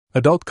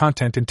Adult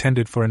content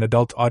intended for an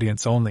adult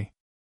audience only.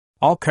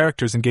 All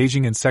characters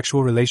engaging in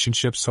sexual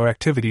relationships or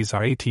activities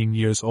are 18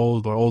 years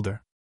old or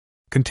older.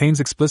 Contains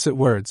explicit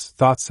words,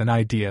 thoughts, and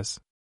ideas.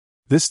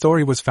 This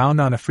story was found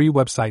on a free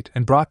website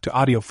and brought to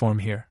audio form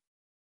here.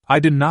 I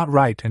did not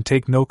write and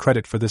take no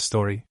credit for this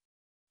story.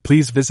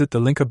 Please visit the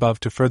link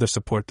above to further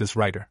support this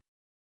writer.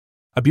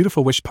 A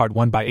Beautiful Wish Part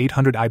 1 by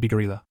 800 IB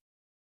Gorilla.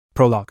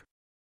 Prologue.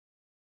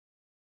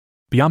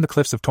 Beyond the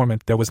cliffs of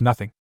torment there was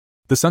nothing.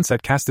 The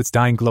sunset cast its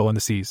dying glow on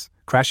the seas,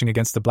 crashing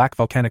against the black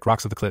volcanic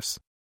rocks of the cliffs.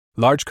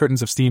 Large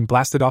curtains of steam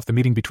blasted off the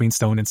meeting between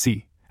stone and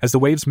sea, as the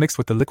waves mixed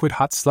with the liquid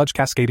hot sludge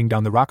cascading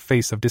down the rock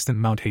face of distant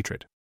Mount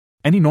Hatred.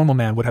 Any normal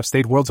man would have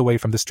stayed worlds away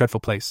from this dreadful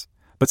place,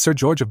 but Sir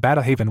George of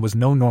Battlehaven was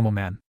no normal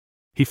man.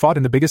 He fought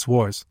in the biggest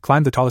wars,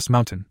 climbed the tallest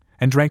mountain,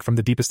 and drank from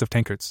the deepest of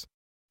tankards.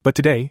 But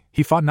today,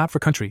 he fought not for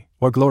country,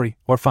 or glory,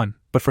 or fun,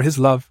 but for his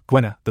love,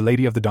 Gwenna, the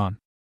Lady of the Dawn.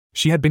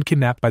 She had been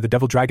kidnapped by the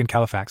devil dragon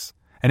Califax,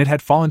 and it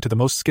had fallen to the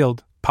most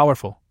skilled,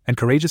 powerful, and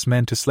courageous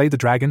men to slay the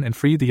dragon and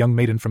free the young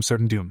maiden from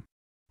certain doom.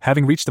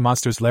 Having reached the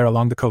monster's lair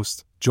along the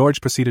coast,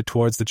 George proceeded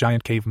towards the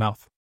giant cave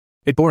mouth.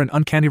 It bore an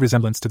uncanny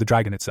resemblance to the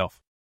dragon itself.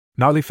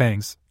 Gnarly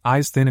fangs,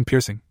 eyes thin and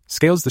piercing,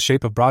 scales the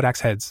shape of broad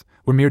axe heads,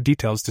 were mere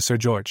details to Sir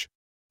George.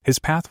 His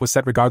path was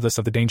set regardless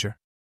of the danger.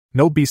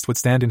 No beast would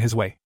stand in his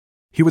way.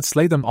 He would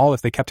slay them all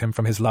if they kept him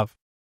from his love.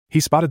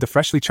 He spotted the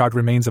freshly charred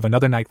remains of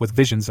another knight with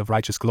visions of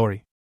righteous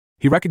glory.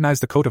 He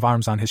recognized the coat of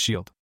arms on his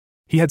shield.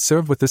 He had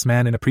served with this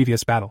man in a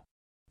previous battle.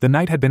 The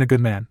knight had been a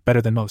good man,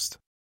 better than most.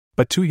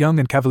 But too young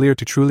and cavalier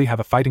to truly have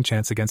a fighting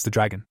chance against the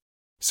dragon.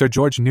 Sir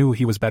George knew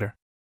he was better.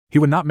 He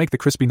would not make the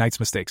crispy knight's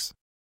mistakes.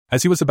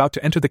 As he was about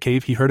to enter the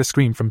cave he heard a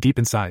scream from deep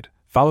inside,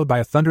 followed by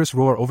a thunderous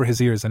roar over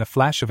his ears and a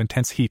flash of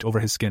intense heat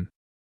over his skin.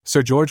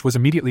 Sir George was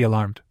immediately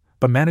alarmed,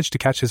 but managed to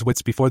catch his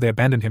wits before they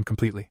abandoned him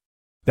completely.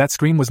 That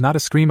scream was not a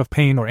scream of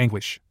pain or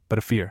anguish, but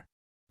of fear.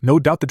 No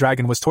doubt the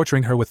dragon was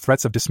torturing her with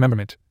threats of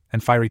dismemberment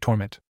and fiery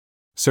torment.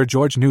 Sir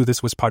George knew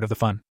this was part of the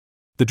fun.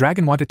 The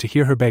dragon wanted to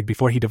hear her beg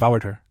before he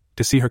devoured her,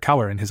 to see her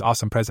cower in his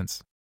awesome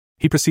presence.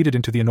 He proceeded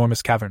into the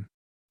enormous cavern.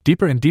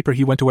 Deeper and deeper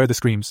he went to where the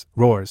screams,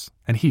 roars,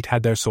 and heat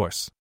had their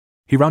source.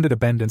 He rounded a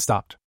bend and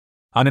stopped.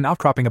 On an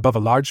outcropping above a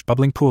large,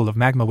 bubbling pool of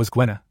magma was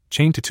Gwenna,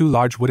 chained to two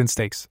large wooden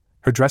stakes,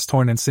 her dress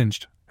torn and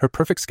singed, her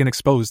perfect skin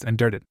exposed and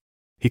dirted.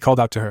 He called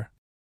out to her.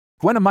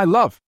 "Gwenna, my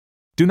love!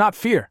 Do not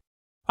fear!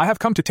 I have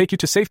come to take you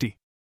to safety!"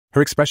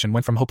 Her expression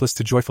went from hopeless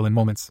to joyful in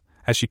moments,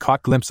 as she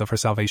caught glimpse of her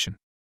salvation.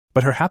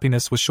 But her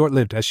happiness was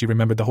short-lived as she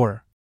remembered the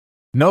horror.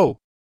 "No!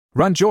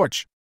 Run,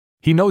 George!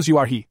 He knows you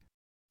are he!"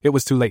 It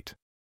was too late.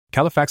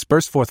 Califax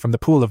burst forth from the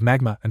pool of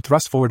magma and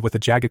thrust forward with a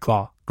jagged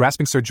claw,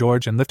 grasping Sir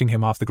George and lifting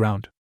him off the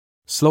ground.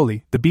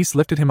 Slowly, the beast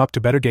lifted him up to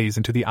better gaze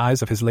into the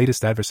eyes of his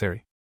latest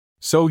adversary.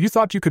 "So you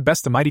thought you could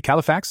best the mighty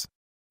Califax?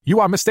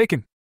 You are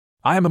mistaken!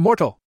 I am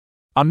immortal!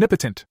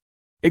 Omnipotent!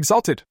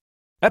 Exalted!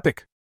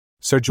 Epic!"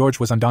 Sir George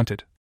was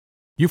undaunted.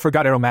 "You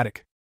forgot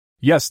Aromatic."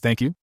 "Yes,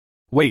 thank you."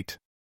 "Wait!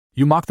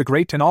 You mock the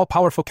great and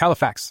all-powerful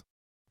Califax!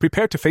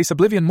 Prepare to face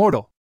oblivion,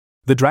 mortal!"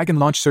 The dragon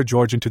launched Sir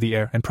George into the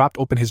air and propped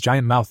open his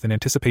giant mouth in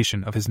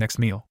anticipation of his next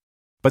meal.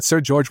 But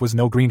Sir George was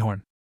no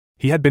greenhorn.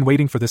 He had been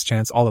waiting for this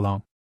chance all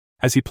along.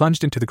 As he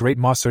plunged into the great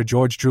maw, Sir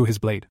George drew his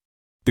blade.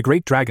 The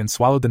great dragon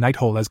swallowed the knight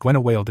whole as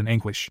Gwenna wailed in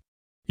anguish.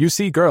 "You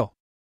see, girl,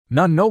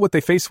 none know what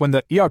they face when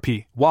the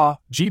ERP, WA,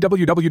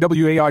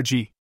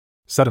 GWWWARG."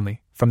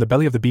 Suddenly, from the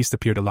belly of the beast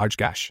appeared a large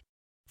gash.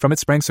 From it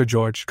sprang Sir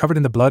George, covered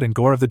in the blood and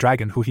gore of the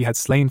dragon who he had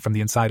slain from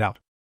the inside out.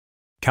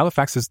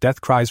 Califax's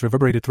death cries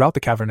reverberated throughout the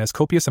cavern as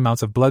copious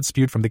amounts of blood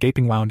spewed from the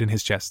gaping wound in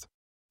his chest.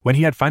 When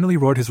he had finally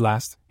roared his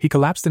last, he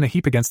collapsed in a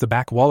heap against the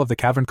back wall of the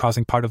cavern,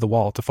 causing part of the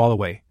wall to fall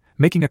away,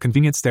 making a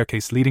convenient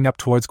staircase leading up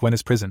towards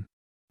Gwenna's prison.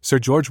 Sir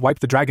George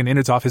wiped the dragon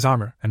innards off his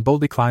armor and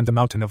boldly climbed the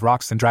mountain of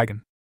rocks and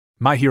dragon.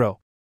 "My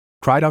hero!"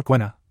 cried out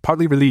Gwenna,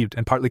 partly relieved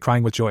and partly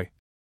crying with joy.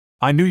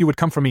 "I knew you would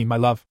come for me, my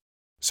love."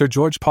 Sir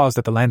George paused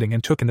at the landing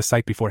and took in the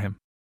sight before him.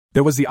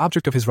 There was the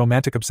object of his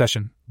romantic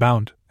obsession,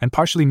 bound, and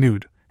partially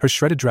nude, her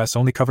shredded dress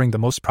only covering the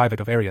most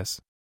private of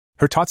areas.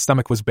 Her taut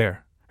stomach was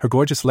bare, her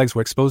gorgeous legs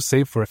were exposed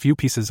save for a few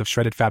pieces of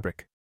shredded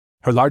fabric.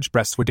 Her large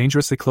breasts were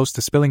dangerously close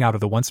to spilling out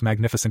of the once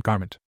magnificent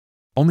garment.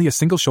 Only a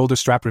single shoulder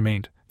strap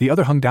remained, the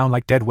other hung down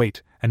like dead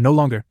weight, and no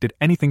longer did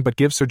anything but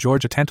give Sir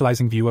George a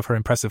tantalizing view of her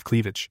impressive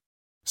cleavage.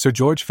 Sir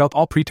George felt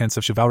all pretense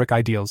of chivalric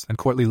ideals and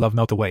courtly love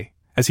melt away,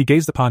 as he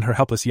gazed upon her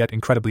helpless yet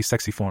incredibly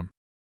sexy form.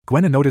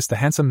 Gwenna noticed the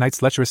handsome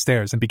knight's lecherous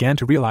stares and began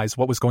to realize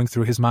what was going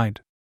through his mind.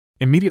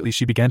 Immediately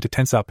she began to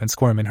tense up and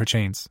squirm in her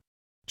chains.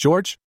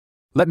 "George?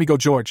 Let me go,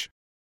 George!"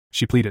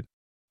 she pleaded.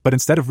 But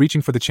instead of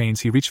reaching for the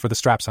chains, he reached for the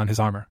straps on his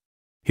armor.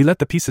 He let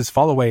the pieces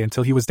fall away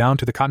until he was down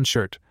to the cotton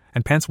shirt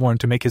and pants worn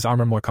to make his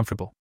armor more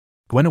comfortable.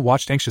 Gwenna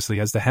watched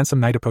anxiously as the handsome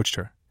knight approached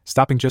her,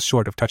 stopping just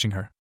short of touching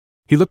her.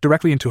 He looked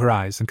directly into her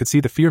eyes and could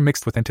see the fear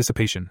mixed with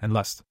anticipation and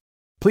lust.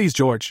 "Please,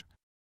 George,"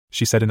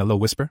 she said in a low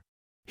whisper.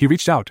 He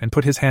reached out and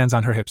put his hands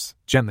on her hips,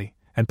 gently,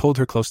 and pulled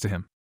her close to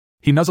him.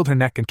 He nuzzled her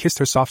neck and kissed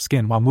her soft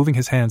skin while moving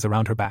his hands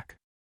around her back.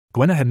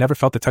 Gwenna had never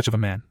felt the touch of a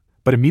man,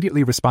 but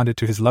immediately responded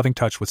to his loving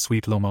touch with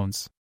sweet low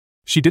moans.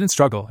 She didn't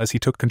struggle as he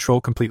took control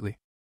completely.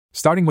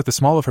 Starting with the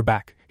small of her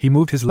back, he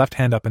moved his left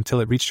hand up until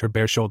it reached her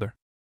bare shoulder.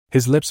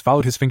 His lips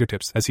followed his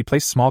fingertips as he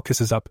placed small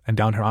kisses up and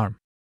down her arm.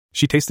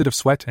 She tasted of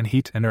sweat and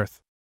heat and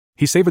earth.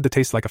 He savored the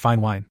taste like a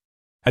fine wine.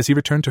 As he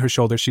returned to her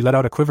shoulder, she let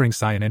out a quivering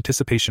sigh in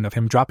anticipation of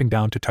him dropping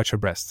down to touch her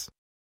breasts.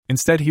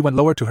 Instead, he went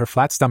lower to her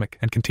flat stomach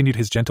and continued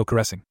his gentle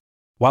caressing.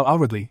 While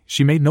outwardly,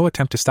 she made no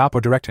attempt to stop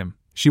or direct him,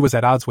 she was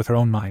at odds with her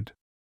own mind.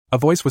 A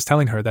voice was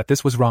telling her that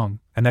this was wrong,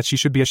 and that she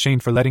should be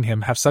ashamed for letting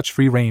him have such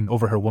free reign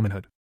over her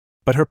womanhood.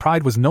 But her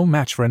pride was no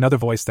match for another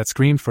voice that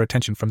screamed for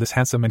attention from this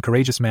handsome and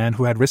courageous man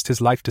who had risked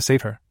his life to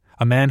save her,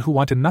 a man who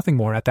wanted nothing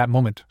more at that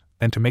moment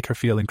than to make her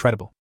feel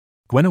incredible.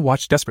 Gwenna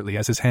watched desperately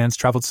as his hands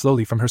traveled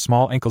slowly from her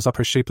small ankles up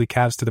her shapely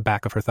calves to the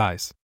back of her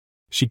thighs.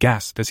 She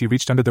gasped as he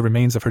reached under the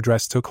remains of her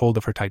dress, took hold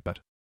of her tight butt.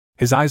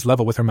 His eyes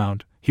level with her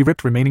mound, he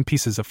ripped remaining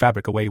pieces of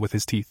fabric away with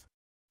his teeth.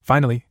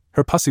 Finally,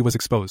 her pussy was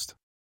exposed.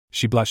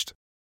 She blushed.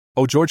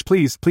 "Oh George,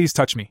 please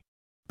touch me."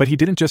 But he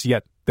didn't just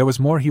yet, there was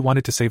more he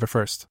wanted to savor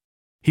first.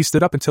 He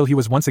stood up until he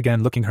was once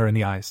again looking her in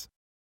the eyes.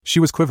 She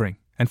was quivering,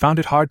 and found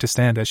it hard to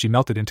stand as she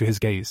melted into his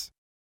gaze.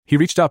 He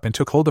reached up and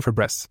took hold of her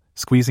breasts,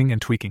 squeezing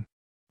and tweaking.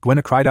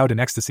 Gwenna cried out in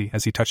ecstasy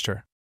as he touched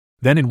her.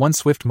 Then in one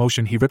swift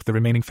motion he ripped the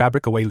remaining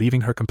fabric away,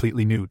 leaving her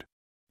completely nude.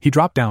 He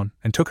dropped down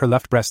and took her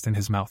left breast in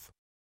his mouth.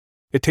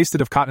 It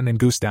tasted of cotton and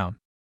goose down.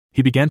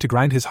 He began to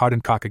grind his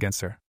hardened cock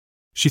against her.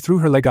 She threw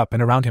her leg up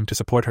and around him to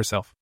support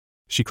herself.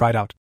 She cried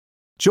out,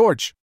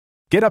 "George!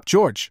 Get up,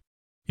 George!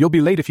 You'll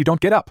be late if you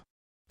don't get up!"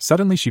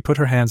 Suddenly she put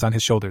her hands on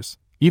his shoulders,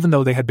 even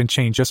though they had been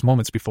chained just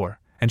moments before,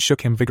 and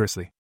shook him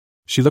vigorously.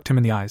 She looked him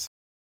in the eyes.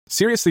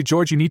 "Seriously,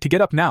 George, you need to get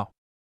up now.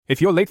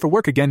 If you're late for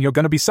work again, you're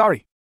gonna be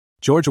sorry."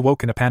 George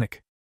awoke in a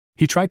panic.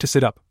 He tried to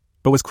sit up,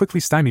 but was quickly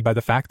stymied by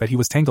the fact that he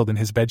was tangled in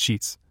his bed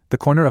sheets, the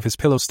corner of his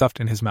pillow stuffed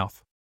in his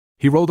mouth.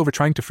 He rolled over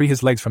trying to free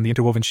his legs from the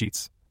interwoven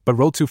sheets, but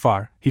rolled too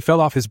far. He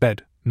fell off his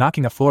bed,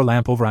 knocking a floor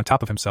lamp over on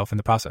top of himself in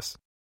the process.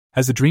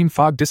 As the dream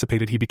fog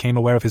dissipated, he became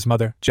aware of his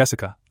mother,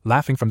 Jessica,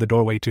 laughing from the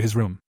doorway to his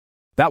room.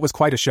 "That was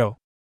quite a show.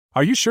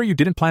 Are you sure you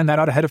didn't plan that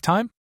out ahead of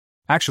time?"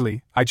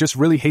 "Actually, I just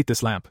really hate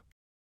this lamp,"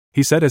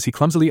 he said as he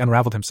clumsily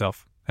unraveled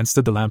himself and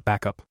stood the lamp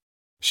back up.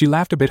 She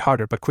laughed a bit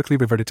harder but quickly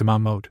reverted to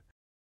mom mode.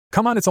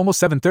 "Come on, it's almost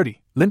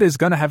 7:30. Linda is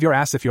gonna have your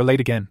ass if you're late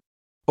again."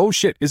 "Oh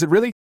shit, is it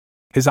really?"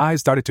 His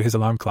eyes darted to his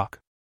alarm clock.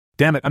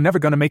 "Damn it, I'm never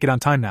gonna make it on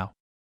time now.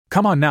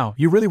 Come on now,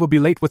 you really will be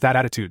late with that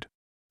attitude.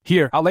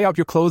 Here, I'll lay out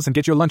your clothes and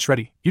get your lunch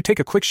ready. You take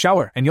a quick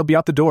shower and you'll be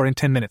out the door in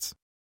 10 minutes.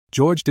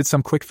 George did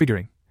some quick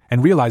figuring,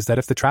 and realized that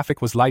if the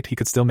traffic was light he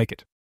could still make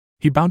it.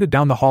 He bounded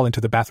down the hall into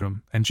the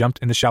bathroom and jumped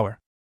in the shower.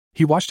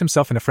 He watched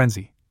himself in a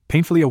frenzy,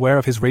 painfully aware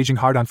of his raging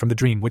hard-on from the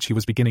dream which he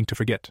was beginning to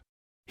forget.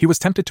 He was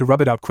tempted to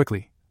rub it out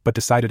quickly, but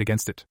decided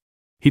against it.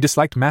 He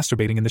disliked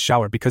masturbating in the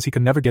shower because he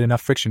could never get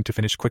enough friction to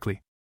finish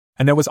quickly.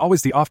 And there was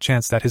always the off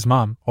chance that his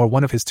mom or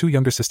one of his two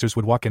younger sisters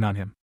would walk in on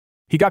him.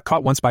 He got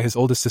caught once by his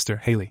oldest sister,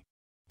 Haley.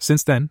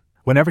 Since then,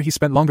 whenever he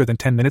spent longer than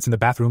 10 minutes in the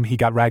bathroom he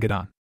got ragged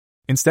on.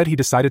 Instead he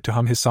decided to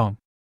hum his song.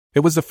 It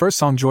was the first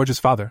song George's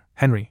father,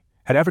 Henry,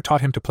 had ever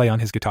taught him to play on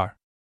his guitar.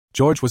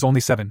 George was only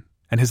 7,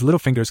 and his little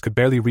fingers could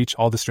barely reach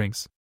all the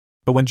strings.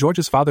 But when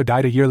George's father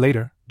died a year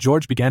later,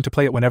 George began to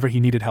play it whenever he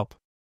needed help.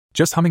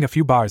 Just humming a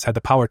few bars had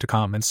the power to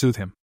calm and soothe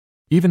him.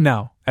 Even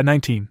now, at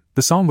 19,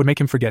 the song would make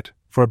him forget,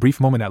 for a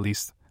brief moment at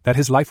least, that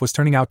his life was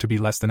turning out to be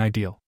less than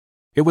ideal.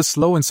 It was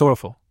slow and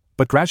sorrowful,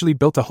 but gradually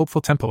built a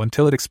hopeful tempo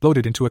until it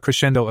exploded into a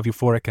crescendo of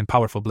euphoric and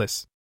powerful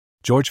bliss.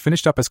 George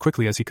finished up as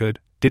quickly as he could,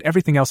 did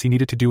everything else he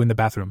needed to do in the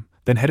bathroom,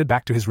 then headed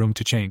back to his room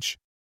to change.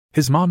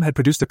 His mom had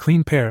produced a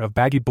clean pair of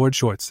baggy board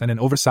shorts and an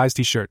oversized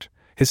t-shirt,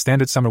 his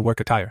standard summer work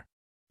attire.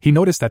 He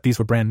noticed that these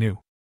were brand new.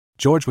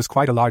 George was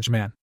quite a large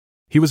man.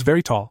 He was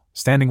very tall,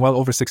 standing well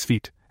over 6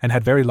 feet, and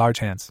had very large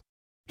hands.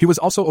 He was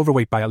also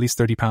overweight by at least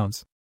 30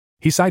 pounds.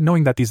 He sighed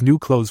knowing that these new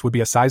clothes would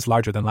be a size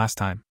larger than last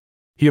time.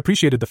 He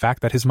appreciated the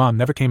fact that his mom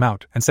never came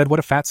out and said what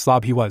a fat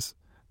slob he was,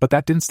 but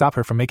that didn't stop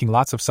her from making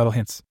lots of subtle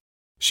hints.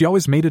 She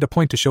always made it a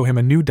point to show him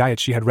a new diet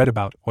she had read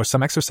about or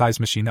some exercise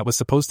machine that was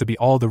supposed to be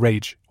all the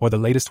rage or the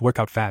latest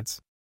workout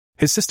fads.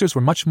 His sisters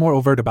were much more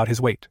overt about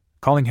his weight,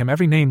 calling him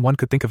every name one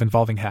could think of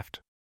involving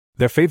heft.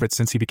 Their favorite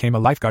since he became a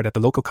lifeguard at the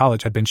local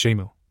college had been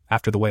Shamu,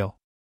 after the whale.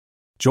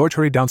 George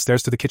hurried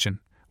downstairs to the kitchen,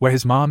 where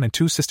his mom and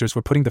 2 sisters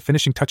were putting the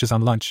finishing touches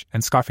on lunch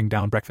and scarfing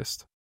down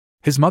breakfast.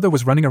 His mother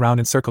was running around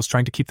in circles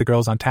trying to keep the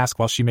girls on task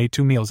while she made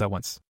 2 meals at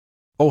once.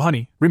 "Oh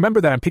honey,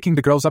 remember that I'm picking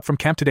the girls up from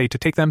camp today to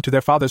take them to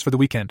their fathers for the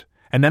weekend,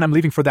 and then I'm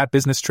leaving for that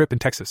business trip in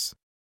Texas.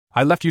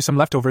 I left you some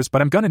leftovers,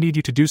 but I'm gonna need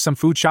you to do some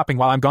food shopping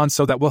while I'm gone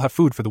so that we'll have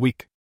food for the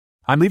week.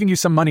 I'm leaving you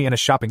some money and a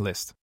shopping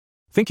list.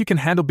 Think you can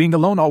handle being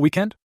alone all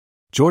weekend?"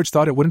 George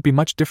thought it wouldn't be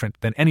much different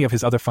than any of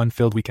his other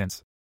fun-filled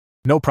weekends.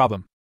 "No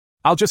problem.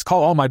 I'll just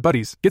call all my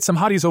buddies, get some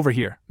hotties over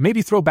here,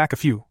 maybe throw back a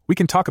few, we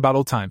can talk about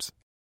old times."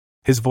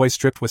 His voice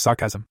dripped with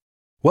sarcasm.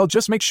 "Well,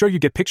 just make sure you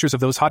get pictures of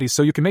those hotties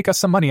so you can make us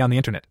some money on the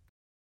internet,"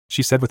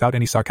 she said without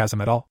any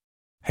sarcasm at all.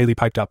 Haley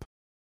piped up.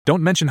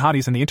 "Don't mention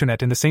hotties and the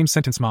internet in the same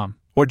sentence, Mom,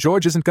 or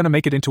George isn't gonna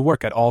make it into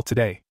work at all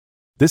today."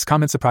 This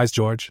comment surprised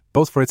George,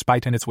 both for its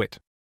bite and its wit.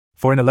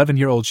 For an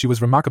 11-year-old she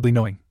was remarkably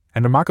knowing,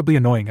 and remarkably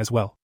annoying as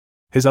well.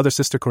 his other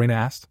sister Corina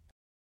asked.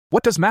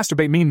 What does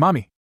masturbate mean,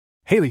 Mommy?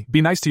 Haley,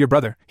 be nice to your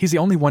brother, he's the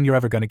only one you're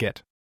ever gonna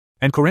get.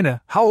 And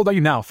Corina, how old are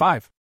you now,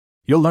 5?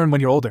 You'll learn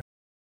when you're older,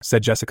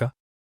 said Jessica.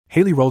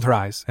 Haley rolled her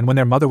eyes, and when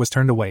their mother was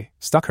turned away,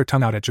 stuck her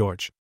tongue out at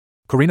George.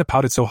 Corina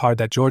pouted so hard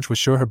that George was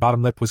sure her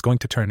bottom lip was going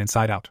to turn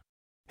inside out.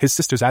 His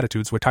sister's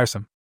attitudes were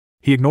tiresome.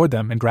 He ignored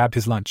them and grabbed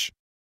his lunch.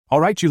 All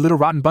right, you little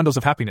rotten bundles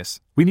of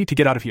happiness, we need to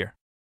get out of here.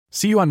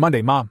 See you on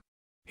Monday, Mom,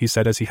 he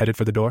said as he headed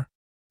for the door.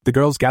 The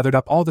girls gathered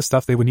up all the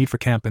stuff they would need for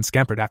camp and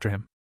scampered after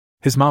him.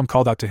 His mom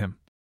called out to him.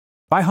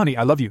 Bye, honey,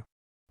 I love you.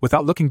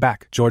 Without looking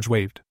back, George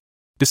waved.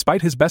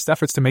 Despite his best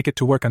efforts to make it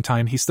to work on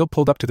time, he still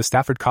pulled up to the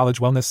Stafford College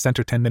Wellness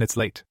Center 10 minutes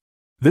late.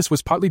 This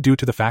was partly due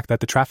to the fact that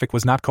the traffic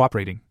was not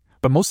cooperating,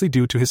 but mostly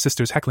due to his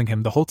sisters heckling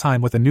him the whole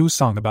time with a new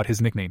song about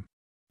his nickname.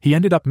 He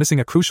ended up missing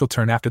a crucial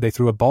turn after they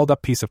threw a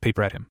balled-up piece of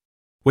paper at him.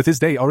 With his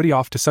day already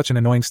off to such an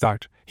annoying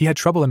start, he had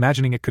trouble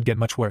imagining it could get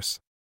much worse.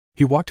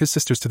 He walked his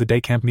sisters to the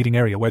day camp meeting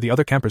area where the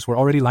other campers were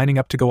already lining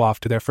up to go off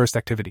to their first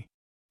activity.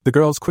 The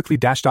girls quickly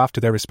dashed off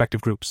to their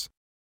respective groups.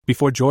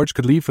 Before George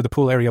could leave for the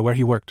pool area where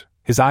he worked,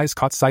 his eyes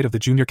caught sight of the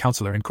junior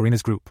counselor in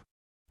Corina's group.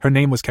 Her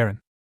name was Karen.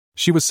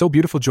 She was so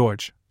beautiful,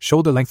 George,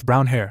 shoulder-length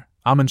brown hair,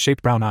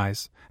 almond-shaped brown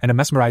eyes, and a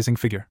mesmerizing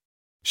figure.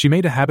 She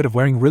made a habit of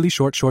wearing really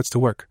short shorts to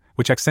work,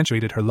 which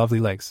accentuated her lovely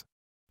legs.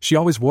 She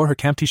always wore her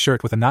camp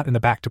t-shirt with a knot in the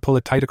back to pull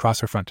it tight across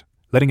her front,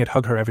 letting it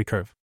hug her every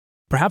curve.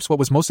 Perhaps what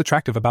was most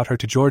attractive about her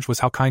to George was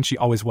how kind she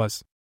always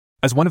was.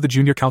 As one of the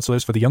junior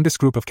counselors for the youngest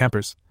group of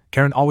campers,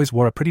 Karen always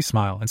wore a pretty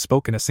smile and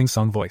spoke in a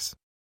sing-song voice.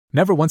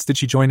 Never once did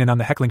she join in on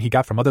the heckling he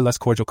got from other less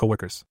cordial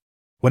coworkers.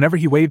 Whenever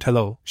he waved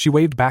hello, she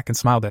waved back and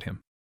smiled at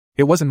him.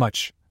 It wasn't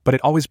much, but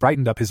it always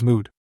brightened up his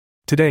mood.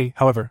 Today,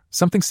 however,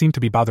 something seemed to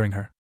be bothering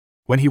her.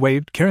 When he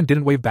waved, Karen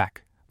didn't wave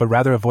back, but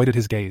rather avoided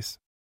his gaze.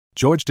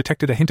 George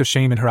detected a hint of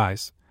shame in her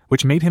eyes,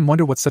 which made him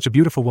wonder what such a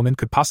beautiful woman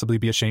could possibly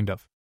be ashamed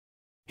of.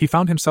 He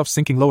found himself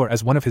sinking lower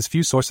as one of his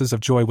few sources of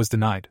joy was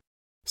denied.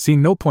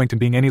 Seeing no point in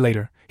being any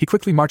later, he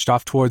quickly marched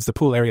off towards the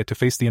pool area to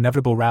face the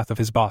inevitable wrath of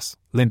his boss,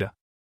 Linda.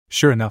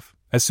 Sure enough,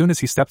 as soon as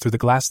he stepped through the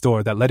glass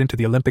door that led into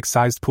the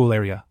Olympic-sized pool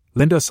area,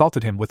 Linda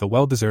assaulted him with a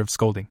well-deserved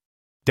scolding.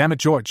 Damn it,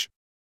 George!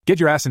 Get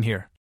your ass in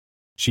here!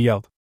 She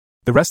yelled.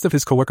 The rest of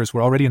his coworkers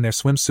were already in their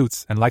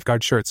swimsuits and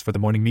lifeguard shirts for the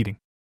morning meeting.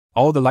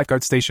 All the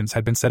lifeguard stations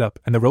had been set up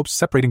and the ropes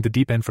separating the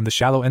deep end from the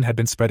shallow end had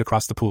been spread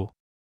across the pool.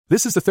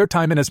 This is the third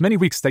time in as many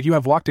weeks that you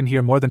have walked in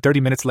here more than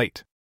 30 minutes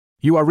late.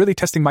 You are really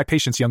testing my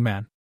patience, young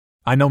man.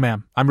 I know,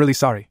 ma'am, I'm really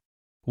sorry.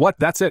 What,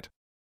 that's it?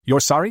 You're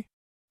sorry?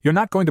 You're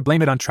not going to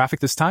blame it on traffic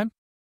this time?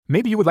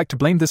 Maybe you would like to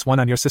blame this one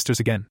on your sisters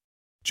again.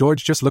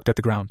 George just looked at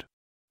the ground.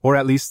 Or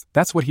at least,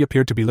 that's what he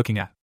appeared to be looking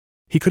at.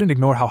 He couldn't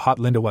ignore how hot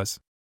Linda was.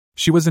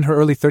 She was in her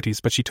early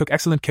 30s, but she took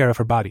excellent care of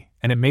her body,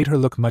 and it made her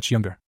look much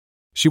younger.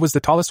 She was the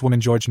tallest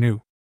woman George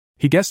knew.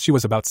 He guessed she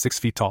was about 6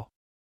 feet tall.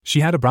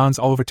 She had a bronze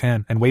all-over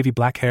tan and wavy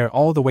black hair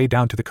all the way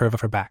down to the curve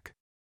of her back.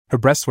 Her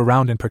breasts were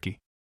round and perky.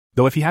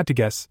 Though if he had to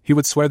guess, he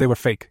would swear they were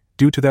fake,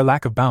 due to their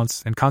lack of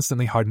bounce and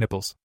constantly hard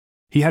nipples.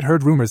 He had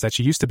heard rumors that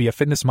she used to be a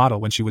fitness model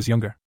when she was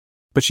younger.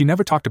 But she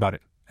never talked about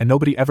it, and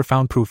nobody ever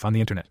found proof on the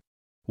internet.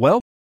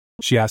 Well?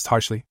 She asked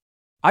harshly.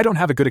 I don't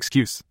have a good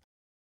excuse,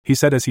 he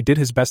said as he did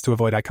his best to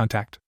avoid eye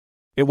contact.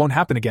 It won't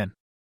happen again.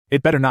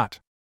 It better not.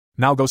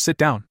 Now go sit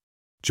down.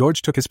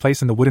 George took his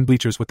place in the wooden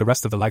bleachers with the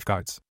rest of the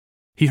lifeguards.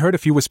 He heard a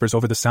few whispers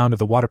over the sound of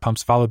the water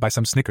pumps followed by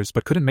some snickers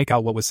but couldn't make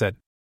out what was said.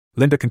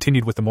 Linda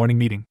continued with the morning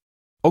meeting.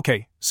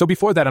 Okay, so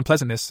before that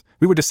unpleasantness,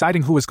 we were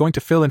deciding who was going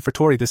to fill in for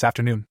Tori this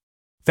afternoon.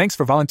 Thanks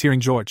for volunteering,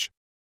 George.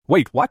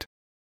 Wait, what?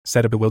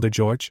 Said a bewildered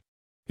George.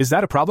 Is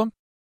that a problem?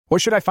 Or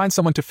should I find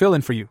someone to fill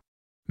in for you?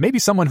 Maybe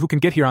someone who can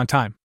get here on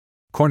time.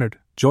 Cornered,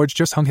 George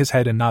just hung his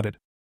head and nodded.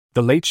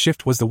 The late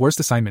shift was the worst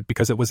assignment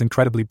because it was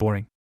incredibly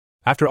boring.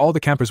 After all the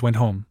campers went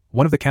home,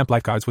 one of the camp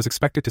lifeguards was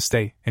expected to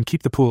stay and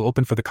keep the pool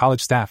open for the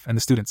college staff and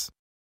the students.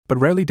 But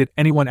rarely did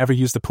anyone ever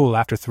use the pool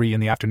after 3 in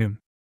the afternoon.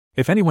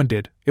 If anyone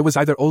did, it was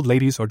either old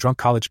ladies or drunk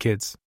college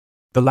kids.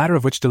 The latter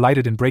of which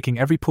delighted in breaking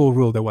every pool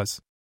rule there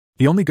was.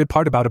 The only good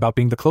part about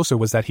being the closer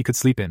was that he could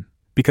sleep in,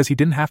 because he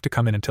didn't have to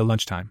come in until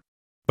lunchtime.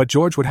 But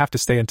George would have to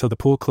stay until the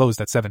pool closed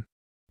at 7.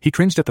 He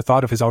cringed at the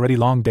thought of his already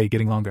long day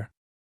getting longer.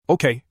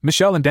 Okay,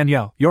 Michelle and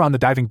Danielle, you're on the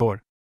diving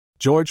board.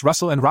 George,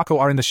 Russell, and Rocco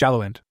are in the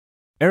shallow end.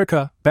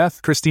 Erica,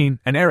 Beth, Christine,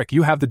 and Eric,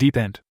 you have the deep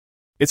end.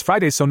 It's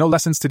Friday, so no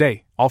lessons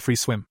today, all free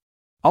swim.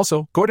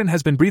 Also, Gordon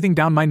has been breathing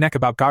down my neck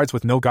about guards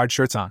with no guard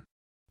shirts on.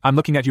 I'm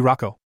looking at you,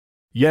 Rocco.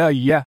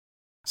 Yeah,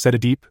 said a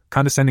deep,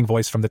 condescending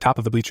voice from the top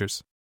of the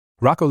bleachers.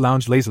 Rocco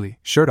lounged lazily,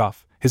 shirt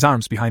off, his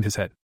arms behind his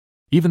head.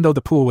 Even though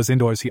the pool was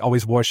indoors, he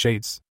always wore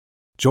shades.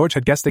 George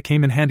had guessed they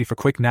came in handy for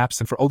quick naps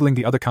and for ogling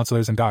the other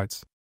counselors and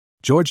guards.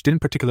 George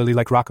didn't particularly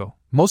like Rocco,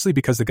 mostly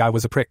because the guy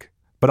was a prick,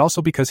 but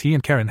also because he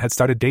and Karen had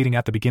started dating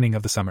at the beginning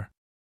of the summer.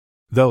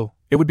 Though,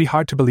 it would be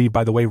hard to believe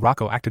by the way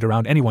Rocco acted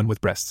around anyone with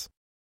breasts.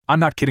 I'm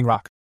not kidding,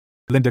 Rock.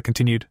 Linda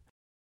continued.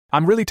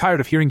 I'm really tired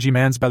of hearing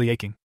G-Man's belly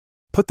aching.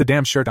 Put the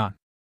damn shirt on.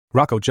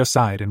 Rocco just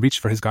sighed and reached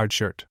for his guard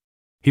shirt.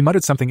 He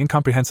muttered something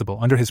incomprehensible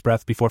under his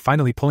breath before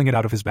finally pulling it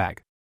out of his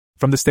bag.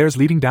 From the stairs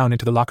leading down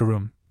into the locker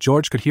room,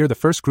 George could hear the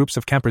first groups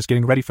of campers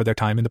getting ready for their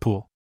time in the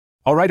pool.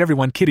 "All right,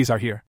 everyone, kiddies are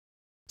here,"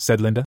 said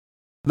Linda.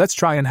 "Let's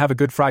try and have a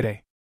good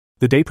Friday."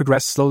 The day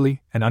progressed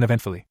slowly and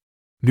uneventfully.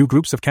 New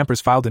groups of campers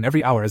filed in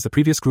every hour as the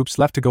previous groups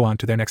left to go on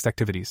to their next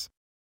activities.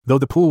 Though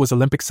the pool was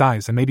Olympic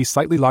size and maybe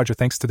slightly larger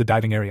thanks to the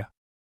diving area,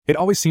 it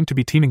always seemed to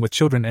be teeming with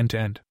children end to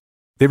end.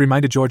 They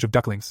reminded George of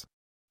ducklings.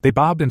 They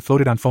bobbed and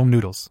floated on foam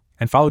noodles,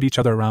 and followed each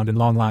other around in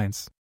long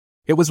lines.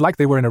 It was like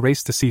they were in a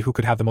race to see who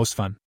could have the most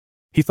fun.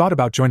 He thought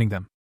about joining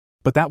them,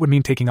 but that would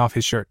mean taking off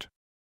his shirt.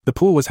 The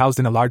pool was housed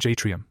in a large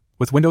atrium,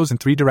 with windows in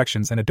 3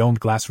 directions and a domed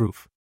glass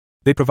roof.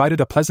 They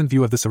provided a pleasant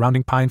view of the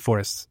surrounding pine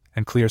forests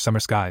and clear summer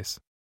skies.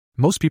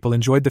 Most people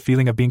enjoyed the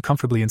feeling of being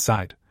comfortably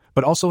inside,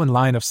 but also in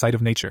line of sight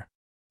of nature.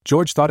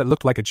 George thought it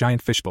looked like a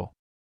giant fishbowl.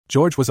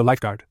 George was a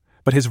lifeguard,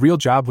 but his real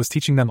job was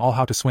teaching them all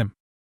how to swim.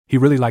 He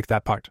really liked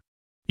that part.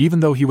 Even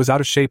though he was out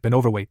of shape and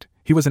overweight,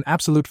 he was an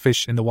absolute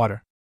fish in the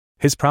water.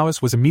 His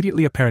prowess was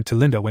immediately apparent to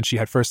Linda when she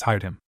had first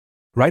hired him.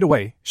 Right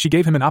away, she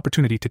gave him an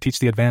opportunity to teach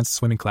the advanced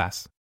swimming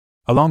class.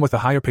 Along with a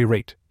higher pay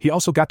rate, he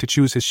also got to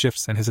choose his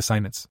shifts and his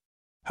assignments.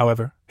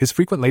 However, his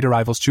frequent late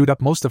arrivals chewed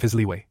up most of his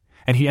leeway,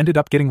 and he ended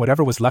up getting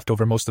whatever was left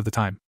over most of the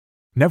time.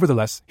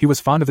 Nevertheless, he was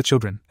fond of the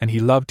children, and he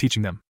loved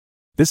teaching them.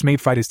 This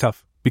made Fridays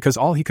tough, because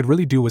all he could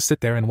really do was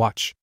sit there and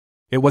watch.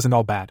 It wasn't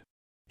all bad.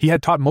 He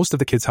had taught most of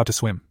the kids how to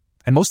swim,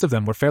 and most of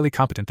them were fairly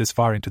competent this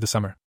far into the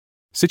summer.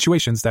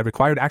 Situations that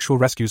required actual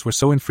rescues were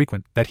so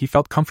infrequent that he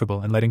felt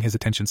comfortable in letting his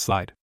attention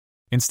slide.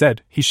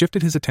 Instead, he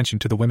shifted his attention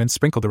to the women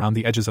sprinkled around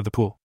the edges of the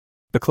pool.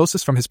 The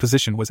closest from his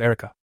position was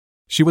Erica.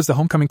 She was the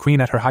homecoming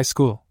queen at her high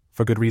school,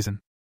 for good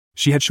reason.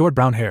 She had short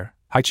brown hair,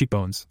 high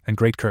cheekbones, and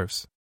great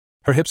curves.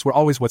 Her hips were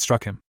always what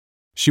struck him.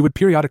 She would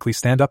periodically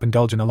stand up and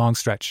indulge in a long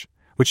stretch,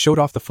 which showed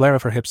off the flare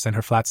of her hips and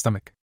her flat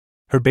stomach.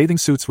 Her bathing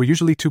suits were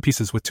usually 2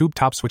 pieces with tube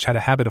tops which had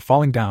a habit of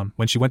falling down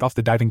when she went off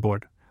the diving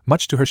board,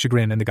 much to her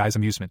chagrin and the guys'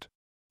 amusement.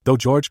 Though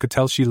George could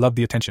tell she loved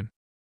the attention.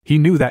 He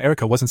knew that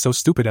Erica wasn't so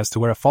stupid as to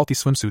wear a faulty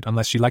swimsuit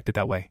unless she liked it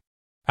that way.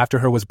 After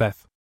her was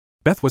Beth.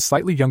 Beth was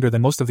slightly younger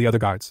than most of the other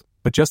guards,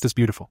 but just as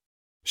beautiful.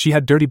 She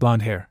had dirty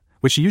blonde hair,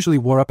 which she usually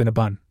wore up in a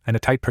bun, and a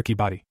tight perky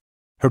body.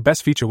 Her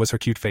best feature was her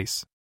cute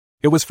face.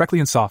 It was freckly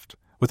and soft,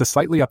 with a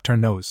slightly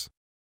upturned nose.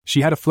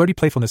 She had a flirty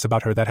playfulness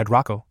about her that had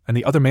Rocco and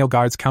the other male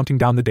guards counting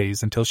down the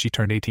days until she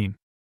turned 18.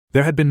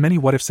 There had been many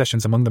what-if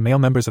sessions among the male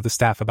members of the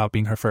staff about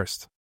being her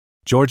first.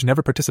 George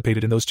never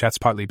participated in those chats,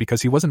 partly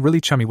because he wasn't really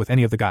chummy with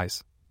any of the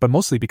guys, but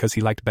mostly because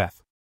he liked Beth.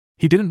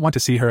 He didn't want to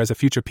see her as a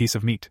future piece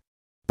of meat.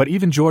 But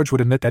even George would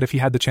admit that if he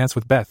had the chance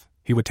with Beth,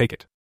 he would take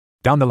it.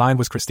 Down the line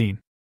was Christine.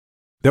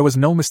 There was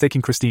no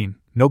mistaking Christine.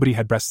 Nobody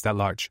had breasts that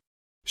large.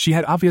 She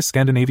had obvious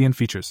Scandinavian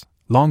features,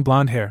 long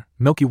blonde hair,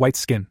 milky white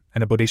skin,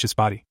 and a bodacious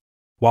body.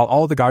 While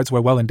all the guards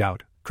were well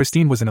endowed,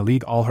 Christine was in a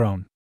league all her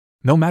own.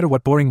 No matter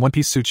what boring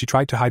one-piece suit she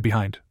tried to hide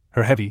behind,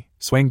 her heavy,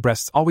 swaying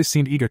breasts always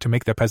seemed eager to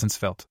make their presence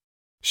felt.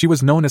 She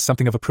was known as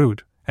something of a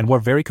prude, and wore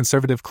very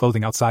conservative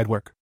clothing outside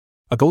work.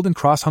 A golden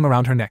cross hung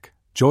around her neck.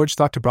 George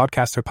thought to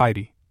broadcast her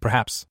piety,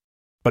 perhaps.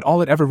 But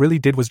all it ever really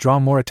did was draw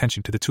more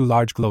attention to the 2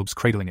 large globes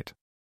cradling it.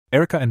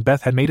 Erica and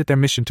Beth had made it their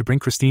mission to bring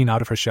Christine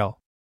out of her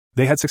shell.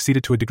 They had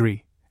succeeded to a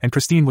degree, and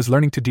Christine was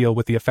learning to deal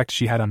with the effect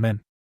she had on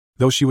men.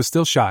 Though she was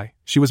still shy,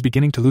 she was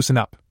beginning to loosen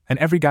up, and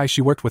every guy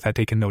she worked with had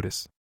taken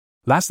notice.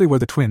 Lastly were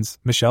the twins,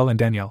 Michelle and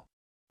Danielle.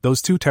 Those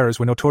 2 terrors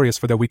were notorious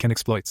for their weekend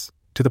exploits,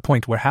 to the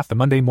point where half the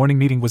Monday morning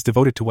meeting was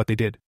devoted to what they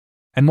did.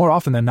 And more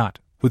often than not,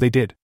 who they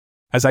did.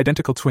 As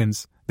identical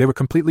twins, they were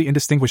completely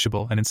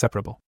indistinguishable and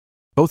inseparable.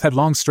 Both had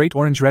long straight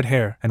orange-red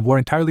hair and wore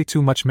entirely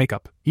too much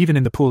makeup, even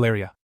in the pool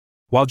area.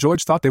 While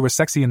George thought they were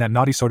sexy in that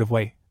naughty sort of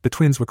way, the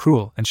twins were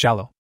cruel and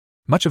shallow.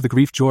 Much of the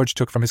grief George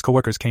took from his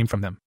coworkers came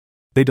from them.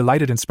 They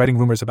delighted in spreading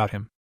rumors about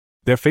him.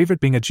 Their favorite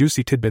being a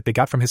juicy tidbit they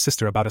got from his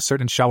sister about a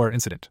certain shower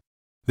incident.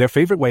 Their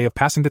favorite way of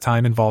passing the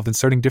time involved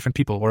inserting different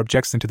people or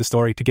objects into the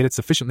story to get it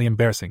sufficiently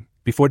embarrassing,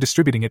 before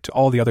distributing it to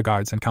all the other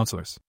guards and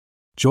counselors.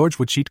 George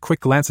would cheat quick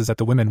glances at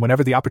the women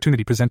whenever the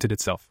opportunity presented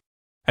itself.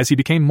 As he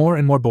became more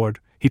and more bored,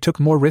 he took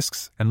more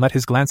risks and let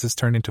his glances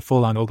turn into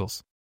full-on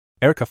ogles.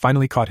 Erica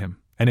finally caught him,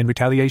 and in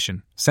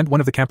retaliation, sent one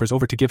of the campers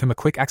over to give him a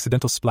quick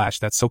accidental splash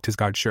that soaked his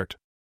guard shirt.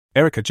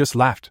 Erica just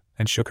laughed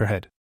and shook her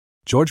head.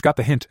 George got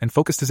the hint and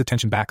focused his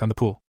attention back on the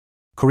pool.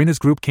 Karina's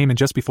group came in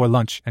just before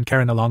lunch and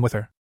Karen along with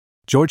her.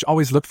 George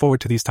always looked forward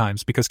to these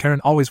times because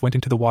Karen always went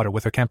into the water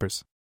with her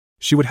campers.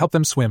 She would help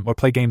them swim or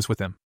play games with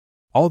them.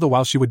 All the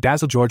while she would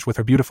dazzle George with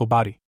her beautiful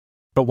body.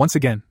 But once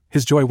again,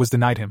 his joy was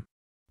denied him.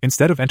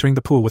 Instead of entering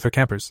the pool with her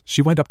campers,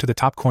 she went up to the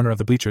top corner of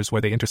the bleachers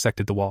where they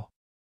intersected the wall.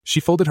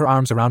 She folded her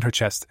arms around her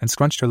chest and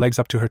scrunched her legs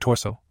up to her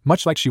torso,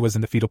 much like she was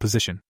in the fetal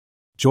position.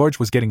 George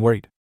was getting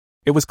worried.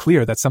 It was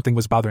clear that something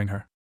was bothering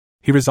her.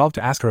 He resolved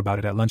to ask her about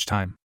it at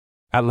lunchtime.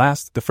 At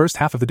last, the first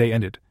half of the day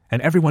ended,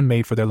 and everyone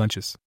made for their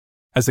lunches.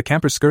 As the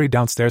campers scurried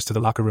downstairs to the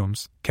locker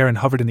rooms, Karen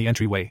hovered in the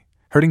entryway,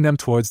 herding them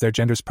towards their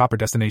gender's proper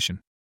destination.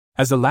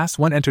 As the last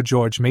one entered,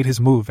 George made his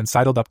move and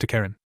sidled up to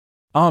Karen.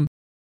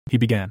 He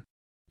began.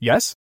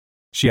 Yes?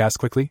 She asked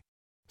quickly.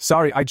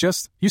 Sorry,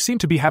 you seem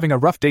to be having a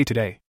rough day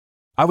today.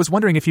 I was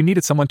wondering if you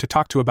needed someone to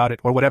talk to about it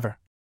or whatever.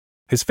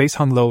 His face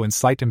hung low in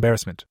slight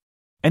embarrassment.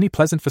 Any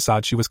pleasant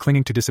facade she was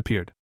clinging to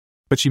disappeared.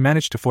 But she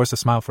managed to force a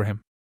smile for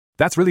him.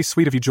 That's really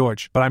sweet of you,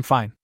 George, but I'm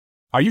fine.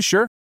 Are you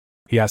sure?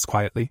 He asked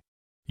quietly.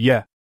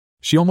 Yeah.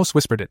 She almost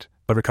whispered it,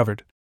 but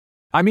recovered.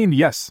 I mean,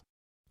 yes.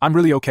 I'm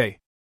really okay.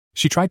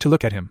 She tried to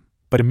look at him,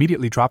 but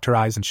immediately dropped her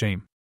eyes in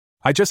shame.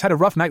 I just had a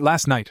rough night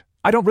last night.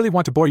 I don't really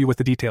want to bore you with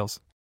the details,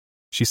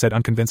 she said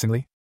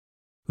unconvincingly.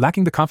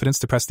 Lacking the confidence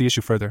to press the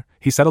issue further,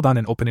 he settled on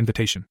an open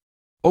invitation.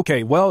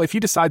 Okay, well, if you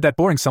decide that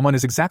boring someone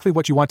is exactly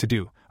what you want to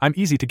do, I'm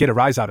easy to get a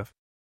rise out of.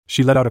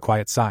 She let out a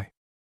quiet sigh.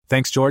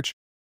 Thanks, George,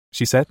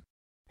 she said.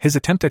 His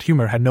attempt at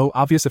humor had no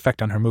obvious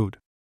effect on her mood.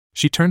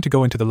 She turned to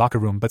go into the locker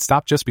room but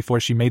stopped just before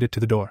she made it to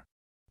the door.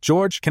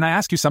 George, can I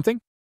ask you something?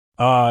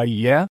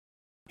 Yeah?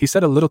 He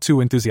said a little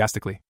too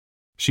enthusiastically.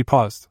 She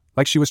paused,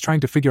 like she was trying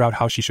to figure out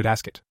how she should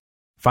ask it.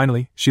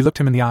 Finally, she looked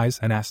him in the eyes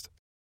and asked,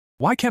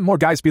 Why can't more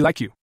guys be like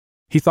you?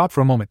 He thought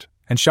for a moment,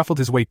 and shuffled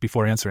his weight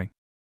before answering.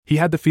 He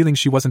had the feeling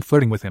she wasn't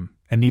flirting with him,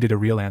 and needed a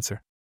real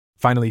answer.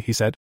 Finally, he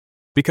said,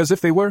 Because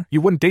if they were,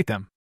 you wouldn't date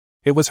them.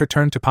 It was her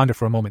turn to ponder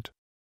for a moment.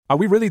 Are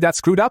we really that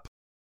screwed up?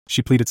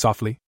 She pleaded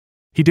softly.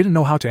 He didn't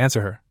know how to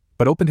answer her,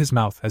 but opened his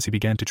mouth as he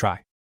began to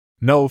try.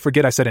 No,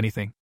 forget I said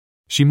anything.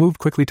 She moved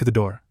quickly to the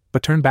door,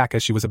 but turned back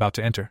as she was about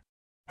to enter.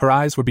 Her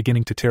eyes were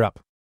beginning to tear up.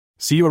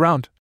 See you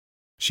around,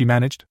 she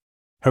managed.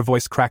 Her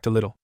voice cracked a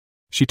little.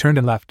 She turned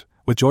and left,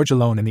 with George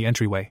alone in the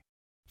entryway.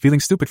 Feeling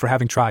stupid for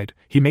having tried,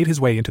 he made his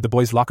way into the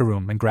boys' locker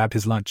room and grabbed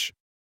his lunch.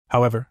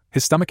 However,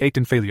 his stomach ached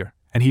in failure,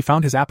 and he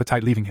found his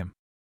appetite leaving him.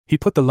 He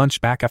put the lunch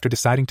back after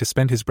deciding to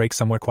spend his break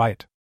somewhere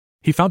quiet.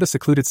 He found a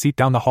secluded seat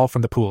down the hall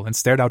from the pool and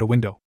stared out a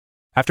window.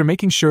 After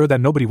making sure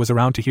that nobody was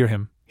around to hear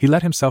him, he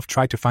let himself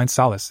try to find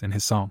solace in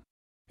his song.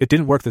 It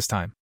didn't work this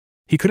time.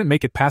 He couldn't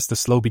make it past the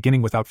slow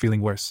beginning without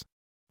feeling worse.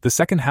 The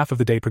second half of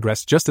the day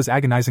progressed just as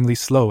agonizingly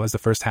slow as the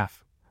first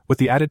half, with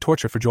the added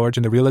torture for George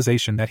in the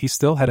realization that he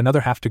still had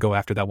another half to go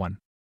after that one.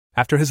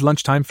 After his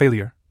lunchtime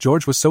failure,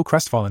 George was so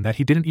crestfallen that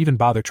he didn't even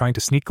bother trying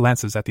to sneak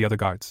glances at the other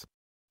guards.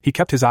 He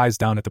kept his eyes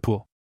down at the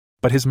pool.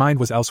 But his mind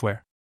was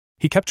elsewhere.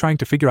 He kept trying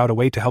to figure out a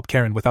way to help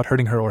Karen without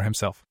hurting her or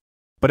himself.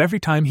 But every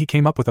time he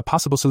came up with a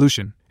possible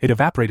solution, it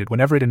evaporated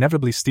whenever it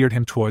inevitably steered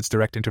him towards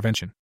direct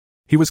intervention.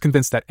 He was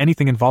convinced that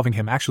anything involving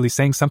him actually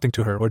saying something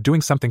to her or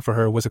doing something for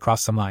her was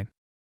across some line.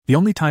 The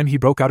only time he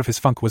broke out of his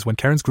funk was when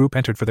Karen's group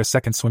entered for their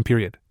second swim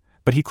period,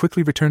 but he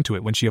quickly returned to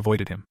it when she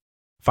avoided him.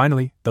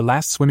 Finally, the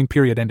last swimming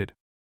period ended.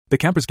 The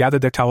campers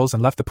gathered their towels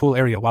and left the pool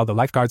area while the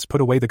lifeguards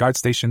put away the guard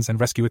stations and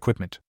rescue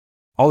equipment.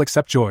 All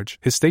except George,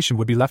 his station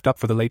would be left up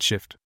for the late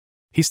shift.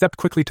 He stepped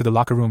quickly to the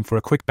locker room for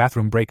a quick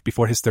bathroom break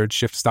before his third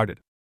shift started.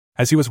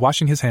 As he was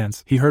washing his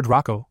hands, he heard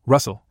Rocco,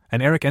 Russell,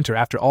 and Eric enter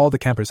after all the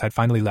campers had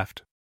finally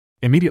left.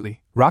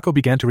 Immediately, Rocco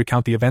began to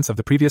recount the events of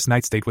the previous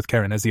night's date with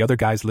Karen as the other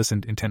guys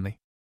listened intently.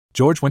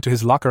 George went to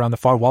his locker on the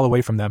far wall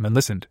away from them and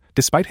listened,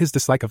 despite his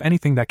dislike of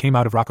anything that came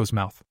out of Rocco's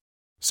mouth.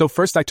 So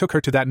first I took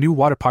her to that new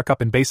water park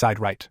up in Bayside,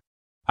 right?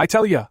 I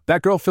tell ya,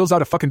 that girl fills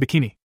out a fucking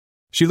bikini.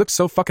 She looked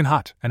so fucking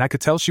hot, and I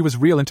could tell she was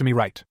real into me,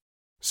 right?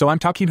 So I'm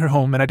talking her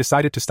home and I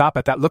decided to stop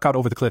at that lookout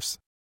over the cliffs.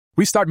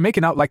 We start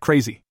making out like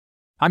crazy.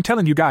 I'm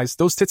telling you guys,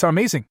 those tits are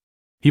amazing.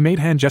 He made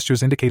hand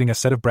gestures indicating a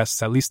set of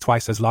breasts at least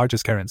twice as large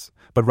as Karen's,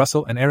 but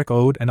Russell and Eric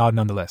owed and awed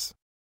nonetheless.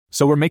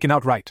 So we're making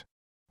out, right?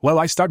 Well,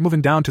 I start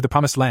moving down to the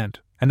promised land,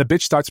 and the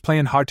bitch starts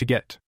playing hard to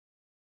get.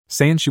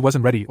 Saying she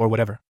wasn't ready or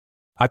whatever.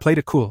 I played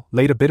it cool,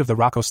 laid a bit of the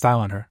Rocco style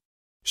on her.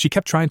 She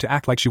kept trying to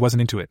act like she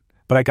wasn't into it,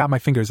 but I got my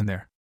fingers in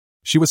there.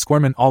 She was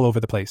squirming all over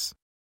the place.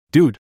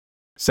 Dude,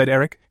 said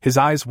Eric, his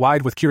eyes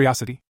wide with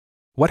curiosity.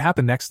 What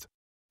happened next?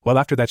 Well,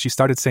 after that she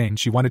started saying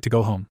she wanted to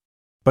go home.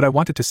 But I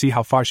wanted to see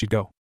how far she'd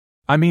go.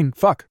 I mean,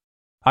 fuck.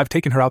 I've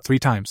taken her out 3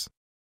 times.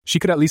 She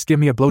could at least give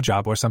me a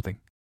blowjob or something.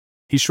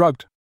 He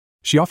shrugged.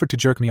 She offered to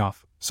jerk me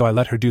off, so I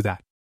let her do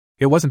that.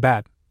 It wasn't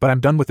bad, but I'm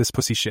done with this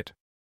pussy shit.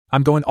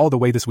 I'm going all the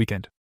way this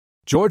weekend.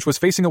 George was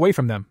facing away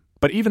from them,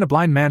 but even a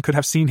blind man could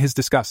have seen his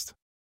disgust.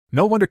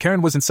 No wonder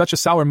Karen was in such a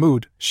sour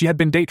mood, she had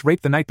been date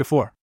raped the night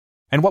before.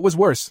 And what was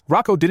worse,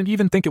 Rocco didn't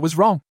even think it was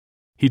wrong.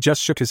 He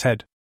just shook his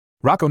head.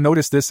 Rocco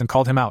noticed this and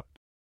called him out.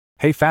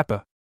 Hey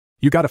Fatba.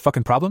 You got a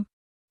fucking problem?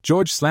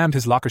 George slammed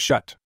his locker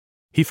shut.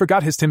 He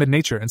forgot his timid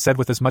nature and said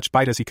with as much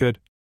bite as he could.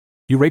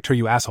 You raped her,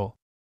 you asshole.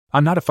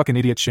 I'm not a fucking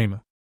idiot,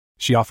 Shemu.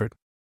 She offered.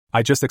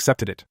 I just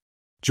accepted it.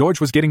 George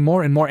was getting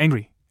more and more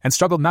angry, and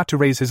struggled not to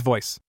raise his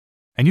voice.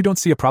 And you don't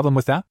see a problem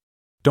with that?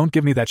 Don't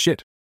give me that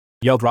shit,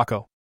 yelled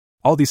Rocco.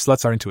 All these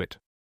sluts are into it.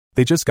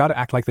 They just gotta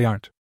act like they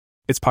aren't.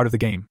 It's part of the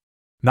game.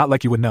 Not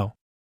like you would know.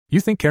 You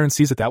think Karen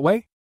sees it that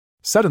way?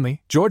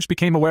 Suddenly, George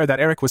became aware that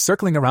Eric was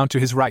circling around to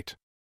his right.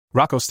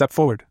 Rocco stepped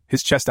forward,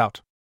 his chest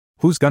out.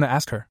 Who's gonna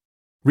ask her?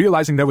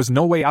 Realizing there was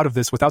no way out of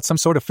this without some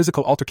sort of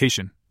physical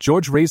altercation,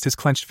 George raised his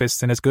clenched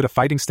fists in as good a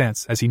fighting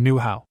stance as he knew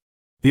how.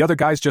 The other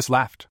guys just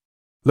laughed.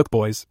 Look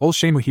boys, old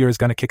Shemu here is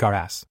gonna kick our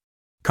ass.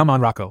 Come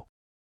on, Rocco,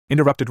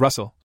 interrupted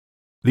Russell.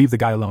 Leave the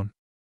guy alone.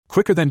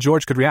 Quicker than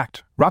George could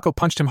react, Rocco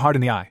punched him hard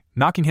in the eye,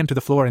 knocking him to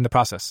the floor in the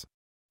process.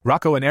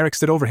 Rocco and Eric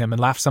stood over him and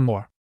laughed some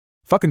more.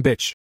 Fucking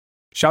bitch,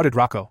 shouted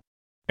Rocco.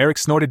 Eric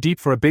snorted deep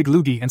for a big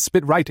loogie and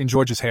spit right in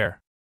George's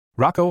hair.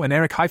 Rocco and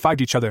Eric high-fived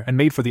each other and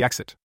made for the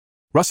exit.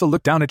 Russell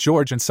looked down at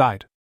George and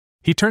sighed.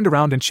 He turned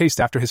around and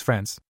chased after his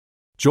friends.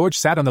 George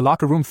sat on the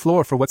locker room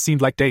floor for what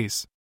seemed like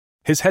days.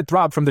 His head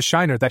throbbed from the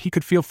shiner that he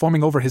could feel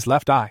forming over his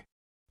left eye.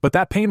 But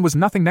that pain was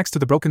nothing next to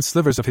the broken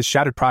slivers of his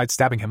shattered pride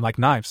stabbing him like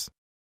knives.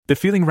 The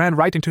feeling ran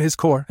right into his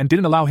core and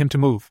didn't allow him to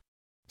move.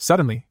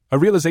 Suddenly, a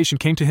realization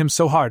came to him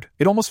so hard,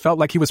 it almost felt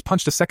like he was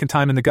punched a second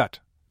time in the gut.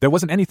 There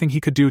wasn't anything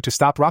he could do to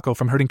stop Rocco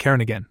from hurting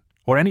Karen again,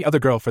 or any other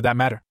girl for that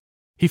matter.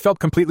 He felt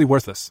completely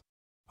worthless.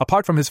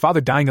 Apart from his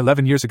father dying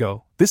 11 years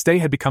ago, this day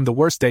had become the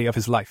worst day of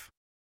his life.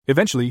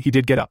 Eventually, he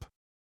did get up.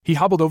 He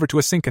hobbled over to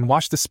a sink and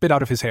washed the spit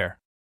out of his hair.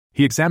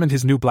 He examined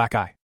his new black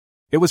eye.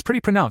 It was pretty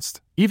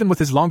pronounced. Even with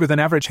his longer than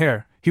average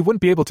hair, he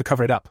wouldn't be able to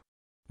cover it up.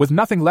 With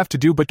nothing left to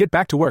do but get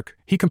back to work,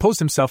 he composed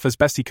himself as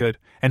best he could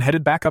and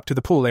headed back up to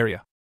the pool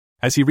area.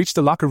 As he reached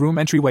the locker room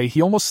entryway,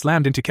 he almost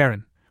slammed into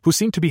Karen, who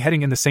seemed to be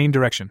heading in the same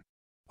direction.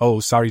 "Oh,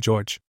 sorry,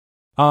 George.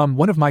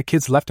 One of my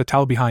kids left a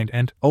towel behind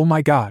and, oh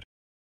my God,"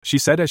 she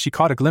said as she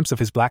caught a glimpse of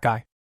his black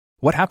eye.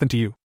 "What happened to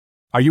you?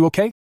 Are you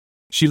okay?"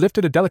 She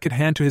lifted a delicate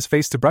hand to his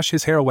face to brush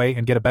his hair away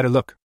and get a better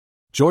look.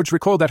 George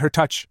recoiled at her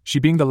touch, she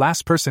being the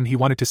last person he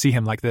wanted to see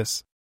him like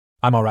this.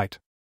 "I'm all right.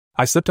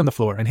 I slipped on the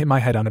floor and hit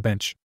my head on a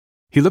bench."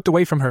 He looked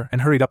away from her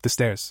and hurried up the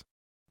stairs.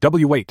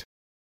 "Wait,"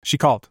 she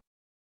called.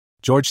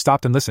 George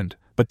stopped and listened,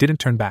 but didn't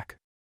turn back.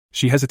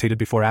 She hesitated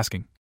before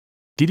asking,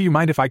 "Do you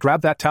mind if I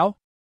grab that towel?"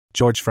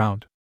 George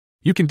frowned.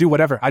 "You can do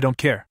whatever, I don't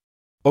care."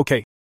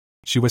 "Okay,"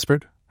 she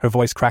whispered, her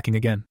voice cracking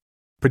again.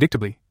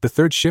 Predictably, the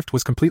third shift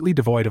was completely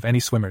devoid of any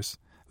swimmers,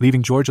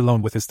 leaving George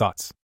alone with his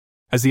thoughts.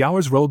 As the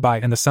hours rolled by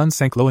and the sun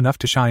sank low enough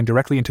to shine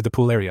directly into the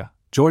pool area,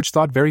 George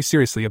thought very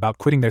seriously about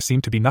quitting. There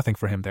seemed to be nothing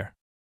for him there.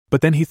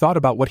 But then he thought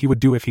about what he would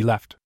do if he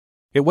left.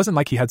 It wasn't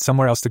like he had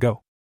somewhere else to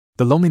go.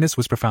 The loneliness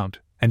was profound,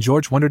 and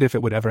George wondered if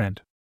it would ever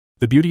end.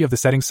 The beauty of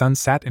the setting sun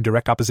sat in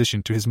direct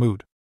opposition to his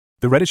mood.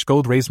 The reddish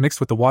gold rays mixed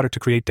with the water to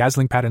create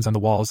dazzling patterns on the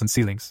walls and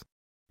ceilings.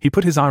 He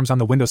put his arms on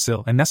the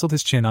windowsill and nestled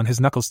his chin on his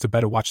knuckles to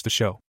better watch the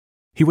show.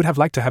 He would have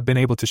liked to have been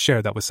able to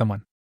share that with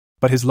someone.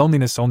 But his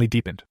loneliness only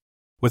deepened.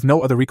 With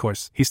no other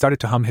recourse, he started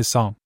to hum his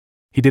song.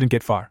 He didn't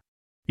get far.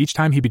 Each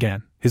time he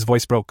began, his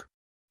voice broke.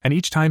 And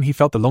each time he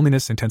felt the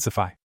loneliness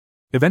intensify.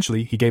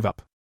 Eventually, he gave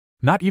up.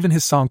 Not even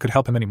his song could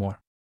help him anymore.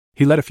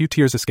 He let a few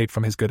tears escape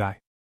from his good eye.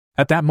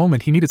 At that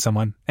moment he needed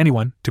someone,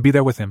 anyone, to be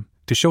there with him,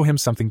 to show him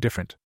something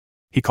different.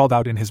 He called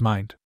out in his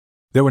mind.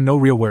 There were no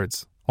real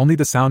words, only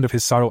the sound of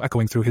his sorrow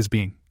echoing through his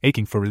being,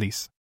 aching for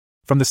release.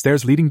 From the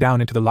stairs leading down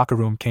into the locker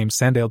room came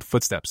sandaled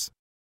footsteps.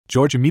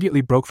 George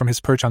immediately broke from his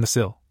perch on the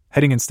sill,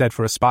 heading instead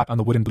for a spot on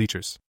the wooden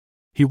bleachers.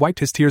 He wiped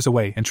his tears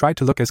away and tried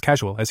to look as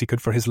casual as he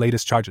could for his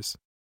latest charges.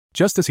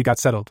 Just as he got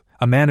settled,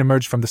 a man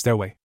emerged from the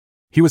stairway.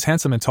 He was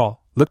handsome and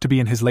tall, looked to be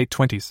in his late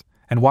 20s,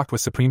 and walked with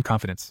supreme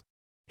confidence.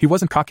 He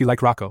wasn't cocky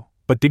like Rocco,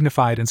 but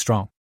dignified and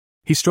strong.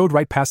 He strode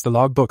right past the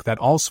log book that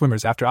all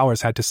swimmers after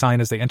hours had to sign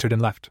as they entered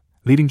and left,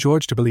 leading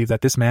George to believe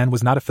that this man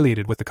was not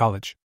affiliated with the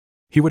college.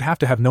 He would have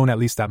to have known at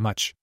least that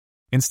much.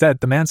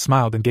 Instead, the man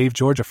smiled and gave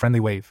George a friendly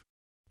wave.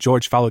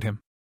 George followed him.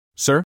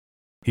 "Sir?"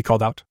 he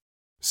called out.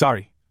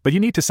 "Sorry, but you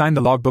need to sign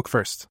the log book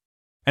first.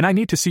 And I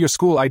need to see your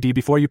school ID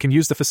before you can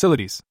use the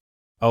facilities."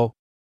 "Oh.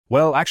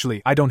 Well,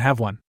 actually, I don't have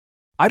one.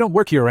 I don't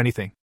work here or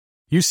anything.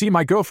 You see,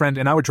 my girlfriend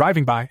and I were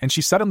driving by and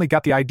she suddenly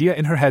got the idea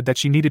in her head that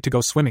she needed to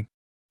go swimming.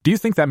 Do you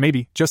think that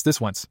maybe, just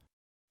this once?"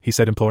 he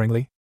said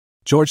imploringly.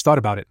 George thought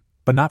about it,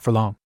 but not for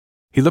long.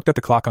 He looked at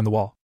the clock on the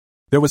wall.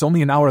 There was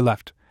only an hour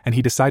left, and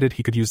he decided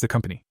he could use the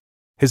company.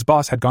 His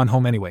boss had gone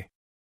home anyway.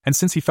 And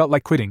since he felt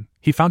like quitting,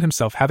 he found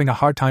himself having a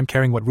hard time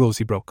caring what rules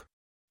he broke.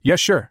 "Yeah,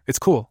 sure, it's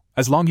cool,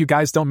 as long you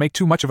guys don't make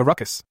too much of a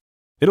ruckus.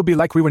 It'll be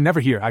like we were never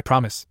here, I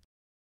promise,"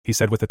 he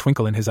said with a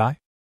twinkle in his eye.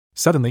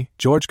 Suddenly,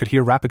 George could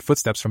hear rapid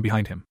footsteps from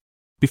behind him.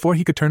 Before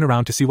he could turn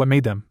around to see what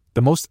made them,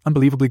 the most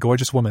unbelievably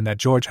gorgeous woman that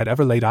George had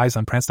ever laid eyes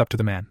on pranced up to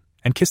the man,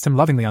 and kissed him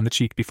lovingly on the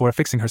cheek before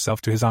affixing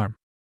herself to his arm.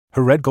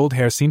 Her red gold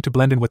hair seemed to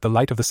blend in with the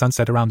light of the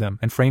sunset around them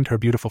and framed her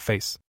beautiful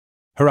face.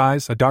 Her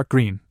eyes, a dark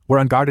green, were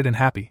unguarded and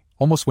happy,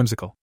 almost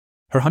whimsical.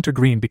 Her hunter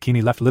green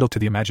bikini left little to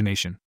the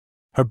imagination.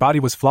 Her body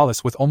was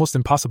flawless with almost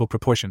impossible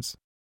proportions.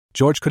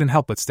 George couldn't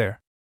help but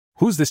stare.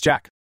 "Who's this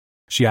Jack?"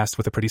 she asked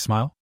with a pretty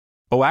smile.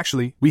 "Oh,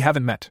 actually, we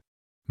haven't met.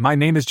 My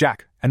name is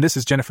Jack, and this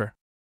is Jennifer."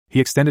 He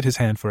extended his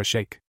hand for a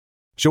shake.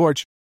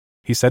 "George,"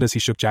 he said as he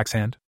shook Jack's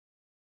hand.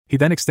 He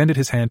then extended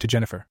his hand to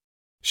Jennifer.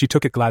 She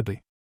took it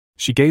gladly.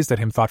 She gazed at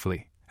him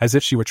thoughtfully, as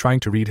if she were trying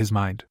to read his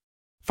mind.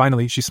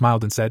 Finally, she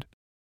smiled and said,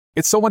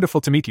 "It's so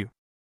wonderful to meet you."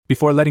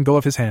 Before letting go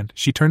of his hand,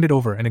 she turned it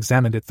over and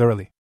examined it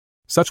thoroughly.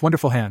 "Such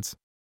wonderful hands.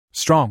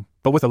 Strong,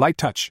 but with a light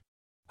touch.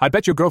 I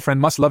bet your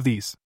girlfriend must love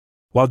these."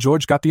 While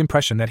George got the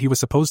impression that he was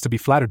supposed to be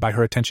flattered by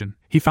her attention,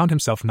 he found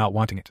himself not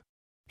wanting it.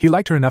 He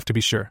liked her enough to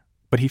be sure,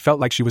 but he felt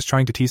like she was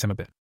trying to tease him a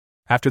bit.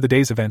 After the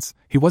day's events,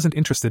 he wasn't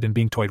interested in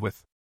being toyed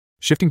with.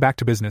 Shifting back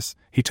to business,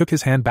 he took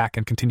his hand back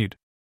and continued.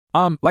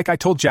 Like I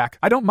told Jack,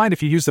 I don't mind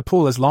if you use the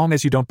pool as long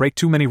as you don't break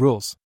too many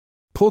rules.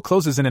 Pool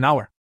closes in an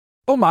hour."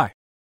 "Oh my!"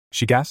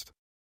 she gasped.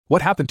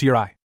 "What happened to your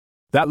eye?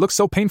 That looks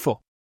so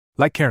painful."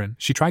 Like Karen,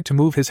 she tried to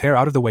move his hair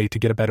out of the way to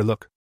get a better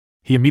look.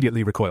 He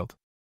immediately recoiled.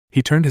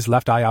 He turned his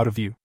left eye out of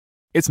view.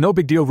 It's no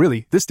big deal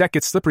really, this deck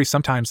gets slippery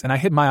sometimes and I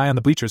hit my eye on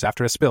the bleachers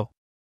after a spill.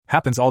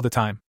 Happens all the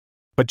time.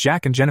 But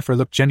Jack and Jennifer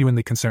looked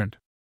genuinely concerned.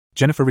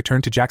 Jennifer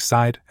returned to Jack's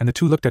side and the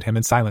two looked at him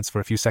in silence for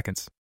a few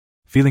seconds.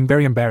 Feeling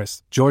very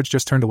embarrassed, George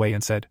just turned away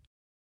and said,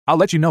 I'll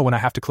let you know when I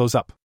have to close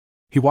up.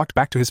 He walked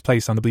back to his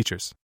place on the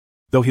bleachers.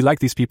 Though he liked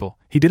these people,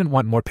 he didn't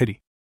want more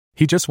pity.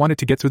 He just wanted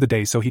to get through the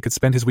day so he could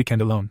spend his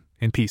weekend alone,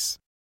 in peace.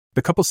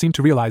 The couple seemed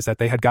to realize that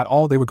they had got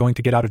all they were going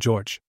to get out of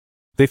George.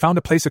 They found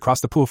a place across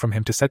the pool from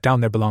him to set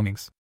down their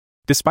belongings.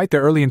 Despite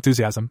their early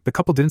enthusiasm, the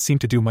couple didn't seem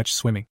to do much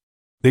swimming.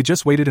 They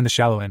just waited in the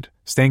shallow end,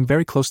 staying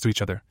very close to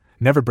each other,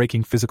 never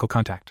breaking physical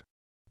contact.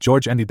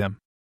 George envied them.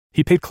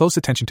 He paid close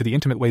attention to the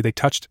intimate way they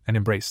touched and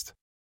embraced.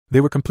 They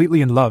were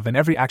completely in love and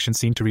every action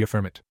seemed to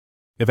reaffirm it.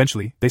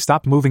 Eventually, they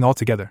stopped moving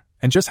altogether,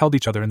 and just held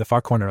each other in the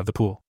far corner of the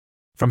pool.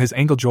 From his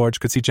angle, George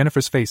could see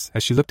Jennifer's face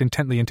as she looked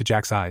intently into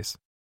Jack's eyes.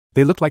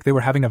 They looked like they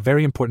were having a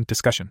very important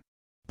discussion.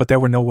 But there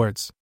were no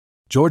words.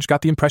 George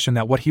got the impression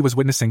that what he was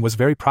witnessing was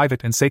very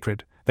private and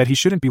sacred, that he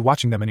shouldn't be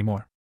watching them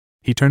anymore.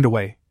 He turned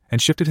away,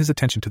 and shifted his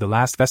attention to the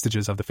last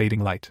vestiges of the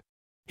fading light.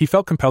 He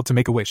felt compelled to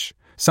make a wish,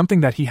 something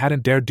that he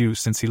hadn't dared do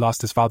since he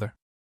lost his father.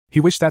 He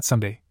wished that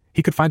someday,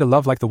 he could find a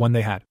love like the one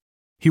they had.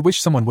 He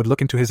wished someone would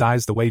look into his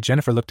eyes the way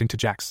Jennifer looked into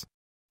Jack's.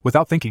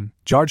 Without thinking,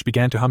 George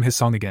began to hum his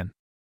song again.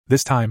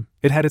 This time,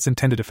 it had its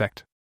intended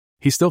effect.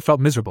 He still felt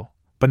miserable,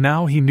 but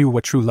now he knew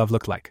what true love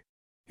looked like.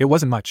 It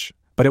wasn't much,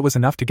 but it was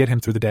enough to get him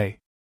through the day.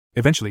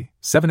 Eventually,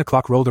 7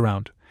 o'clock rolled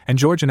around, and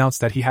George announced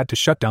that he had to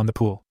shut down the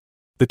pool.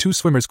 The two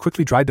swimmers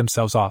quickly dried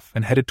themselves off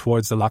and headed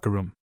towards the locker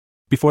room.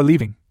 Before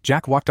leaving,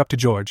 Jack walked up to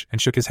George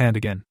and shook his hand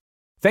again.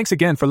 Thanks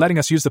again for letting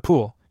us use the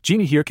pool.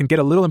 Jeannie here can get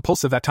a little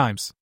impulsive at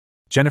times.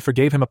 Jennifer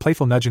gave him a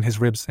playful nudge in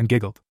his ribs and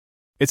giggled.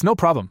 It's no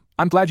problem,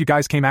 I'm glad you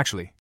guys came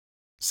actually,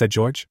 said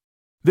George.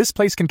 This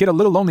place can get a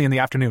little lonely in the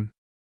afternoon.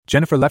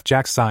 Jennifer left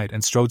Jack's side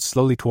and strode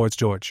slowly towards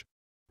George.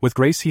 With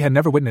grace he had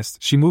never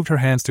witnessed, she moved her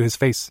hands to his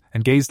face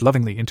and gazed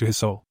lovingly into his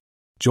soul.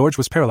 George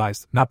was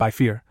paralyzed, not by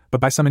fear,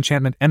 but by some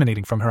enchantment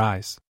emanating from her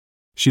eyes.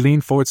 She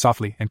leaned forward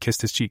softly and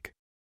kissed his cheek.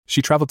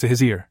 She traveled to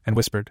his ear and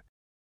whispered,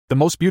 The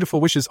most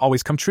beautiful wishes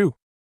always come true.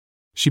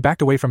 She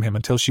backed away from him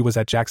until she was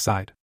at Jack's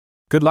side.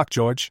 Good luck,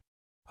 George.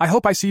 I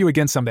hope I see you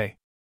again someday.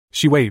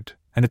 She waved,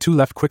 and the two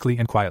left quickly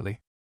and quietly.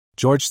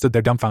 George stood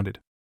there dumbfounded.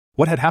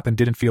 What had happened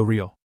didn't feel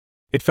real.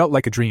 It felt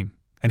like a dream,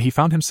 and he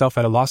found himself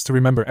at a loss to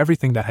remember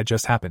everything that had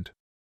just happened.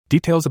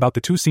 Details about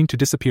the two seemed to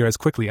disappear as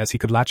quickly as he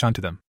could latch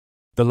onto them.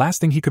 The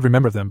last thing he could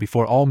remember of them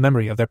before all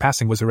memory of their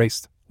passing was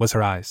erased, was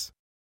her eyes.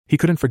 He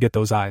couldn't forget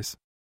those eyes.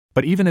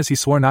 But even as he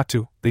swore not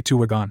to, they too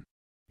were gone.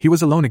 He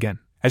was alone again,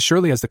 as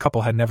surely as the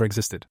couple had never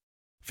existed.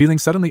 Feeling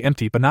suddenly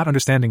empty but not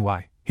understanding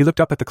why, he looked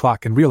up at the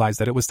clock and realized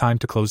that it was time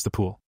to close the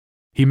pool.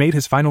 He made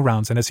his final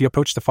rounds, and as he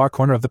approached the far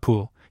corner of the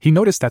pool, he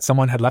noticed that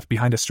someone had left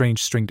behind a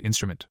strange stringed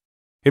instrument.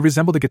 It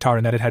resembled a guitar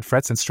in that it had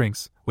frets and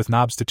strings, with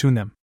knobs to tune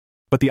them.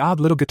 But the odd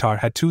little guitar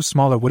had two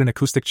smaller wooden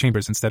acoustic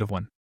chambers instead of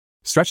one.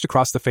 Stretched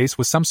across the face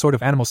was some sort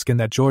of animal skin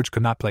that George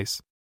could not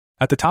place.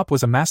 At the top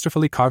was a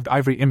masterfully carved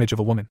ivory image of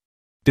a woman.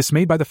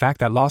 Dismayed by the fact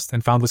that Lost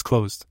and Found was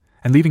closed,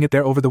 and leaving it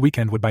there over the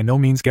weekend would by no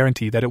means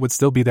guarantee that it would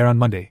still be there on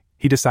Monday,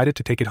 he decided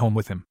to take it home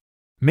with him.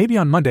 Maybe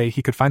on Monday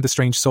he could find the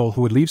strange soul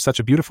who would leave such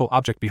a beautiful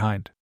object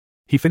behind.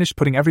 He finished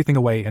putting everything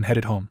away and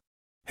headed home.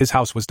 His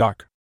house was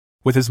dark.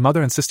 With his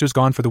mother and sisters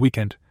gone for the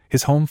weekend,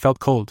 his home felt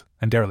cold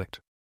and derelict.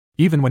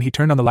 Even when he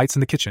turned on the lights in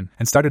the kitchen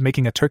and started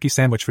making a turkey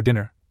sandwich for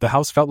dinner, the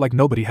house felt like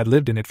nobody had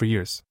lived in it for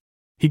years.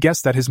 He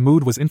guessed that his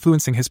mood was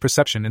influencing his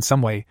perception in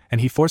some way, and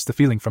he forced the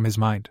feeling from his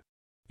mind.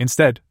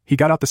 Instead, he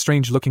got out the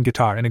strange-looking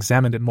guitar and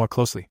examined it more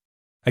closely.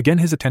 Again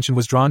his attention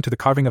was drawn to the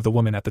carving of the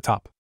woman at the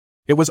top.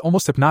 It was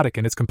almost hypnotic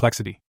in its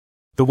complexity.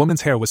 The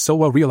woman's hair was so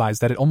well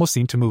realized that it almost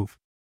seemed to move.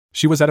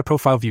 She was at a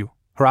profile view,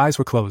 her eyes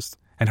were closed,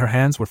 and her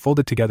hands were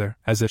folded together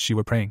as if she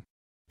were praying.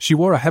 She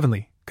wore a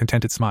heavenly,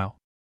 contented smile.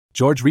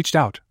 George reached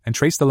out and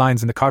traced the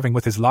lines in the carving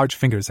with his large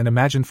fingers and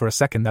imagined for a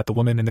second that the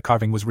woman in the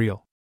carving was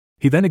real.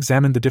 He then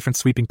examined the different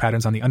sweeping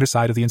patterns on the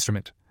underside of the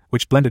instrument,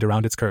 which blended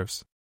around its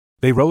curves.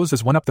 They rose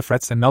as one up the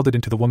frets and melded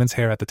into the woman's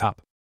hair at the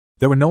top.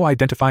 There were no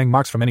identifying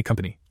marks from any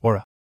company, or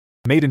a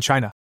 "Made in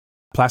China"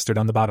 plastered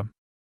on the bottom.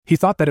 He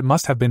thought that it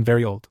must have been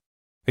very old.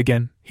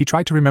 Again, he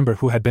tried to remember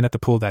who had been at the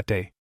pool that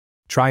day.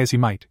 Try as he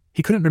might,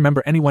 he couldn't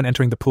remember anyone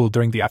entering the pool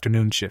during the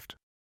afternoon shift.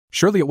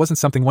 Surely it wasn't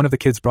something one of the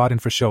kids brought in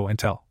for show and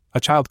tell. A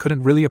child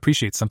couldn't really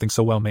appreciate something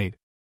so well made.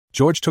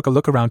 George took a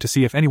look around to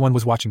see if anyone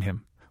was watching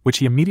him, which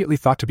he immediately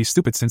thought to be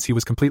stupid since he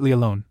was completely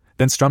alone,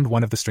 then strummed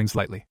one of the strings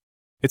lightly.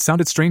 It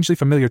sounded strangely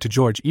familiar to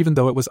George even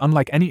though it was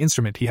unlike any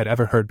instrument he had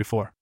ever heard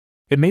before.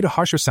 It made a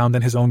harsher sound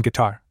than his own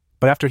guitar,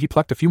 but after he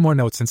plucked a few more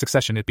notes in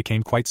succession it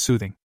became quite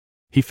soothing.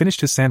 He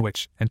finished his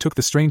sandwich and took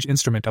the strange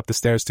instrument up the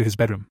stairs to his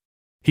bedroom.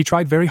 He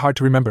tried very hard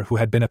to remember who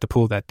had been at the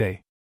pool that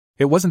day.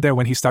 It wasn't there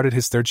when he started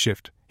his third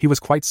shift, he was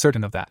quite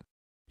certain of that.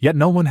 Yet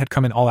no one had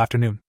come in all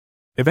afternoon.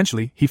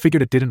 Eventually, he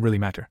figured it didn't really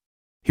matter.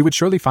 He would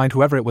surely find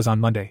whoever it was on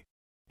Monday.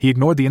 He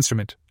ignored the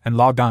instrument and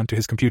logged on to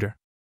his computer.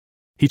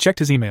 He checked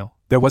his email,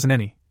 There wasn't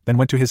any, then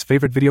went to his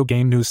favorite video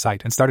game news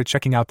site and started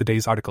checking out the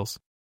day's articles.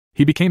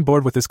 He became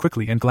bored with this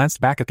quickly and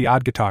glanced back at the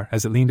odd guitar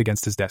as it leaned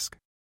against his desk.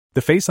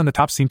 The face on the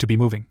top seemed to be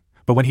moving,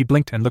 but when he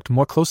blinked and looked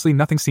more closely,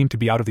 nothing seemed to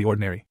be out of the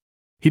ordinary.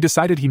 He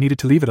decided he needed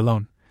to leave it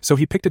alone, so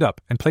he picked it up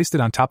and placed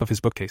it on top of his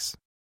bookcase.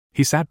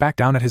 He sat back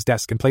down at his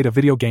desk and played a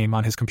video game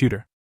on his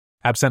computer.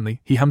 Absently,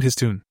 he hummed his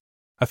tune.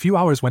 A few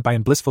hours went by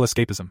in blissful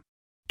escapism.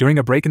 During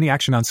a break in the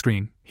action on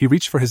screen, he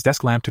reached for his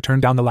desk lamp to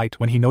turn down the light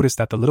when he noticed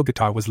that the little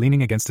guitar was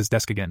leaning against his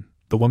desk again,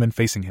 the woman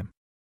facing him.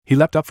 He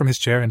leapt up from his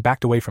chair and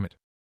backed away from it.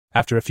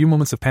 After a few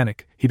moments of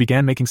panic, he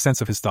began making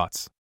sense of his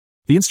thoughts.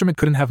 The instrument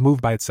couldn't have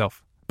moved by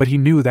itself, but he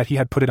knew that he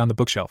had put it on the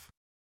bookshelf.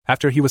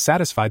 After he was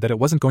satisfied that it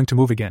wasn't going to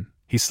move again,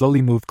 he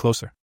slowly moved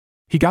closer.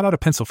 He got out a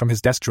pencil from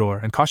his desk drawer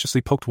and cautiously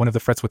poked one of the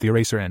frets with the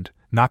eraser end,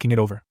 knocking it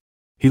over.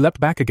 He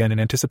leapt back again in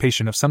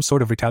anticipation of some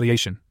sort of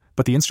retaliation,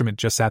 but the instrument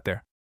just sat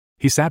there.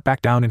 He sat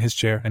back down in his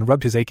chair and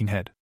rubbed his aching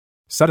head.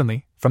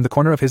 Suddenly, from the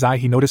corner of his eye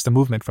he noticed a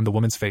movement from the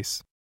woman's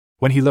face.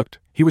 When he looked,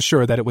 he was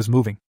sure that it was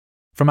moving.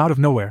 From out of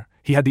nowhere,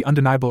 he had the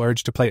undeniable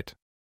urge to play it.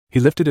 He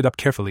lifted it up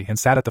carefully and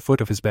sat at the foot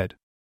of his bed.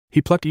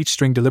 He plucked each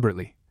string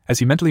deliberately, as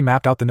he mentally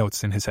mapped out the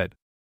notes in his head.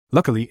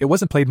 Luckily, it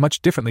wasn't played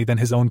much differently than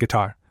his own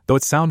guitar, though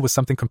its sound was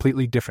something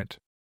completely different.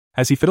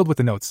 As he fiddled with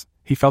the notes,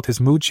 he felt his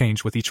mood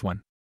change with each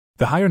one.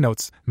 The higher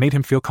notes made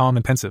him feel calm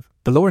and pensive,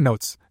 the lower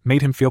notes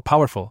made him feel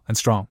powerful and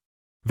strong.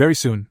 Very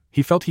soon,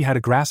 he felt he had a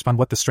grasp on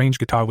what the strange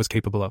guitar was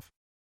capable of.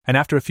 And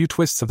after a few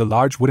twists of the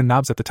large wooden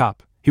knobs at the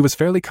top, he was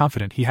fairly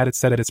confident he had it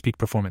set at its peak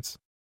performance.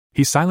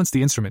 He silenced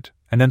the instrument,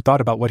 and then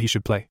thought about what he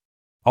should play.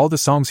 All the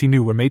songs he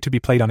knew were made to be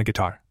played on a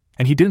guitar,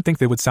 and he didn't think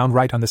they would sound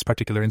right on this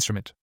particular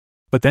instrument.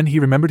 But then he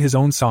remembered his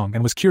own song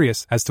and was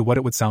curious as to what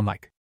it would sound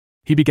like.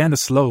 He began the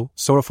slow,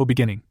 sorrowful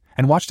beginning,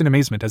 and watched in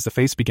amazement as the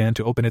face began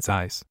to open its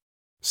eyes.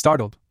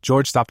 Startled,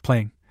 George stopped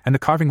playing, and the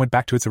carving went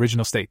back to its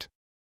original state.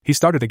 He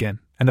started again,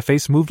 and the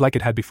face moved like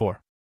it had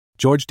before.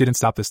 George didn't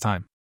stop this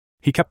time.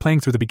 He kept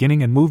playing through the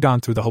beginning and moved on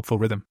through the hopeful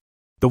rhythm.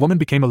 The woman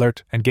became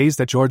alert and gazed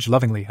at George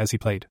lovingly as he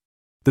played.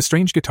 The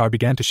strange guitar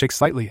began to shake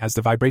slightly as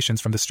the vibrations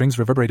from the strings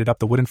reverberated up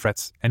the wooden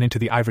frets and into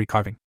the ivory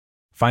carving.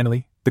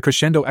 Finally, the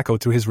crescendo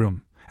echoed through his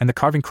room, and the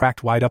carving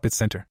cracked wide up its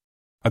center.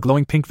 A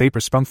glowing pink vapor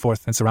sprung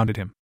forth and surrounded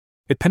him.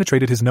 It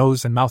penetrated his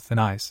nose and mouth and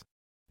eyes.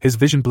 His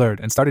vision blurred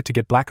and started to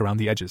get black around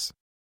the edges.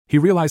 He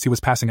realized he was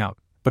passing out,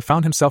 but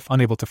found himself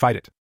unable to fight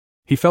it.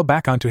 He fell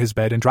back onto his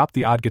bed and dropped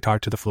the odd guitar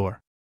to the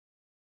floor.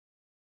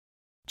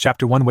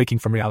 Chapter 1: Waking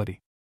from Reality.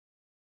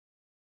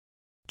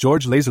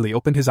 George lazily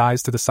opened his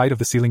eyes to the sight of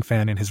the ceiling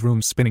fan in his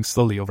room spinning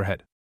slowly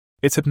overhead.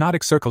 Its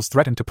hypnotic circles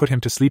threatened to put him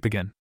to sleep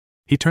again.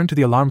 He turned to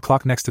the alarm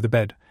clock next to the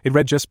bed. It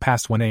read just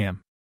past 1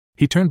 a.m.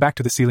 He turned back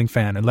to the ceiling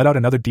fan and let out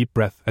another deep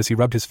breath as he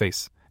rubbed his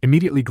face,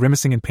 immediately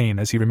grimacing in pain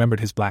as he remembered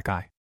his black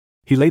eye.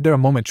 He laid there a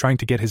moment trying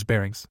to get his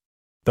bearings.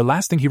 The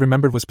last thing he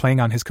remembered was playing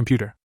on his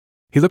computer.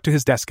 He looked to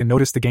his desk and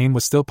noticed the game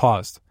was still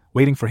paused,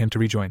 waiting for him to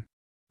rejoin.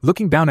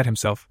 Looking down at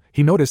himself,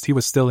 he noticed he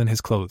was still in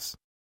his clothes.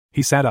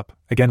 He sat up,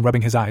 again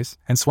rubbing his eyes,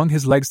 and swung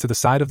his legs to the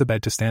side of the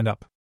bed to stand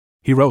up.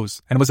 He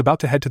rose, and was about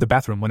to head to the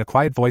bathroom when a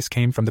quiet voice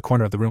came from the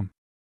corner of the room.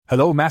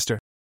 "Hello, master,"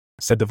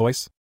 said the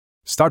voice.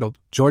 Startled,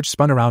 George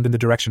spun around in the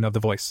direction of the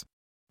voice.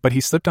 But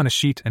he slipped on a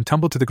sheet and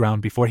tumbled to the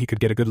ground before he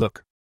could get a good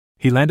look.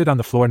 He landed on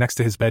the floor next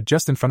to his bed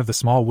just in front of the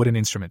small wooden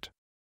instrument.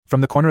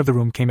 From the corner of the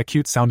room came a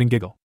cute-sounding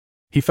giggle.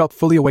 He felt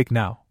fully awake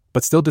now,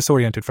 but still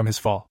disoriented from his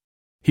fall.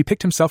 He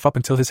picked himself up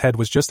until his head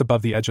was just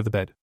above the edge of the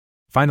bed.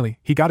 Finally,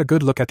 he got a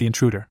good look at the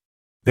intruder.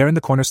 There in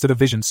the corner stood a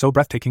vision so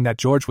breathtaking that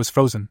George was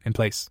frozen in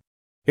place.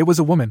 It was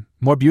a woman,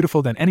 more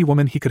beautiful than any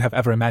woman he could have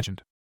ever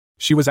imagined.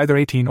 She was either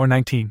 18 or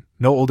 19,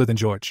 no older than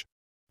George.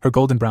 Her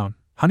golden brown,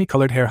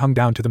 honey-colored hair hung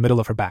down to the middle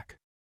of her back.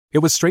 It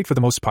was straight for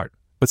the most part,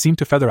 but seemed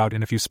to feather out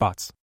in a few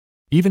spots.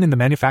 Even in the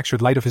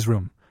manufactured light of his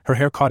room, her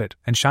hair caught it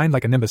and shined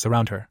like a nimbus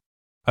around her.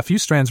 A few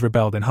strands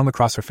rebelled and hung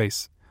across her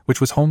face,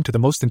 which was home to the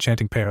most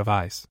enchanting pair of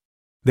eyes.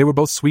 They were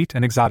both sweet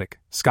and exotic,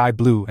 sky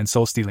blue and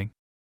soul-stealing.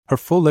 Her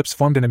full lips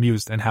formed an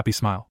amused and happy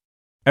smile.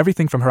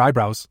 Everything from her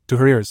eyebrows, to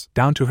her ears,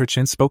 down to her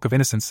chin spoke of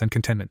innocence and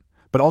contentment,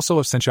 but also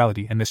of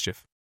sensuality and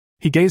mischief.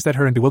 He gazed at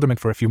her in bewilderment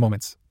for a few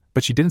moments,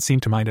 but she didn't seem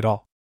to mind at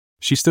all.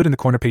 She stood in the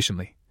corner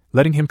patiently,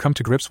 letting him come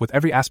to grips with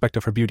every aspect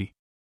of her beauty.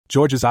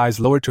 George's eyes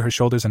lowered to her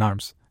shoulders and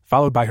arms,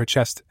 followed by her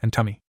chest and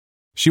tummy.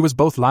 She was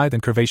both lithe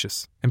and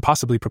curvaceous,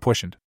 impossibly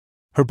proportioned.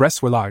 Her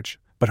breasts were large,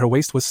 but her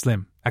waist was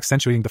slim,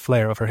 accentuating the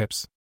flare of her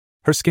hips.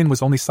 Her skin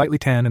was only slightly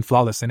tan and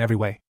flawless in every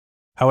way.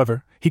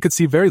 However, he could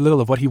see very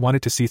little of what he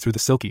wanted to see through the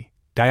silky,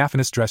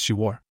 diaphanous dress she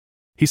wore.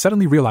 He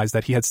suddenly realized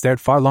that he had stared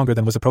far longer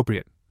than was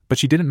appropriate, but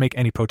she didn't make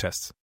any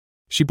protests.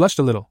 She blushed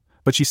a little,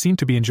 but she seemed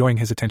to be enjoying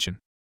his attention.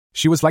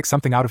 She was like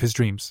something out of his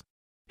dreams.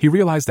 He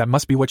realized that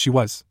must be what she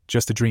was,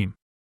 just a dream.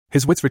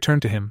 His wits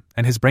returned to him,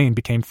 and his brain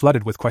became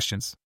flooded with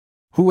questions.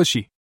 Who was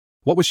she?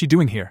 What was she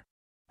doing here?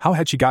 How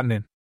had she gotten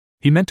in?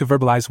 He meant to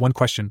verbalize one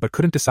question but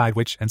couldn't decide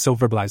which, and so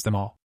verbalized them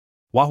all.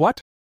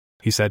 What?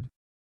 He said.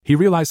 He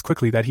realized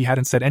quickly that he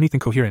hadn't said anything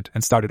coherent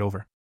and started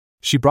over.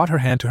 She brought her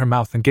hand to her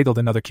mouth and giggled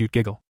another cute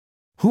giggle.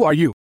 Who are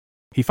you?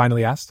 He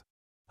finally asked.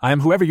 I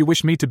am whoever you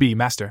wish me to be,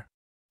 master.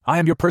 I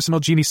am your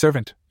personal genie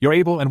servant, your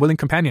able and willing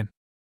companion.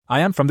 I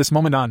am from this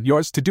moment on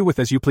yours to do with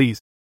as you please,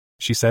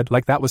 she said,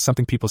 like that was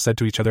something people said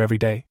to each other every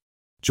day.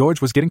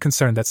 George was getting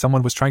concerned that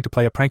someone was trying to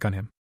play a prank on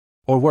him.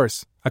 Or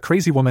worse, a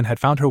crazy woman had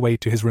found her way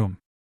to his room.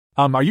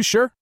 Are you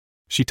sure?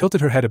 She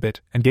tilted her head a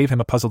bit and gave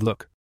him a puzzled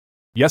look.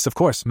 Yes, of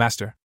course,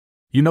 master.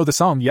 You know the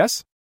song,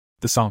 yes?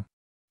 The song.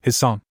 His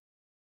song.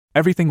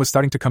 Everything was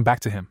starting to come back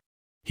to him.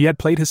 He had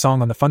played his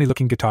song on the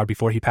funny-looking guitar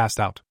before he passed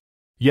out.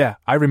 Yeah,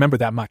 I remember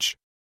that much.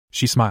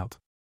 She smiled.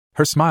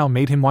 Her smile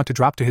made him want to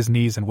drop to his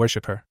knees and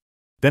worship her.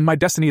 Then my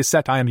destiny is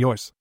set, I am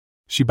yours.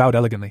 She bowed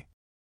elegantly.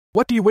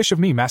 What do you wish of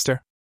me,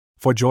 master?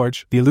 For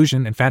George, the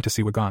illusion and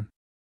fantasy were gone.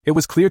 It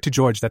was clear to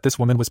George that this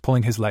woman was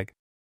pulling his leg.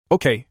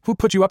 Okay, who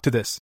put you up to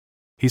this?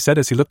 He said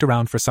as he looked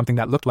around for something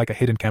that looked like a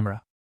hidden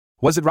camera.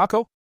 Was it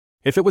Rocco?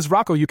 If it was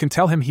Rocco, you can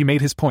tell him he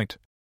made his point,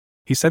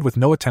 he said with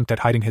no attempt at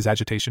hiding his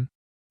agitation.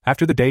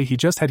 After the day he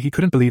just had, he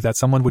couldn't believe that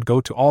someone would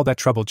go to all that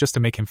trouble just to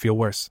make him feel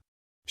worse.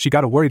 She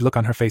got a worried look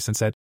on her face and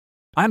said,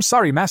 I am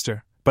sorry,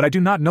 master, but I do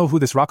not know who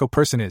this Rocco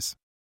person is.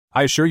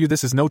 I assure you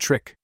this is no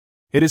trick.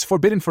 It is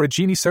forbidden for a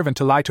genie servant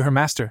to lie to her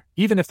master,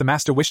 even if the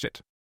master wished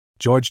it.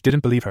 George didn't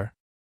believe her.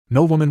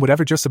 No woman would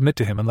ever just submit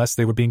to him unless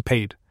they were being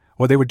paid,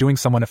 or they were doing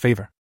someone a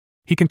favor.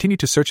 He continued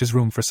to search his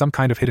room for some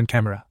kind of hidden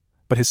camera,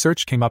 but his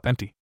search came up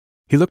empty.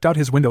 He looked out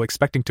his window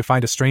expecting to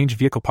find a strange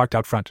vehicle parked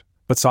out front,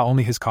 but saw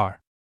only his car.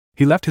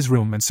 He left his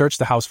room and searched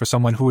the house for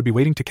someone who would be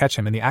waiting to catch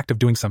him in the act of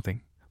doing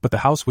something, but the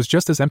house was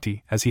just as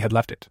empty as he had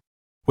left it.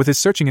 With his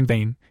searching in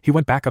vain, he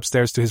went back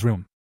upstairs to his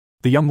room.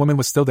 The young woman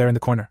was still there in the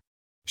corner.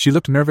 She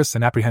looked nervous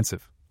and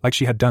apprehensive, like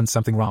she had done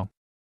something wrong.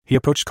 He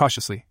approached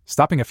cautiously,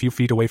 stopping a few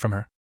feet away from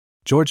her.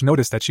 George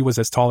noticed that she was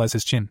as tall as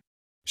his chin.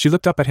 She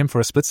looked up at him for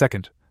a split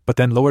second, but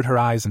then lowered her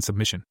eyes in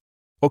submission.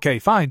 Okay,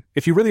 fine,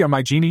 if you really are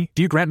my genie,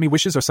 do you grant me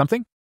wishes or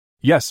something?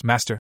 Yes,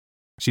 master,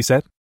 she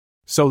said.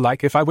 So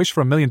like if I wish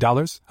for $1 million,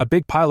 a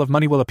big pile of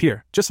money will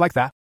appear, just like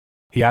that?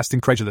 He asked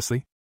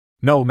incredulously.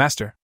 No,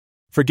 master.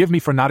 Forgive me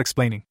for not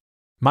explaining.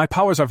 My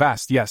powers are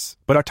vast, yes,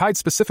 but are tied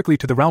specifically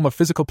to the realm of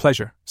physical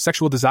pleasure,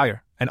 sexual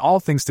desire, and all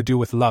things to do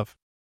with love.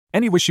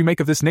 Any wish you make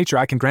of this nature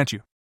I can grant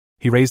you.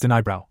 He raised an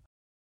eyebrow.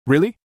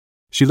 Really?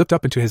 She looked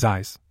up into his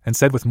eyes, and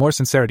said with more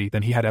sincerity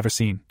than he had ever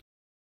seen.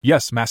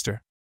 Yes,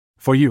 master.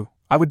 For you,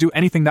 I would do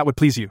anything that would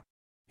please you.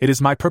 It is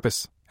my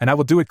purpose, and I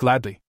will do it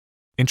gladly.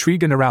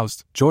 Intrigued and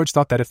aroused, George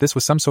thought that if this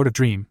was some sort of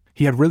dream,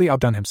 he had really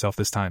outdone himself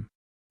this time.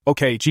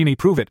 Okay, genie,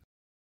 prove it,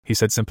 he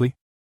said simply.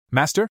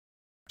 Master?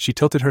 She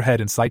tilted her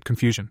head in slight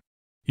confusion.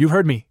 You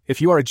heard me,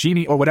 if you are a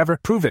genie or whatever,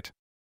 prove it.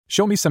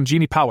 Show me some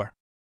genie power.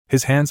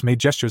 His hands made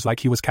gestures like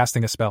he was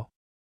casting a spell.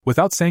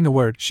 Without saying a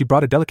word, she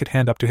brought a delicate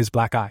hand up to his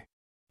black eye.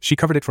 She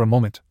covered it for a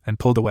moment, and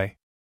pulled away.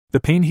 The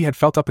pain he had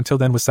felt up until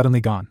then was suddenly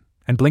gone,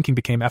 and blinking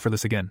became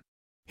effortless again.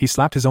 He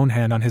slapped his own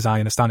hand on his eye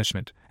in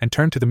astonishment, and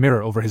turned to the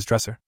mirror over his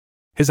dresser.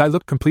 His eye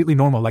looked completely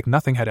normal, like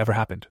nothing had ever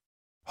happened.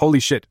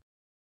 Holy shit,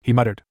 he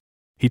muttered.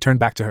 He turned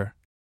back to her.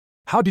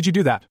 How did you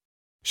do that?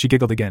 She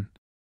giggled again.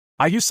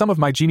 I used some of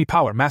my genie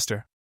power,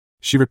 master.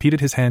 She repeated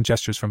his hand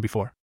gestures from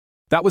before.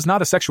 That was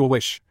not a sexual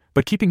wish,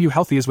 but keeping you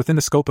healthy is within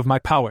the scope of my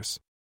powers.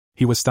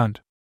 He was stunned.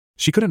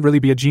 She couldn't really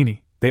be a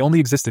genie, they only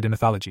existed in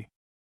mythology.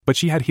 But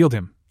she had healed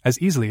him, as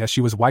easily as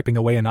she was wiping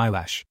away an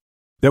eyelash.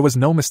 There was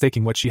no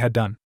mistaking what she had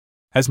done.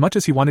 As much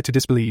as he wanted to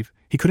disbelieve,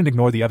 he couldn't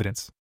ignore the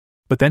evidence.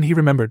 But then he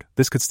remembered,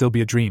 this could still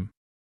be a dream.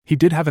 He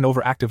did have an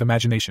overactive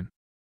imagination.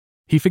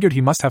 He figured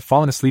he must have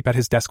fallen asleep at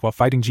his desk while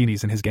fighting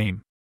genies in his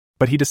game.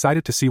 But he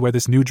decided to see where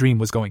this new dream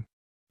was going.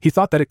 He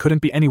thought that it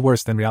couldn't be any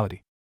worse than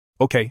reality.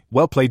 Okay,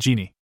 well played,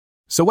 genie.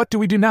 So what do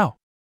we do now?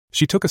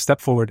 She took a step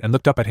forward and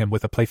looked up at him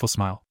with a playful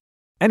smile.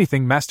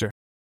 Anything, master.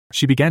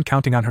 She began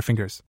counting on her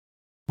fingers.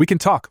 We can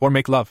talk or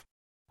make love.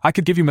 I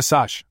could give you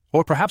massage,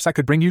 or perhaps I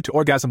could bring you to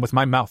orgasm with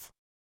my mouth.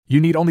 You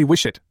need only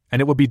wish it,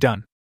 and it will be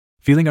done.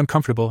 Feeling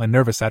uncomfortable and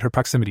nervous at her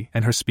proximity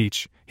and her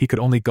speech, he could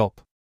only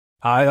gulp.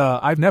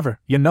 I've never,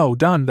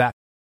 done that,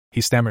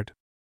 he stammered.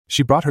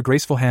 She brought her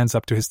graceful hands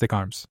up to his thick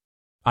arms.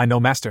 I know,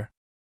 master.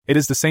 It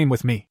is the same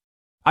with me.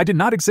 I did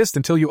not exist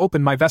until you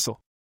opened my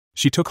vessel.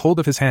 She took hold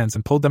of his hands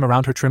and pulled them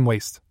around her trim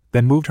waist,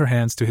 then moved her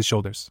hands to his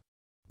shoulders.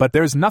 But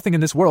there is nothing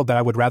in this world that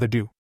I would rather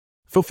do.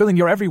 Fulfilling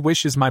your every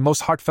wish is my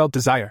most heartfelt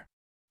desire.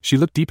 She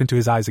looked deep into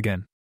his eyes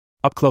again.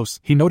 Up close,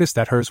 he noticed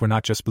that hers were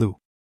not just blue.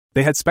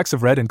 They had specks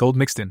of red and gold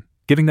mixed in,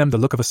 giving them the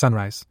look of a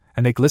sunrise,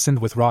 and they glistened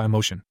with raw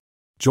emotion.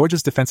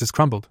 George's defenses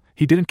crumbled.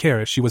 He didn't care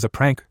if she was a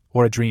prank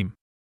or a dream.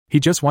 He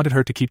just wanted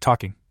her to keep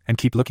talking, and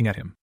keep looking at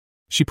him.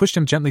 She pushed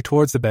him gently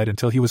towards the bed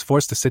until he was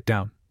forced to sit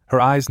down. Her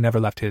eyes never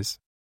left his.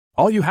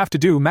 All you have to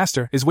do,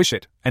 master, is wish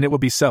it, and it will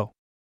be so.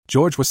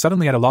 George was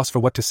suddenly at a loss for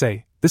what to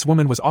say. This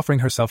woman was offering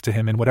herself to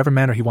him in whatever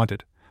manner he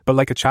wanted, but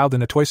like a child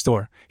in a toy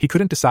store, he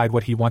couldn't decide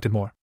what he wanted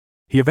more.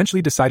 He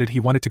eventually decided he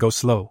wanted to go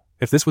slow.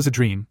 If this was a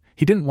dream,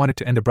 he didn't want it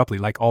to end abruptly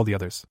like all the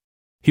others.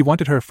 He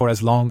wanted her for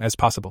as long as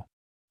possible.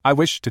 I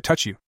wish to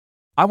touch you.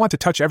 I want to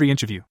touch every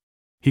inch of you.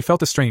 He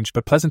felt a strange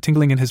but pleasant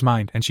tingling in his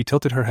mind, and she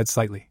tilted her head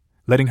slightly,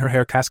 letting her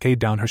hair cascade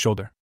down her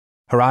shoulder.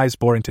 Her eyes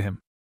bore into him.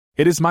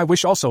 It is my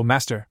wish also,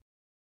 master,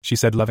 she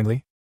said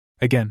lovingly.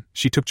 Again,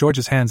 she took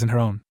George's hands in her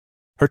own.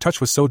 Her touch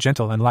was so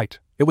gentle and light,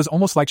 it was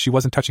almost like she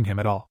wasn't touching him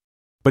at all.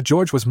 But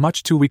George was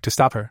much too weak to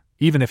stop her,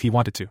 even if he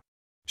wanted to.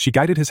 She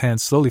guided his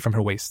hands slowly from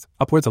her waist,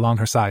 upwards along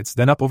her sides,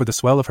 then up over the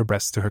swell of her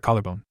breasts to her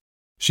collarbone.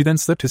 She then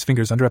slipped his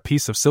fingers under a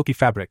piece of silky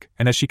fabric,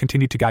 and as she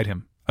continued to guide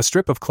him, a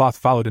strip of cloth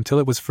followed until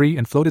it was free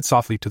and floated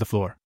softly to the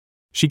floor.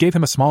 She gave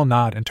him a small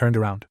nod and turned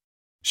around.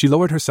 She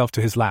lowered herself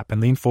to his lap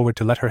and leaned forward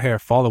to let her hair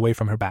fall away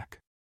from her back.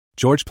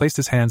 George placed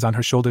his hands on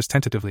her shoulders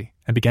tentatively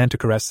and began to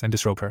caress and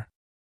disrobe her.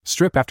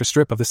 Strip after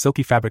strip of the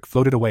silky fabric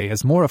floated away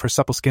as more of her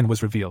supple skin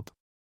was revealed.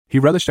 He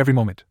relished every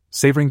moment,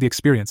 savoring the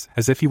experience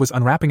as if he was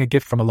unwrapping a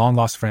gift from a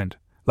long-lost friend,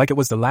 like it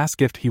was the last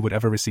gift he would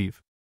ever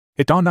receive.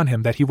 It dawned on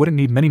him that he wouldn't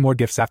need many more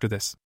gifts after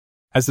this.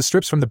 As the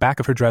strips from the back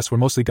of her dress were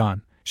mostly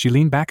gone, she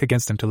leaned back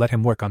against him to let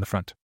him work on the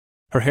front.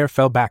 Her hair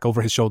fell back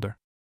over his shoulder.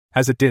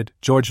 As it did,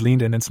 George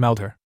leaned in and smelled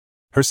her.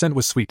 Her scent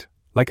was sweet,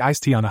 like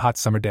iced tea on a hot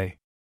summer day.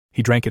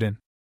 He drank it in.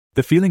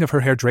 The feeling of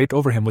her hair draped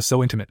over him was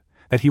so intimate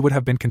that he would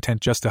have been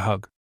content just to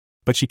hug.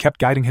 But she kept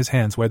guiding his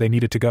hands where they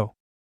needed to go.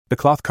 The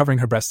cloth covering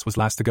her breasts was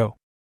last to go.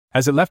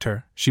 As it left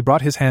her, she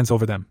brought his hands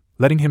over them,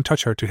 letting him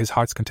touch her to his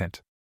heart's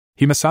content.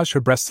 He massaged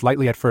her breasts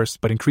lightly at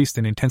first but increased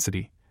in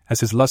intensity,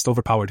 as his lust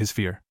overpowered his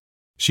fear.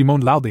 She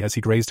moaned loudly as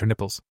he grazed her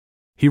nipples.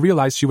 He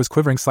realized she was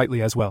quivering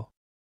slightly as well.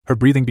 Her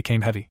breathing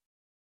became heavy.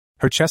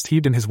 Her chest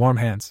heaved in his warm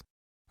hands.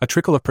 A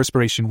trickle of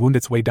perspiration wound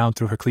its way down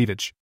through her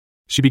cleavage.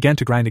 She began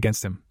to grind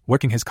against him,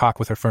 working his cock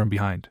with her firm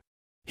behind.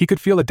 He could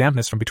feel a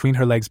dampness from between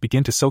her legs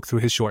begin to soak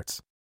through his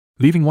shorts.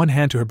 Leaving one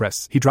hand to her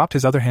breasts, he dropped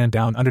his other hand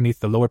down underneath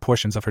the lower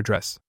portions of her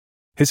dress.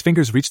 His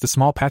fingers reached the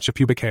small patch of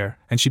pubic hair,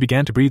 and she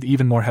began to breathe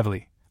even more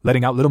heavily,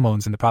 letting out little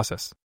moans in the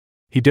process.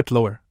 He dipped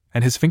lower,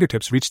 and his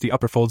fingertips reached the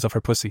upper folds of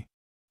her pussy.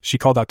 She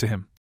called out to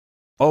him.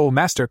 "Oh,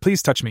 master,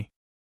 please touch me."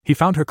 He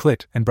found her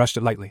clit and brushed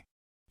it lightly.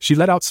 She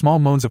let out small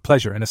moans of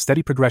pleasure in a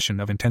steady progression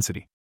of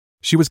intensity.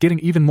 She was getting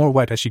even more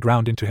wet as she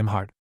ground into him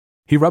hard.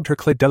 He rubbed her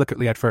clit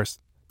delicately at first,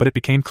 but it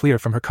became clear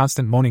from her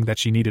constant moaning that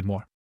she needed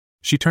more.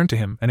 She turned to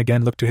him and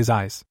again looked to his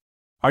eyes.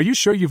 "Are you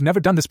sure you've never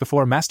done this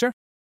before, master?"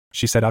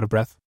 she said out of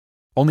breath.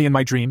 "Only in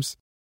my dreams,"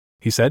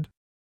 he said.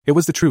 It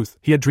was the truth.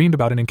 He had dreamed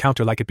about an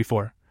encounter like it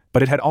before,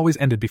 but it had always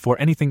ended before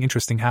anything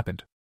interesting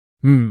happened.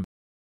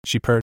 She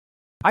purred.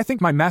 "I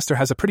think my master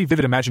has a pretty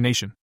vivid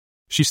imagination."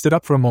 She stood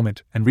up for a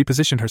moment and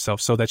repositioned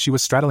herself so that she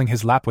was straddling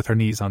his lap with her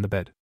knees on the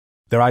bed.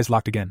 Their eyes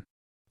locked again.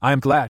 "I am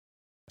glad,"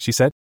 she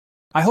said.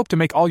 "I hope to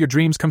make all your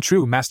dreams come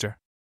true, master."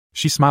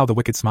 She smiled a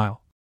wicked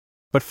smile.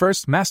 "But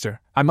first, master,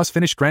 I must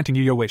finish granting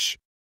you your wish.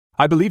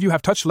 I believe you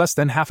have touched less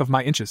than half of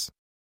my inches."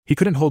 He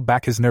couldn't hold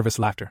back his nervous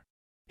laughter.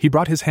 He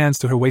brought his hands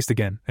to her waist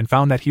again and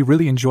found that he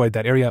really enjoyed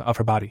that area of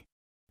her body.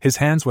 His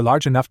hands were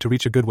large enough to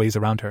reach a good ways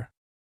around her.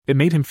 It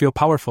made him feel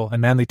powerful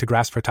and manly to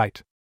grasp her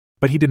tight.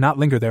 But he did not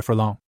linger there for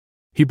long.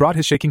 He brought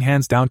his shaking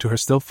hands down to her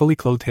still fully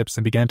clothed hips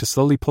and began to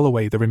slowly pull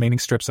away the remaining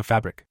strips of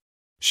fabric.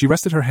 She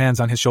rested her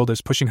hands on his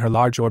shoulders, pushing her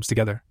large orbs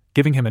together,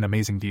 giving him an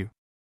amazing view.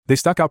 They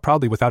stuck out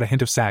proudly without a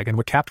hint of sag and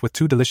were capped with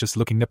two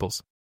delicious-looking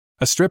nipples.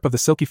 A strip of the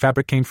silky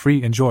fabric came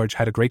free and George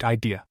had a great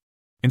idea.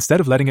 Instead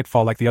of letting it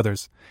fall like the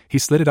others, he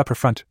slid it up her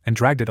front and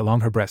dragged it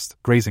along her breast,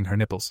 grazing her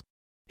nipples.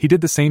 He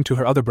did the same to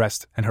her other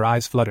breast, and her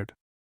eyes fluttered.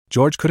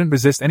 George couldn't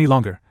resist any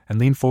longer and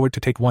leaned forward to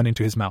take one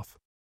into his mouth.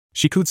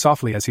 She cooed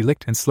softly as he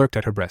licked and slurped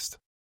at her breast.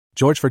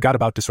 George forgot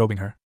about disrobing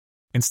her.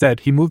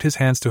 Instead, he moved his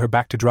hands to her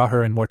back to draw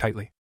her in more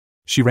tightly.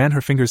 She ran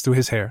her fingers through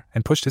his hair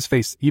and pushed his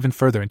face even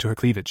further into her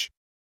cleavage.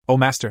 "Oh,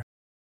 master,"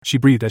 she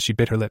breathed as she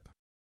bit her lip.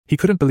 He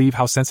couldn't believe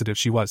how sensitive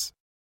she was.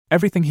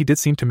 Everything he did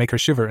seemed to make her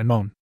shiver and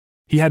moan.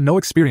 He had no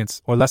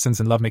experience or lessons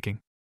in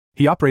lovemaking.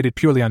 He operated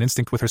purely on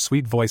instinct with her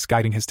sweet voice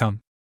guiding his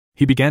tongue.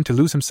 He began to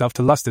lose himself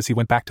to lust as he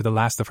went back to the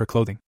last of her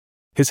clothing.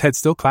 His head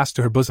still clasped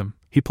to her bosom,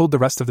 he pulled the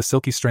rest of the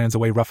silky strands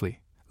away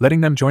roughly,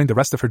 letting them join the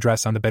rest of her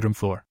dress on the bedroom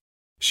floor.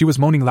 She was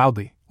moaning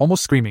loudly,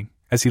 almost screaming,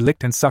 as he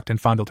licked and sucked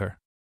and fondled her.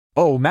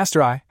 "Oh,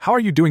 master, how are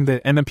you doing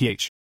the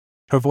MMPH?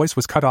 Her voice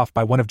was cut off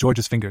by one of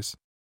George's fingers.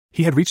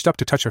 He had reached up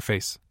to touch her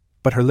face,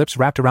 but her lips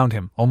wrapped around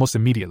him almost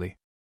immediately.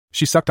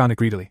 She sucked on it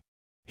greedily.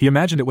 He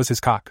imagined it was his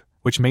cock,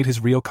 which made his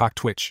real cock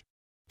twitch.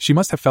 She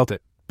must have felt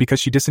it, because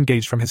she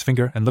disengaged from his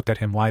finger and looked at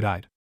him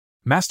wide-eyed.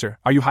 "Master,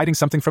 are you hiding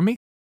something from me?"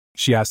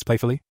 she asked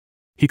playfully.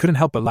 He couldn't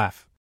help but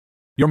laugh.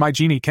 "You're my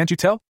genie, can't you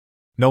tell?"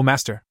 "No,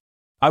 master.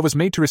 I was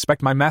made to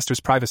respect my master's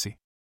privacy.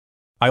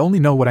 I only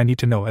know what I need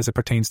to know as it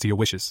pertains to your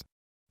wishes."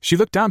 She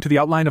looked down to the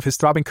outline of his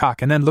throbbing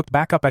cock and then looked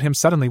back up at him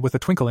suddenly with a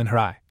twinkle in her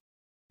eye.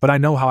 "But I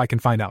know how I can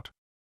find out."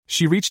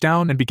 She reached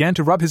down and began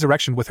to rub his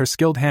erection with her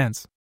skilled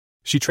hands.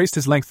 She traced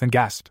his length and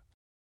gasped.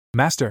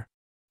 "Master,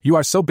 you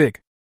are so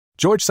big."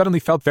 George suddenly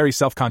felt very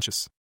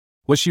self-conscious.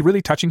 Was she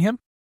really touching him?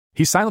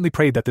 He silently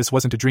prayed that this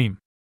wasn't a dream.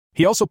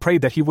 He also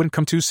prayed that he wouldn't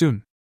come too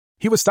soon.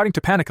 He was starting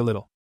to panic a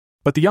little.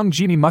 But the young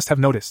genie must have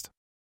noticed.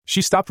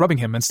 She stopped rubbing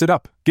him and stood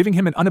up, giving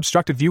him an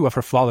unobstructed view of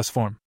her flawless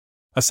form.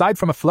 Aside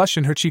from a flush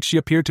in her cheek, she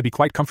appeared to be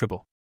quite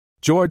comfortable.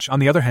 George, on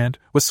the other hand,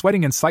 was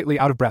sweating and slightly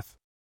out of breath.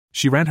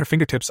 She ran her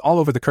fingertips all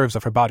over the curves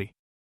of her body.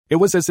 It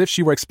was as if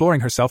she were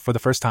exploring herself for the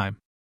first time.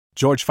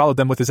 George followed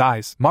them with his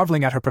eyes,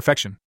 marveling at her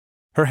perfection.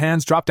 Her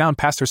hands dropped down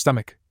past her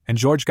stomach, and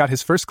George got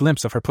his first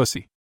glimpse of her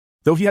pussy.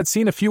 Though he had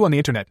seen a few on the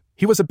internet,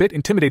 he was a bit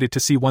intimidated to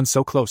see one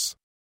so close.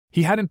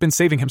 He hadn't been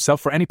saving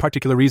himself for any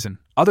particular reason,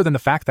 other than the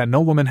fact that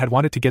no woman had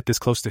wanted to get this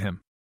close to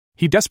him.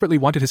 He desperately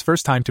wanted his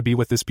first time to be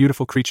with this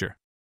beautiful creature.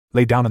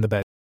 "Lay down on the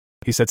bed,"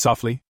 he said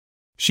softly.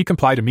 She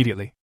complied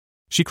immediately.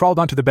 She crawled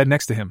onto the bed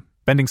next to him,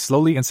 bending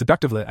slowly and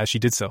seductively as she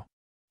did so.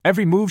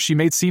 Every move she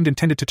made seemed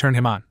intended to turn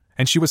him on,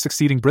 and she was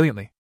succeeding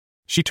brilliantly.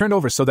 She turned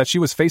over so that she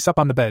was face up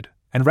on the bed,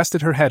 and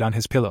rested her head on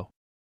his pillow.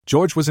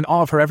 George was in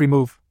awe of her every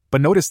move,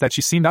 but noticed that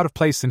she seemed out of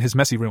place in his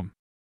messy room.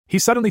 He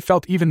suddenly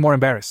felt even more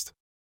embarrassed.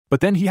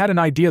 But then he had an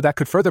idea that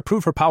could further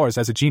prove her powers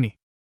as a genie.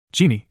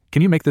 "Genie,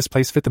 can you make this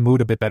place fit the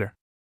mood a bit better?"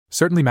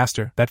 "Certainly,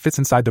 master, that fits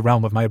inside the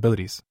realm of my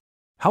abilities."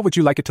 "How would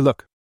you like it to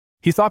look?"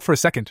 He thought for a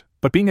second,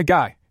 but being a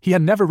guy, he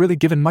had never really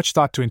given much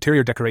thought to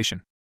interior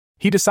decoration.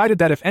 He decided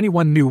that if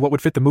anyone knew what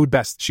would fit the mood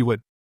best, she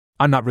would.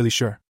 "I'm not really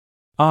sure."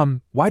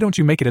 Why don't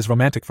you make it as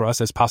romantic for us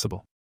as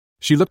possible?"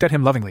 She looked at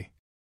him lovingly.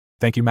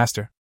 "Thank you,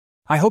 master.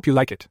 I hope you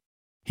like it."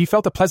 He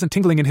felt a pleasant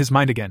tingling in his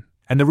mind again,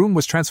 and the room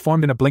was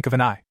transformed in a blink of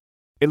an eye.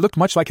 It looked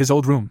much like his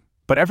old room,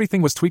 but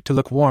everything was tweaked to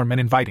look warm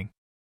and inviting.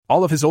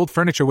 All of his old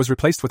furniture was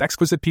replaced with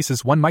exquisite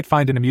pieces one might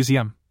find in a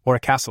museum or a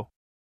castle.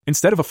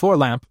 Instead of a floor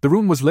lamp, the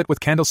room was lit with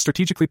candles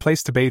strategically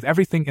placed to bathe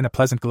everything in a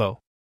pleasant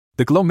glow.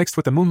 The glow mixed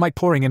with the moonlight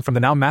pouring in from the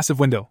now massive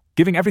window,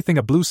 giving everything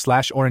a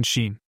blue/orange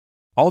sheen.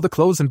 All the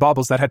clothes and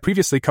baubles that had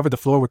previously covered the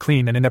floor were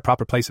clean and in their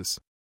proper places.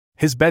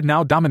 His bed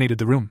now dominated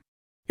the room.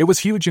 It was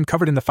huge and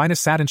covered in the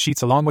finest satin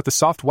sheets along with the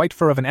soft white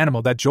fur of an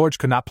animal that George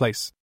could not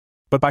place.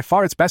 But by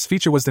far its best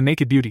feature was the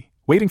naked beauty,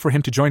 waiting for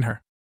him to join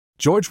her.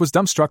 George was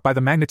dumbstruck by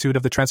the magnitude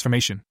of the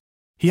transformation.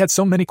 He had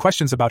so many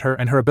questions about her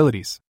and her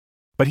abilities.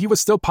 But he was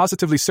still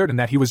positively certain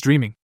that he was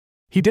dreaming.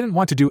 He didn't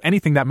want to do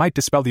anything that might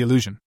dispel the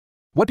illusion.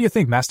 "What do you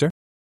think, master?"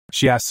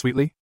 she asked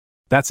sweetly.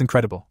 "That's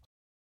incredible,"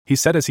 he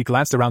said as he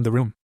glanced around the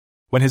room.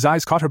 When his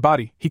eyes caught her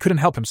body, he couldn't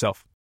help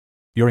himself.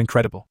 "You're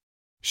incredible."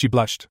 She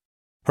blushed.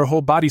 Her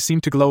whole body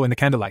seemed to glow in the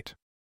candlelight.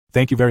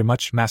 "Thank you very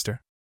much,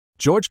 master."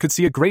 George could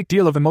see a great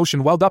deal of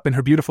emotion welled up in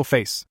her beautiful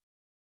face.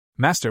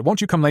 "Master,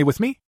 won't you come lay with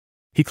me?"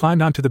 He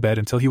climbed onto the bed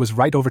until he was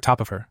right over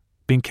top of her,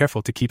 being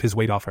careful to keep his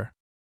weight off her.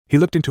 He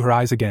looked into her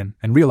eyes again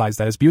and realized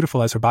that as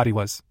beautiful as her body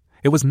was,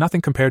 it was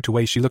nothing compared to the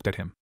way she looked at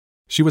him.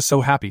 She was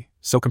so happy,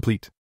 so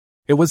complete.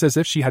 It was as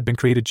if she had been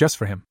created just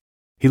for him.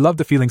 He loved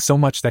the feeling so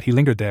much that he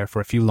lingered there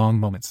for a few long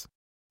moments.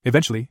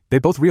 Eventually, they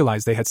both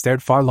realized they had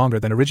stared far longer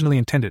than originally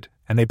intended,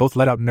 and they both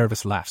let out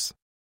nervous laughs.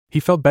 He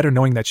felt better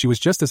knowing that she was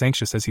just as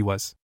anxious as he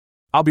was.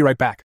 "I'll be right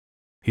back,"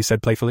 he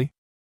said playfully.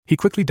 He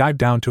quickly dived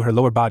down to her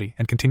lower body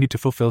and continued to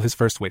fulfill his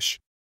first wish.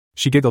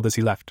 She giggled as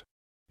he left.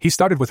 He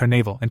started with her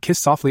navel and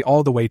kissed softly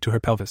all the way to her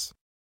pelvis.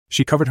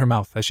 She covered her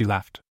mouth as she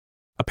laughed.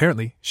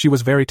 Apparently, she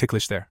was very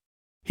ticklish there.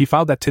 He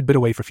filed that tidbit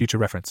away for future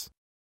reference.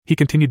 He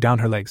continued down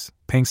her legs,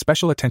 paying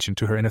special attention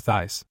to her inner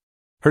thighs.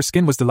 Her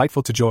skin was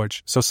delightful to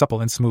George, so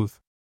supple and smooth.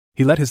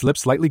 He let his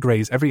lips lightly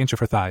graze every inch of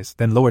her thighs,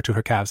 then lower to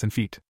her calves and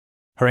feet.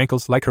 Her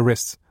ankles, like her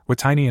wrists, were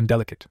tiny and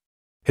delicate.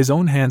 His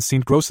own hands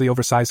seemed grossly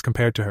oversized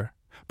compared to her,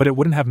 but it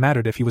wouldn't have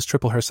mattered if he was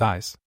triple her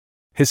size.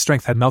 His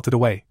strength had melted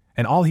away,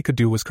 and all he could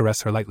do was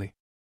caress her lightly.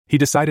 He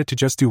decided to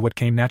just do what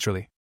came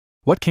naturally.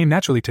 What came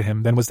naturally to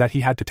him then was that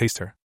he had to taste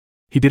her.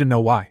 He didn't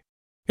know why.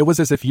 It was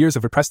as if years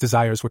of repressed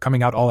desires were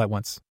coming out all at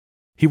once.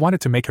 He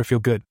wanted to make her feel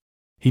good.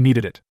 He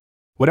needed it.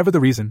 Whatever the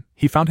reason,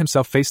 he found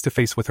himself face to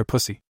face with her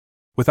pussy.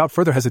 Without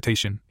further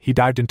hesitation, he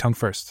dived in tongue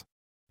first.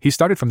 He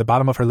started from the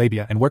bottom of her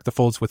labia and worked the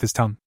folds with his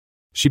tongue.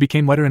 She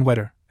became wetter and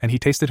wetter, and he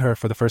tasted her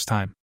for the first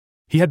time.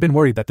 He had been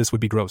worried that this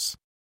would be gross.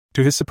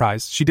 To his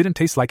surprise, she didn't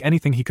taste like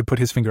anything he could put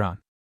his finger on.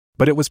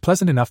 But it was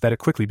pleasant enough that it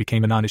quickly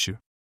became a non-issue.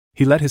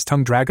 He let his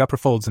tongue drag up her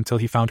folds until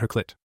he found her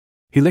clit.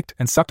 He licked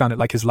and sucked on it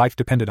like his life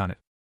depended on it.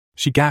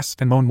 She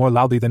gasped and moaned more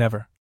loudly than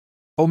ever.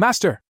 "Oh,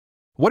 master!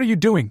 What are you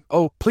doing?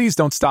 Oh, please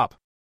don't stop!"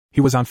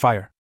 He was on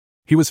fire.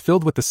 He was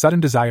filled with the sudden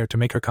desire to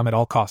make her come at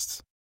all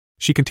costs.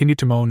 She continued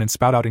to moan and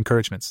spout out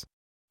encouragements.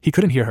 He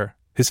couldn't hear her,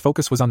 his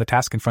focus was on the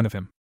task in front of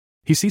him.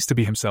 He ceased to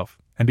be himself,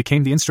 and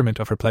became the instrument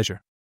of her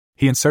pleasure.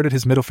 He inserted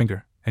his middle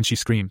finger, and she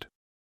screamed.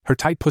 Her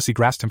tight pussy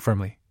grasped him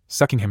firmly,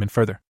 sucking him in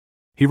further.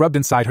 He rubbed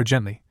inside her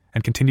gently,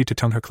 and continued to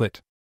tongue her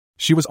clit.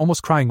 She was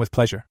almost crying with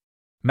pleasure.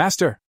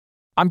 "Master!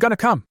 I'm gonna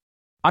come!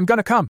 I'm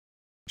gonna come!"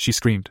 she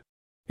screamed.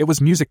 It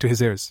was music to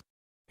his ears.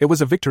 It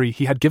was a victory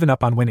he had given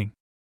up on winning.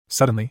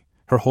 Suddenly,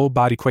 her whole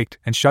body quaked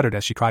and shuddered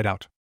as she cried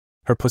out.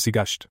 Her pussy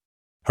gushed.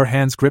 Her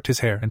hands gripped his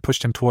hair and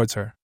pushed him towards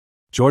her.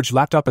 George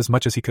lapped up as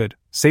much as he could,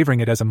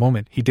 savoring it as a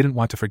moment he didn't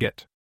want to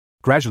forget.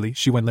 Gradually,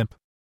 she went limp.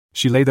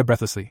 She lay there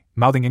breathlessly,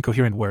 mouthing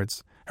incoherent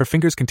words. Her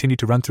fingers continued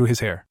to run through his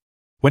hair.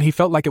 When he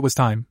felt like it was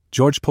time,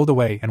 George pulled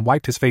away and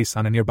wiped his face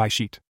on a nearby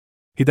sheet.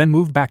 He then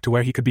moved back to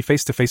where he could be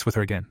face to face with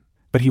her again,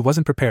 but he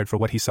wasn't prepared for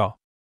what he saw.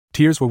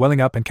 Tears were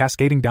welling up and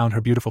cascading down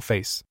her beautiful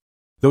face.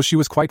 Though she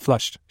was quite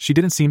flushed, she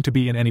didn't seem to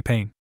be in any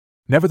pain.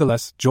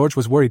 Nevertheless, George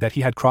was worried that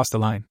he had crossed the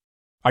line.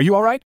 "Are you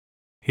all right?"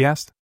 he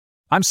asked.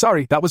 "I'm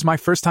sorry, that was my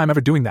first time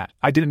ever doing that,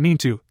 I didn't mean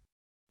to."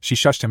 She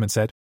shushed him and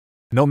said,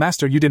 "No,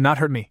 master, you did not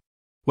hurt me.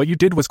 What you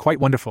did was quite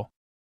wonderful."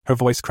 Her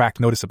voice cracked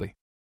noticeably.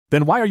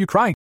 Then why are you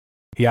crying?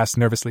 He asked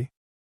nervously.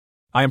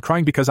 I am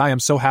crying because I am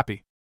so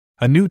happy.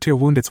 A new tear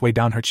wound its way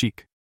down her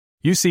cheek.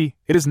 You see,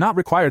 it is not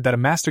required that a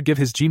master give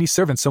his genie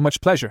servant so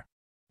much pleasure.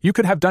 You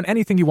could have done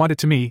anything you wanted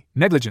to me,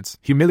 negligence,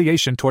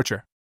 humiliation,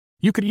 torture.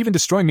 You could even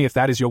destroy me if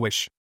that is your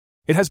wish.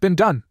 It has been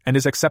done, and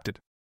is accepted.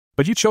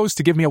 But you chose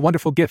to give me a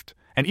wonderful gift,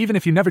 and even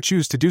if you never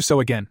choose to do so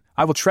again,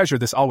 I will treasure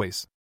this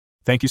always.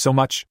 Thank you so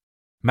much.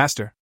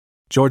 Master.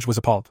 George was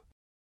appalled.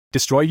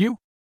 Destroy you?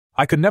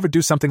 I could never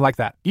do something like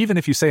that, even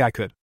if you say I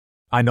could.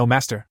 I know,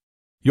 Master.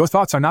 Your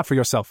thoughts are not for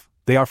yourself,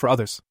 they are for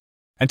others.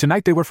 And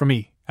tonight they were for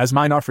me, as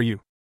mine are for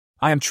you.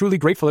 I am truly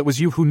grateful it was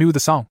you who knew the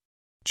song.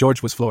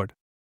 George was floored.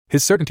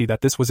 His certainty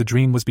that this was a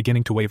dream was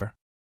beginning to waver.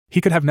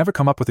 He could have never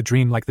come up with a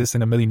dream like this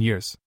in a million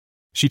years.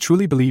 She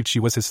truly believed she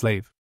was his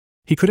slave.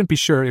 He couldn't be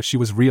sure if she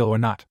was real or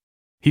not.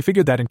 He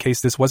figured that in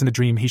case this wasn't a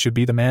dream, he should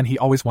be the man he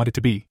always wanted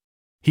to be.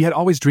 He had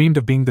always dreamed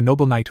of being the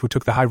noble knight who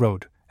took the high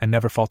road, and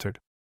never faltered.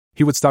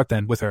 He would start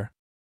then with her.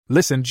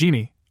 Listen,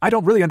 Genie, I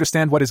don't really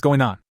understand what is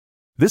going on.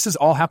 This is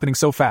all happening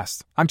so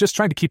fast, I'm just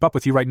trying to keep up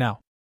with you right now.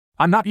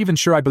 I'm not even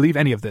sure I believe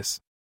any of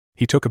this.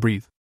 He took a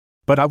breath.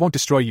 But I won't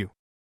destroy you.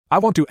 I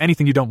won't do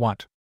anything you don't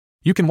want.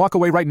 You can walk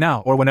away right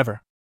now or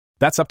whenever.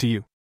 That's up to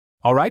you.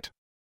 All right?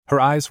 Her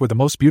eyes were the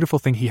most beautiful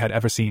thing he had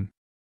ever seen.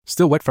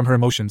 Still wet from her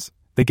emotions,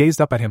 they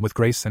gazed up at him with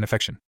grace and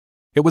affection.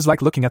 It was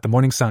like looking at the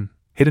morning sun,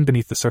 hidden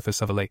beneath the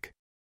surface of a lake.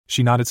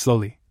 She nodded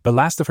slowly, the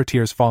last of her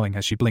tears falling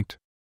as she blinked.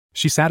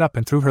 She sat up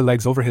and threw her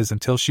legs over his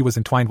until she was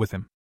entwined with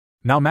him.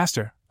 Now,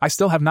 Master, I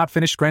still have not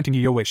finished granting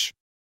you your wish.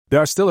 There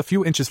are still a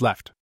few inches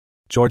left.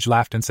 George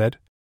laughed and said,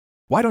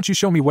 Why don't you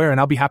show me where and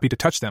I'll be happy to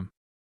touch them?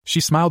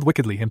 She smiled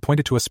wickedly and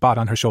pointed to a spot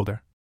on her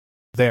shoulder.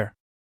 There.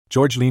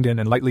 George leaned in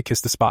and lightly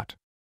kissed the spot.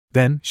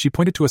 Then, she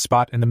pointed to a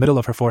spot in the middle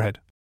of her forehead.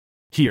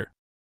 Here.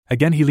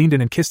 Again he leaned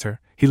in and kissed her.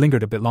 He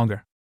lingered a bit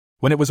longer.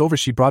 When it was over,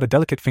 she brought a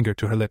delicate finger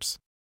to her lips.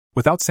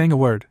 Without saying a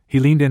word, he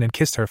leaned in and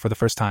kissed her for the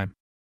first time.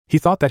 He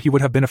thought that he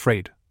would have been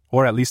afraid,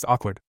 or at least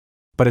awkward.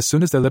 But as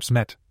soon as their lips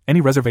met,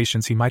 any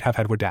reservations he might have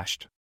had were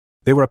dashed.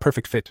 They were a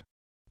perfect fit.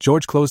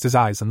 George closed his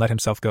eyes and let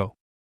himself go.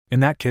 In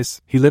that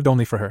kiss, he lived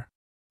only for her.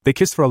 They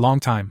kissed for a long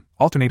time,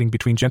 alternating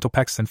between gentle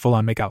pecks and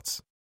full-on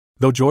makeouts.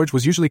 Though George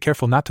was usually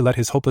careful not to let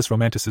his hopeless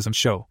romanticism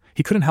show,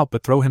 he couldn't help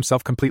but throw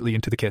himself completely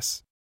into the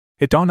kiss.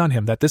 It dawned on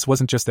him that this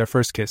wasn't just their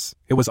first kiss,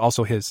 it was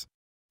also his.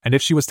 And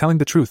if she was telling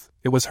the truth,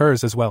 it was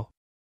hers as well.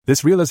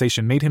 This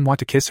realization made him want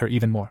to kiss her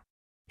even more.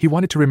 He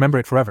wanted to remember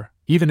it forever,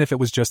 even if it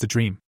was just a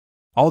dream.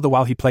 All the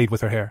while he played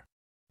with her hair.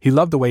 He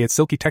loved the way its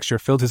silky texture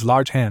filled his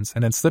large hands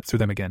and then slipped through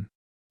them again.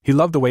 He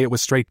loved the way it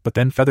was straight but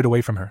then feathered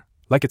away from her,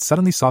 like it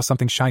suddenly saw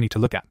something shiny to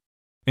look at.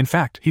 In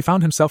fact, he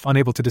found himself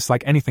unable to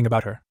dislike anything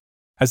about her.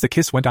 As the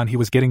kiss went on, he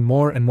was getting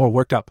more and more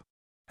worked up.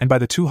 And by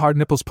the two hard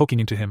nipples poking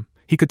into him,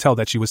 he could tell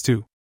that she was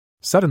too.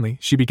 Suddenly,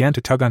 she began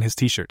to tug on his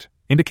t-shirt,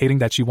 indicating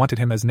that she wanted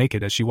him as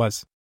naked as she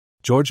was.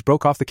 George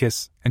broke off the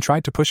kiss and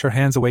tried to push her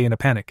hands away in a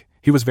panic.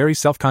 He was very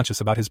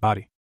self-conscious about his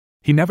body.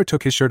 He never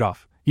took his shirt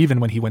off, even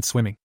when he went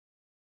swimming.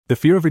 The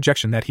fear of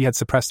rejection that he had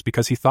suppressed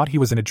because he thought he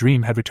was in a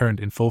dream had returned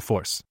in full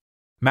force.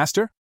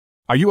 Master?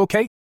 Are you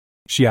okay?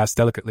 She asked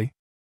delicately.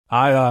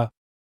 I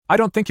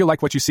don't think you'll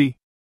like what you see.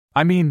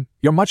 I mean,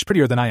 you're much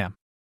prettier than I am.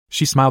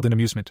 She smiled in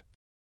amusement.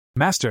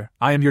 Master,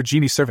 I am your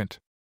genie servant.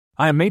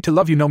 I am made to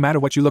love you no matter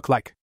what you look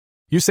like.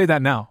 You say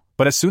that now,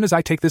 but as soon as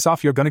I take this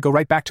off you're gonna go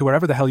right back to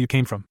wherever the hell you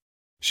came from.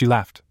 She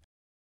laughed.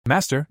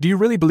 Master, do you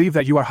really believe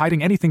that you are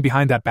hiding anything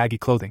behind that baggy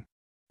clothing?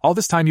 All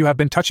this time you have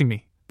been touching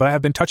me, but I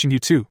have been touching you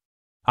too.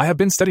 I have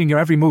been studying your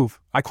every move.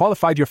 I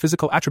qualified your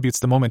physical attributes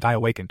the moment I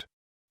awakened.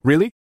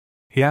 Really?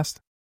 He asked.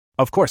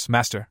 Of course,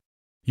 Master.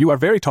 You are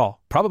very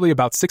tall, probably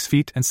about 6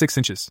 feet and 6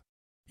 inches.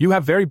 You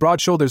have very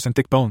broad shoulders and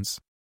thick bones.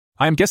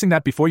 I am guessing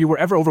that before you were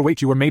ever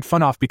overweight you were made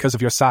fun of because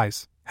of your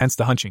size, hence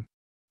the hunching.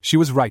 She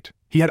was right.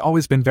 He had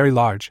always been very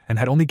large and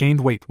had only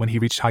gained weight when he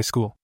reached high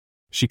school.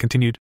 She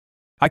continued.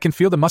 I can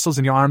feel the muscles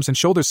in your arms and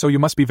shoulders, so you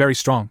must be very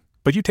strong,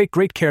 but you take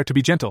great care to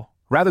be gentle,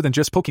 rather than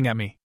just poking at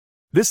me.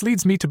 This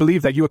leads me to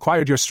believe that you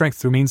acquired your strength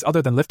through means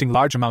other than lifting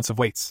large amounts of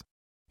weights.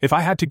 If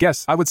I had to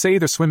guess, I would say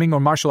either swimming or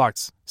martial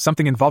arts,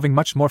 something involving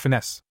much more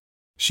finesse.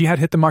 She had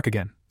hit the mark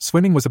again.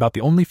 Swimming was about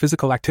the only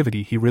physical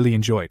activity he really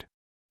enjoyed.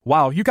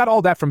 Wow, you got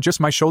all that from just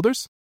my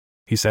shoulders?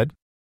 He said.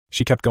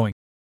 She kept going.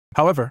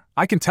 However,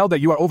 I can tell that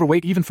you are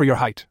overweight even for your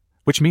height,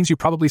 which means you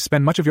probably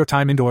spend much of your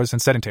time indoors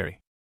and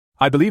sedentary.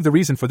 I believe the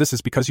reason for this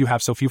is because you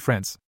have so few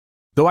friends.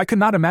 Though I could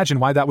not imagine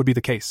why that would be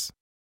the case.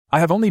 I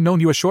have only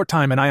known you a short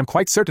time and I am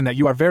quite certain that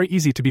you are very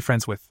easy to be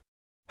friends with.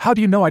 How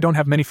do you know I don't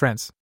have many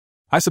friends?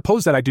 I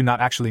suppose that I do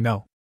not actually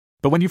know.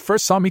 But when you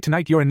first saw me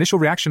tonight your initial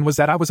reaction was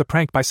that I was a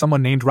prank by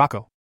someone named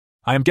Rocco.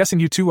 I am guessing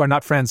you two are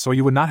not friends or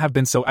you would not have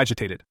been so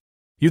agitated.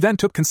 You then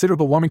took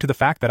considerable warming to the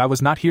fact that I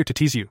was not here to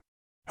tease you.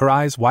 Her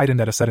eyes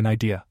widened at a sudden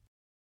idea.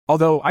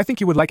 Although I think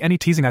you would like any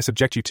teasing I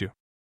subject you to.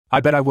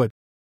 I bet I would.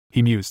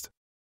 He mused.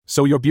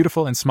 So you're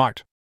beautiful and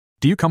smart.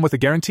 Do you come with a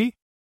guarantee?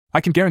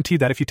 I can guarantee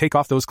that if you take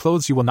off those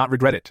clothes you will not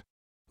regret it.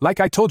 Like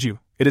I told you,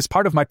 it is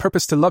part of my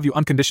purpose to love you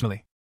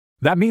unconditionally.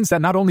 That means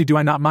that not only do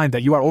I not mind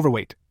that you are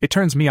overweight, it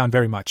turns me on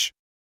very much.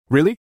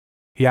 Really?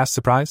 He asked,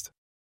 surprised.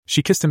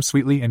 She kissed him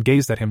sweetly and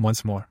gazed at him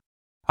once more.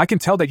 I can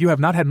tell that you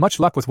have not had much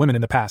luck with women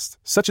in the past,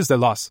 such as their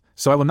loss,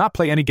 so I will not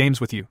play any games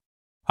with you.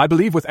 I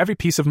believe with every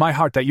piece of my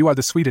heart that you are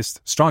the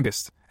sweetest,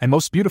 strongest, and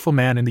most beautiful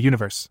man in the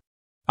universe.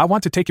 I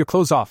want to take your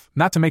clothes off,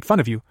 not to make fun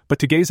of you, but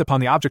to gaze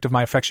upon the object of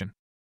my affection.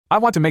 I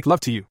want to make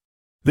love to you.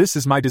 This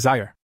is my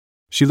desire.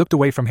 She looked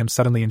away from him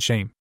suddenly in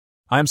shame.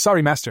 I am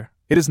sorry, master,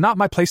 it is not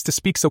my place to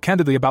speak so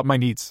candidly about my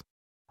needs.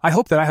 I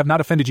hope that I have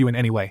not offended you in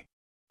any way.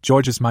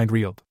 George's mind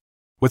reeled.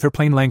 With her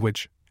plain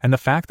language, and the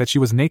fact that she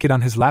was naked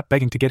on his lap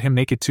begging to get him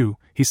naked too,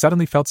 he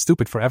suddenly felt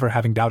stupid for ever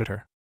having doubted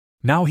her.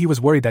 Now he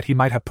was worried that he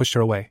might have pushed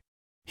her away.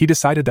 He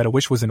decided that a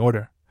wish was in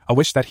order, a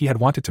wish that he had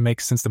wanted to make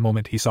since the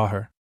moment he saw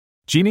her.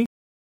 Genie?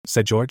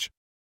 Said George.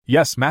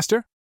 Yes,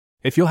 master?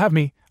 If you'll have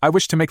me, I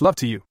wish to make love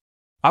to you.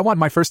 I want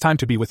my first time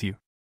to be with you.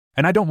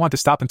 And I don't want to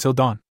stop until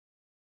dawn.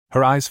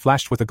 Her eyes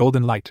flashed with a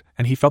golden light,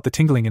 and he felt the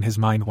tingling in his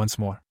mind once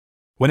more.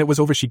 When it was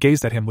over, she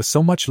gazed at him with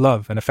so much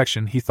love and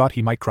affection he thought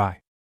he might cry.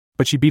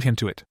 But she beat him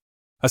to it.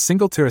 A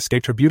single tear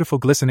escaped her beautiful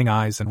glistening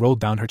eyes and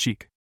rolled down her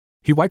cheek.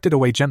 He wiped it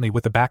away gently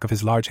with the back of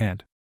his large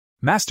hand.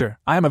 Master,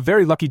 I am a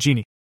very lucky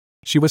genie,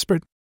 she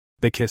whispered.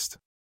 They kissed.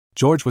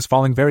 George was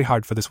falling very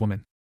hard for this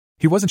woman.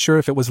 He wasn't sure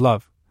if it was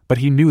love, but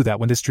he knew that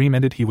when this dream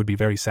ended he would be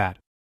very sad.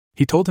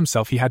 He told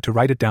himself he had to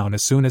write it down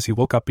as soon as he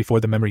woke up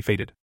before the memory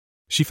faded.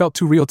 She felt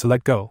too real to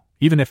let go,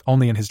 even if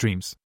only in his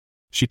dreams.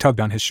 She tugged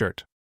on his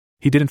shirt.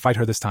 He didn't fight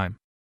her this time.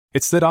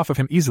 It slid off of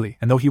him easily,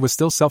 and though he was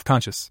still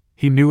self-conscious,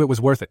 he knew it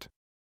was worth it.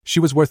 She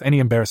was worth any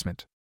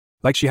embarrassment.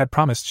 Like she had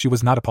promised, she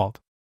was not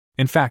appalled.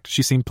 In fact,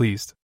 she seemed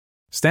pleased.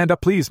 Stand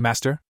up please,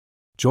 master.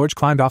 George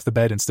climbed off the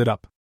bed and stood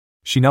up.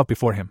 She knelt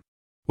before him.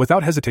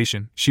 Without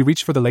hesitation, she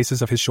reached for the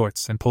laces of his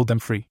shorts and pulled them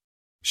free.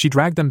 She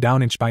dragged them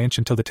down inch by inch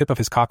until the tip of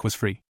his cock was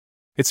free.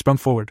 It sprung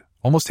forward,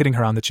 almost hitting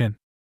her on the chin.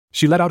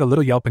 She let out a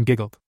little yelp and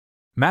giggled.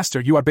 Master,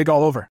 you are big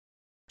all over,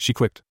 she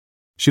quipped.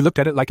 She looked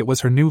at it like it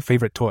was her new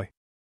favorite toy.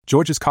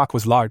 George's cock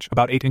was large,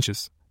 about 8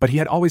 inches, but he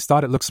had always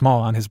thought it looked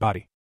small on his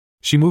body.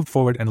 She moved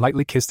forward and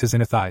lightly kissed his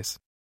inner thighs.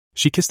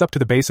 She kissed up to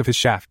the base of his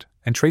shaft,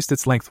 and traced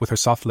its length with her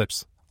soft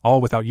lips, all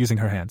without using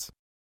her hands.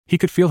 He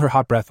could feel her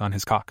hot breath on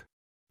his cock.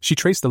 She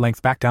traced the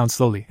length back down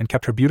slowly and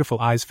kept her beautiful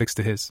eyes fixed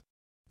to his.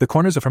 The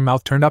corners of her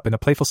mouth turned up in a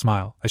playful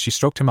smile as she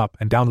stroked him up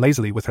and down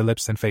lazily with her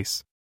lips and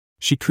face.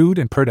 She cooed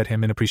and purred at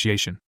him in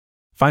appreciation.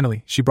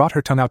 Finally, she brought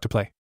her tongue out to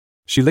play.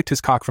 She licked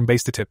his cock from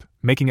base to tip,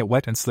 making it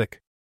wet and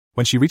slick.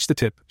 When she reached the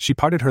tip, she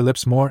parted her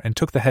lips more and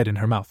took the head in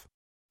her mouth.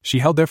 She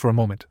held there for a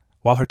moment,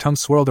 while her tongue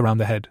swirled around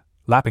the head,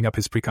 lapping up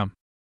his precum.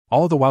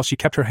 All the while she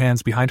kept her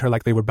hands behind her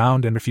like they were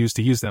bound and refused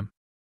to use them.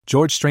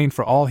 George strained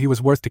for all he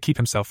was worth to keep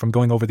himself from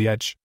going over the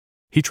edge.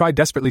 He tried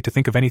desperately to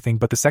think of anything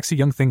but the sexy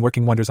young thing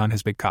working wonders on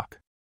his big cock.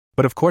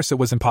 But of course it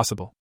was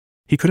impossible.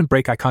 He couldn't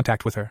break eye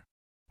contact with her.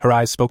 Her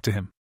eyes spoke to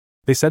him.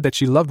 They said that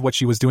she loved what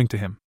she was doing to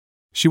him.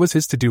 She was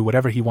his to do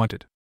whatever he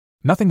wanted.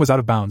 Nothing was out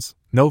of bounds,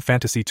 no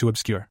fantasy too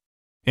obscure.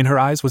 In her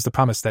eyes was the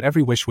promise that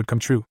every wish would come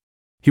true.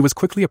 He was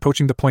quickly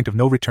approaching the point of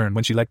no return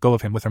when she let go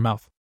of him with her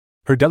mouth.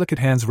 Her delicate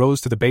hands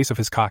rose to the base of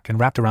his cock and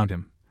wrapped around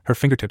him, her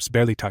fingertips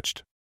barely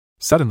touched.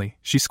 Suddenly,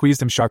 she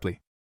squeezed him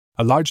sharply.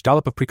 A large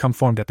dollop of precum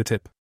formed at the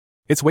tip.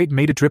 Its weight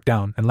made it drip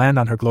down and land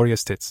on her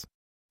glorious tits.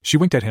 She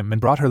winked at him and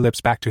brought her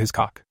lips back to his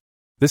cock.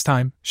 This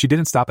time, she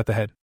didn't stop at the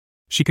head.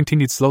 She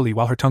continued slowly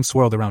while her tongue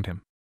swirled around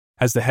him.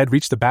 As the head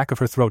reached the back of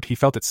her throat, he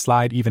felt it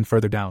slide even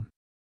further down.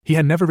 He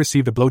had never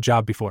received a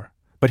blowjob before,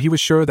 but he was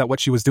sure that what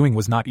she was doing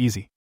was not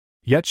easy.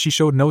 Yet she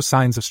showed no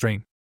signs of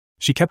strain.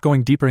 She kept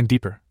going deeper and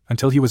deeper,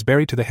 until he was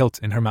buried to the hilt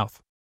in her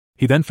mouth.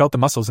 He then felt the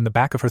muscles in the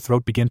back of her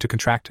throat begin to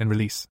contract and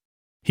release.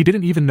 He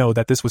didn't even know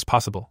that this was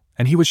possible,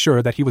 and he was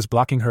sure that he was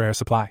blocking her air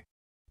supply.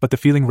 But the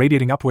feeling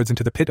radiating upwards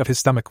into the pit of his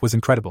stomach was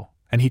incredible,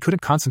 and he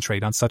couldn't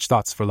concentrate on such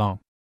thoughts for long.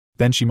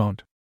 Then she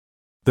moaned.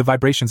 The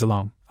vibrations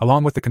along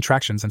with the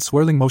contractions and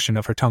swirling motion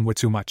of her tongue were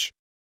too much.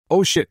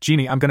 "Oh shit,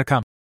 Jeannie, I'm gonna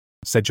come,"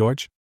 said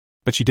George.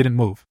 But she didn't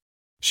move.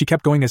 She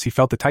kept going as he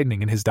felt the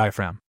tightening in his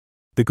diaphragm.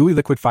 The gooey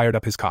liquid fired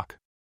up his cock.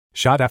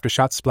 Shot after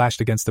shot splashed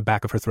against the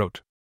back of her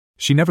throat.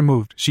 She never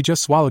moved, she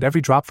just swallowed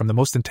every drop from the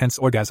most intense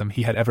orgasm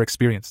he had ever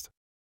experienced.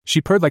 She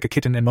purred like a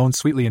kitten and moaned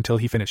sweetly until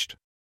he finished.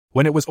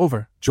 When it was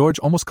over, George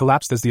almost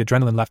collapsed as the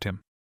adrenaline left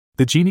him.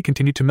 The genie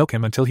continued to milk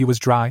him until he was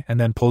dry and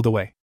then pulled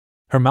away.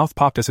 Her mouth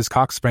popped as his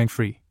cock sprang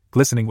free,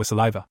 glistening with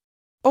saliva.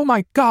 "Oh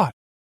my God!"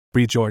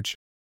 breathed George.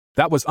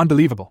 "That was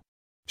unbelievable."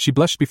 She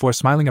blushed before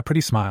smiling a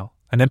pretty smile,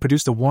 and then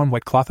produced a warm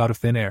wet cloth out of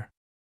thin air.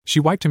 She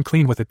wiped him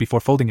clean with it before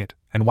folding it,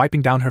 and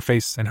wiping down her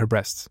face and her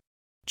breasts.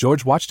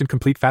 George watched in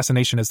complete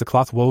fascination as the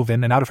cloth wove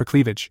in and out of her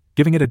cleavage,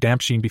 giving it a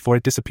damp sheen before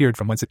it disappeared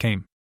from whence it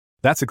came.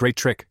 "That's a great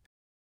trick,"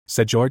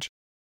 said George.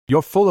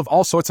 "You're full of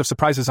all sorts of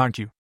surprises, aren't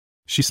you?"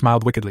 She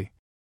smiled wickedly.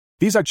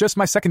 "These are just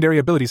my secondary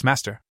abilities,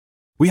 master.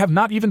 We have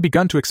not even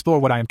begun to explore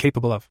what I am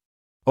capable of."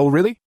 "Oh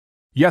really?"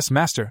 "Yes,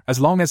 master, as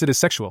long as it is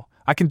sexual,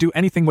 I can do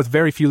anything with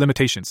very few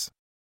limitations.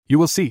 You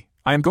will see,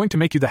 I am going to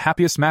make you the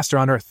happiest master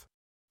on earth.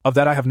 Of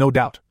that I have no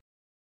doubt,"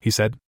 he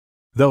said.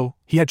 Though,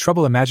 he had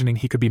trouble imagining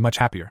he could be much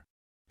happier.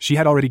 She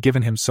had already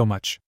given him so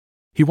much.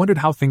 He wondered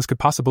how things could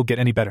possibly get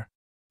any better.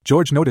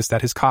 George noticed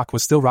that his cock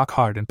was still rock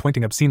hard and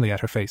pointing obscenely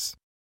at her face.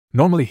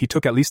 Normally he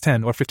took at least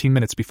 10 or 15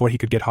 minutes before he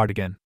could get hard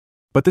again.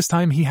 But this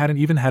time he hadn't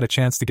even had a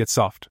chance to get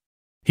soft.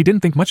 He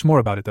didn't think much more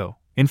about it though.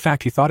 In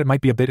fact, he thought it might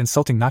be a bit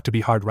insulting not to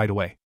be hard right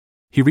away.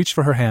 He reached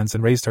for her hands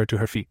and raised her to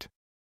her feet.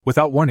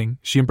 Without warning,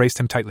 she embraced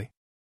him tightly.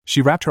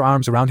 She wrapped her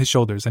arms around his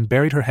shoulders and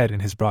buried her head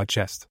in his broad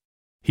chest.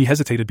 He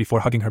hesitated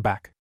before hugging her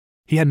back.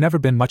 He had never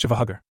been much of a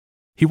hugger.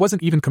 He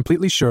wasn't even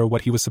completely sure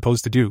what he was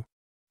supposed to do.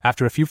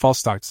 After a few false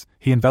starts,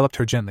 he enveloped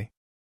her gently.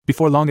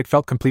 Before long it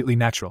felt completely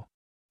natural.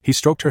 He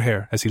stroked her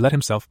hair as he let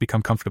himself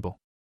become comfortable.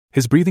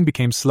 His breathing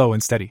became slow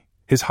and steady,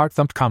 his heart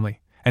thumped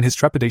calmly, and his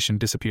trepidation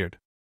disappeared.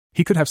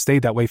 He could have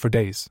stayed that way for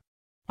days.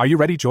 "Are you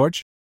ready,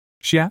 George?"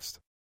 she asked.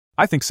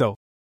 "I think so,"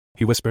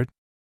 he whispered.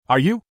 "Are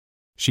you?"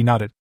 She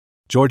nodded.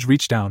 George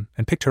reached down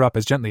and picked her up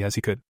as gently as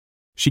he could.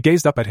 She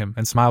gazed up at him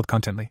and smiled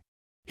contently.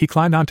 He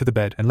climbed onto the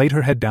bed and laid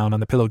her head down on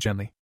the pillow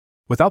gently.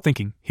 Without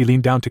thinking, he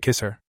leaned down to kiss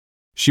her.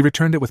 She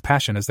returned it with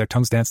passion as their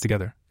tongues danced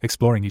together,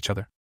 exploring each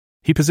other.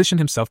 He positioned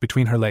himself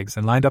between her legs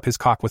and lined up his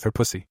cock with her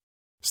pussy.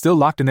 Still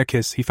locked in their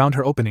kiss, he found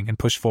her opening and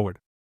pushed forward.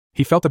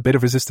 He felt a bit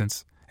of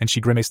resistance, and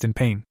she grimaced in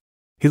pain.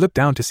 He looked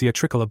down to see a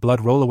trickle of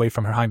blood roll away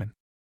from her hymen.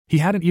 He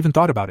hadn't even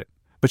thought about it,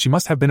 but she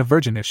must have been a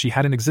virgin if she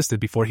hadn't existed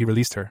before he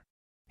released her.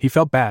 He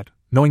felt bad,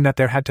 knowing that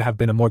there had to have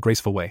been a more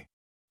graceful way.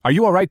 "Are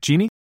you all right,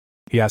 Jeannie?"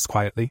 he asked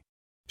quietly.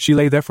 She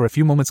lay there for a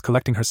few moments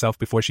collecting herself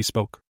before she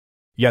spoke.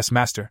 "Yes,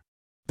 master.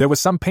 There was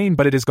some pain,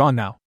 but it is gone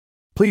now.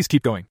 Please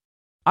keep going.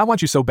 I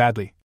want you so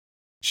badly,"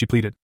 she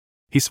pleaded.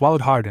 He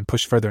swallowed hard and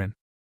pushed further in.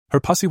 Her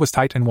pussy was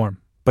tight and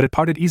warm, but it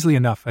parted easily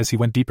enough as he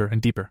went deeper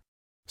and deeper.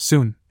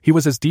 Soon, he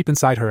was as deep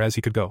inside her as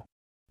he could go.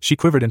 She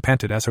quivered and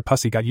panted as her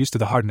pussy got used to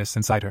the hardness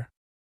inside her.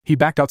 He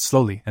backed out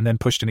slowly and then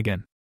pushed in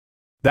again.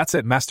 "That's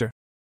it, master,"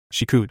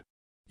 she cooed.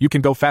 "You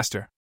can go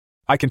faster.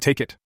 I can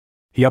take it."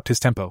 He upped his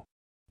tempo.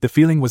 The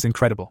feeling was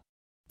incredible.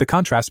 The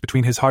contrast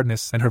between his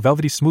hardness and her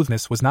velvety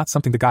smoothness was not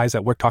something the guys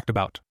at work talked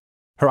about.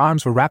 Her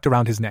arms were wrapped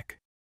around his neck.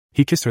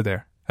 He kissed her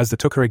there, as they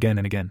took her again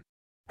and again.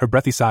 Her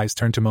breathy sighs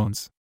turned to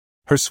moans.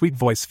 Her sweet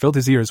voice filled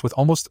his ears with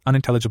almost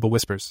unintelligible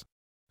whispers.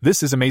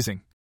 "This is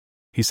amazing,"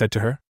 he said to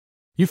her.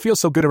 "You feel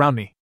so good around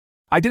me.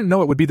 I didn't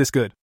know it would be this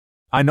good."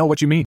 "I know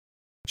what you mean,"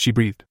 she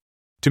breathed.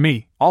 "To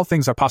me, all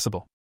things are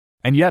possible.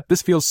 And yet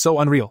this feels so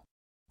unreal.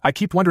 I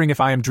keep wondering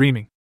if I am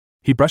dreaming."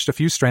 He brushed a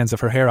few strands of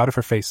her hair out of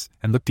her face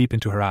and looked deep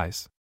into her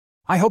eyes.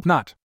 "I hope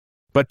not.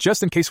 But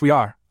just in case we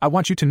are, I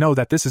want you to know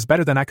that this is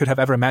better than I could have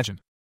ever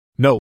imagined."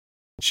 "No,"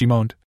 she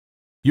moaned.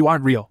 "You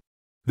aren't real.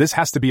 This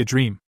has to be a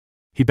dream."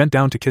 He bent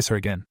down to kiss her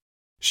again.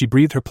 She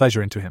breathed her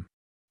pleasure into him.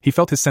 He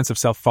felt his sense of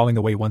self falling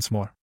away once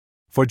more.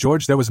 For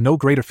George there was no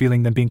greater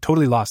feeling than being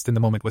totally lost in the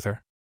moment with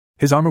her.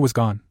 His armor was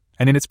gone,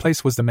 and in its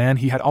place was the man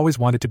he had always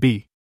wanted to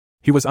be.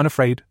 He was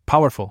unafraid,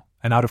 powerful,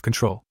 and out of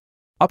control.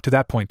 Up to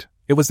that point,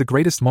 it was the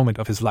greatest moment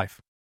of his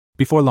life.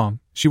 Before long,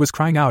 she was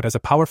crying out as a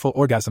powerful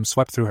orgasm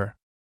swept through her.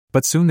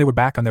 But soon they were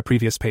back on their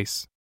previous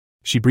pace.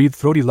 She breathed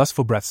throaty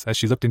lustful breaths as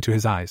she looked into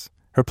his eyes,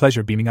 her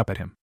pleasure beaming up at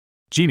him.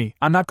 "Jeannie,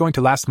 I'm not going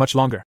to last much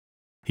longer,"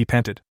 he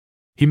panted.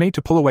 He made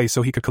to pull away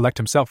so he could collect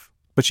himself,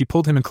 but she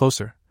pulled him in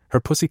closer, her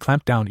pussy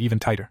clamped down even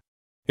tighter.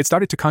 It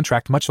started to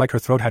contract much like her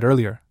throat had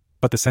earlier,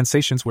 but the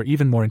sensations were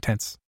even more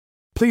intense.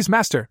 "Please,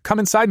 master, come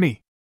inside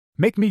me!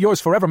 Make me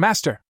yours forever,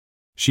 master!"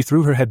 She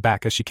threw her head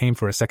back as she came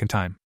for a second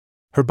time.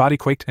 Her body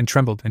quaked and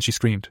trembled and she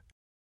screamed.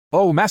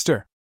 "Oh,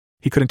 master!"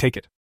 He couldn't take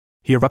it.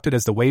 He erupted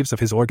as the waves of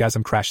his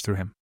orgasm crashed through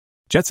him.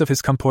 Jets of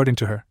his cum poured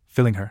into her,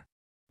 filling her.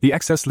 The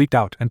excess leaked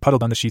out and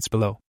puddled on the sheets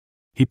below.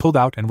 He pulled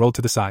out and rolled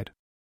to the side.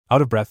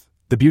 Out of breath,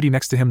 the beauty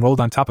next to him rolled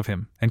on top of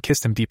him and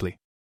kissed him deeply.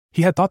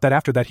 He had thought that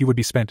after that he would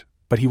be spent,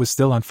 but he was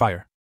still on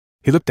fire.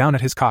 He looked down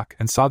at his cock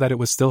and saw that it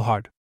was still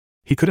hard.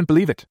 He couldn't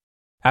believe it.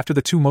 After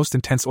the two most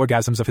intense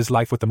orgasms of his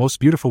life with the most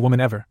beautiful woman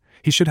ever,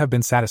 he should have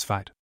been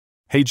satisfied.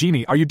 "Hey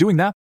Jeannie, are you doing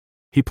that?"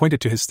 He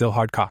pointed to his still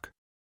hard cock.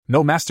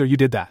 "No, master, you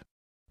did that.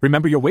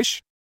 Remember your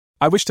wish?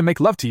 I wish to make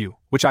love to you,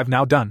 which I've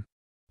now done.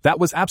 That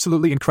was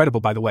absolutely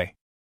incredible, by the way.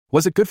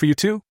 Was it good for you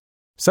too?"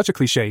 Such a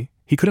cliché,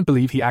 he couldn't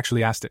believe he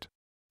actually asked it.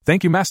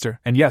 "Thank you, master,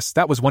 and yes,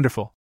 that was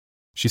wonderful,"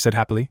 she said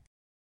happily.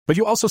 "But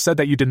you also said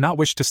that you did not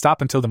wish to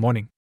stop until the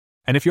morning.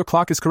 And if your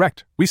clock is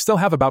correct, we still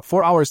have about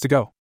 4 hours to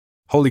go."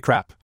 "Holy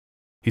crap,"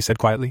 he said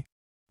quietly.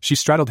 She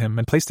straddled him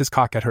and placed his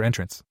cock at her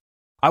entrance.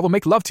 "I will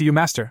make love to you,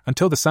 master,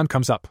 until the sun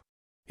comes up.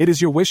 It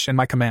is your wish and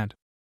my command.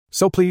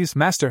 So please,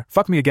 master,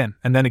 fuck me again,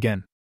 and then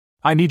again.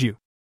 I need you."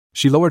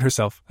 She lowered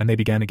herself, and they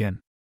began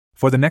again.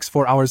 For the next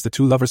 4 hours the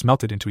two lovers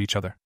melted into each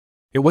other.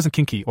 It wasn't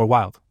kinky or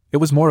wild, it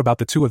was more about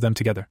the two of them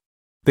together.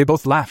 They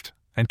both laughed,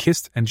 and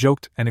kissed, and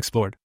joked, and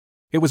explored.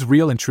 It was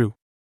real and true.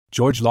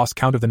 George lost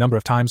count of the number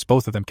of times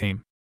both of them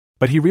came.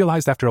 But he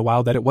realized after a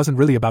while that it wasn't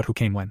really about who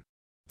came when.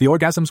 The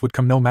orgasms would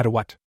come no matter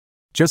what.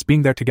 Just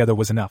being there together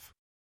was enough.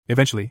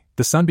 Eventually,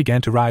 the sun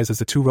began to rise as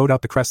the two rode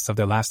out the crests of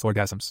their last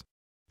orgasms.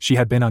 She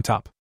had been on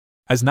top.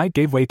 As night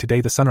gave way to day,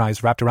 the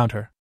sunrise wrapped around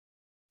her.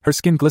 Her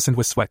skin glistened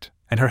with sweat,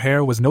 and her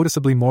hair was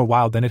noticeably more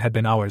wild than it had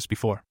been hours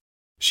before.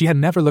 She had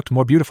never looked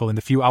more beautiful in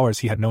the few hours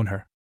he had known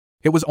her.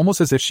 It was almost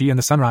as if she and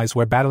the sunrise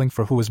were battling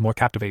for who was more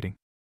captivating.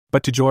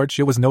 But to George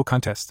it was no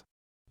contest.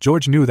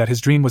 George knew that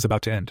his dream was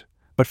about to end,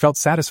 but felt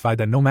satisfied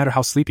that no matter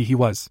how sleepy he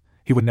was,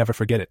 he would never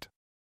forget it.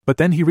 But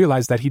then he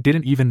realized that he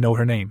didn't even know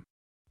her name.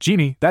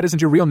 "Genie, that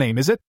isn't your real name,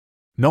 is it?"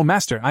 "No,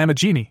 master, I am a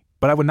genie,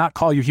 but I would not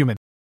call you human,"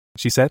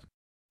 she said.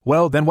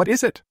 "Well, then what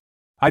is it?"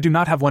 "I do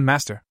not have one,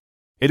 master.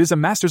 It is a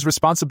master's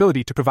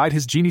responsibility to provide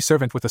his genie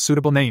servant with a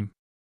suitable name."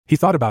 He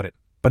thought about it,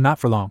 but not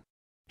for long.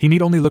 He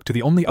need only look to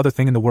the only other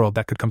thing in the world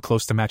that could come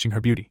close to matching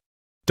her beauty.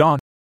 "Dawn,"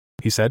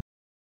 he said.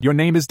 "Your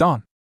name is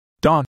Dawn."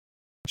 "Dawn,"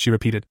 she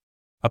repeated.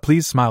 A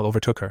pleased smile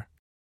overtook her.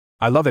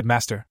 "I love it,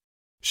 master."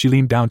 She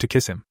leaned down to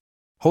kiss him.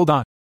 "Hold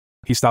on."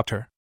 He stopped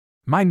her.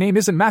 "My name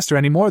isn't master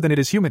any more than it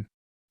is human.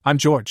 I'm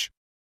George.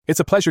 It's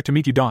a pleasure to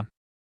meet you, Dawn."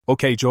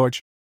 "Okay,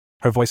 George."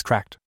 Her voice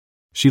cracked.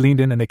 She leaned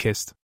in and they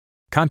kissed.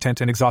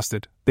 Content and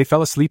exhausted, they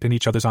fell asleep in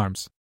each other's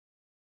arms.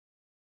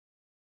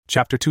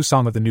 Chapter 2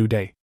 Song of the New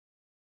Day.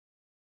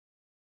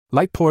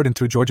 Light poured in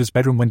through George's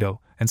bedroom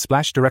window and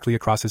splashed directly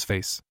across his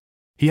face.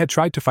 He had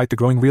tried to fight the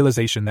growing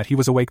realization that he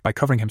was awake by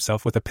covering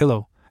himself with a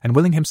pillow and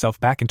willing himself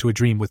back into a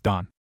dream with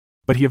Dawn.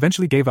 But he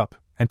eventually gave up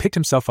and picked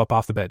himself up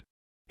off the bed.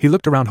 He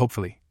looked around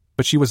hopefully,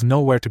 but she was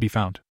nowhere to be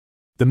found.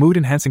 The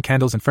mood-enhancing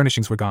candles and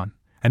furnishings were gone,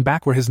 and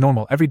back were his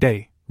normal,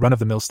 everyday,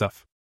 run-of-the-mill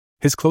stuff.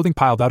 His clothing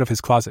piled out of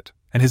his closet,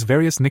 and his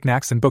various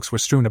knickknacks and books were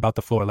strewn about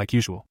the floor like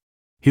usual.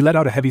 He let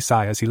out a heavy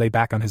sigh as he lay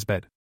back on his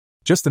bed.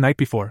 Just the night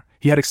before,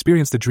 he had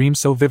experienced a dream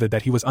so vivid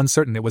that he was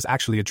uncertain it was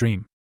actually a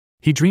dream.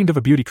 He dreamed of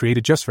a beauty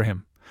created just for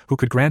him, who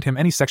could grant him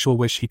any sexual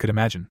wish he could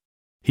imagine.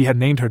 He had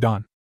named her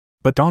Dawn.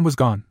 But Dawn was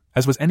gone,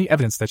 as was any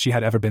evidence that she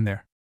had ever been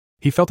there.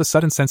 He felt a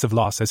sudden sense of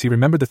loss as he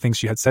remembered the things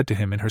she had said to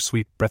him in her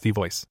sweet, breathy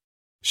voice.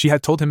 She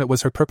had told him it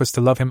was her purpose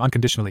to love him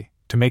unconditionally,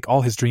 to make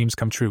all his dreams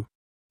come true.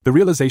 The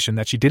realization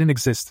that she didn't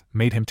exist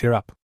made him tear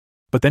up.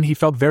 But then he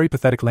felt very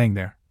pathetic laying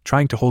there,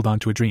 trying to hold on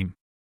to a dream.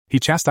 He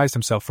chastised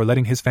himself for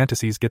letting his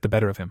fantasies get the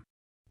better of him.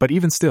 But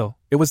even still,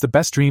 it was the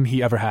best dream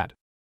he ever had.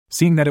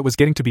 Seeing that it was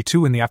getting to be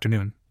 2 in the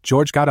afternoon,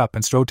 George got up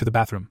and strode to the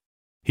bathroom.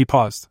 He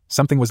paused.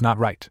 Something was not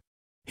right.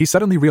 He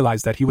suddenly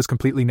realized that he was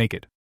completely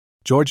naked.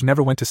 George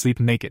never went to sleep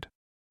naked.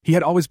 He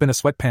had always been a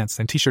sweatpants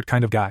and t-shirt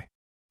kind of guy.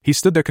 He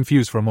stood there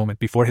confused for a moment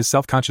before his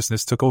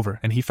self-consciousness took over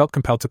and he felt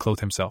compelled to clothe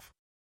himself.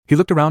 He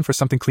looked around for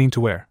something clean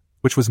to wear,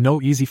 which was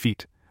no easy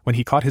feat, when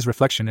he caught his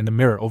reflection in the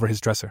mirror over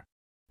his dresser.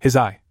 His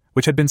eye,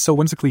 which had been so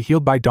whimsically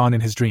healed by Dawn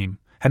in his dream,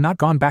 had not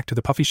gone back to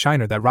the puffy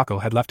shiner that Rocco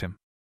had left him.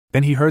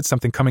 Then he heard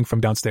something coming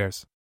from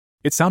downstairs.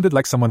 It sounded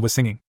like someone was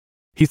singing.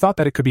 He thought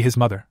that it could be his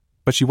mother,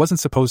 but she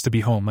wasn't supposed to be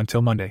home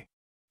until Monday.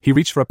 He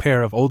reached for a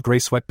pair of old gray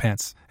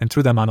sweatpants and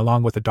threw them on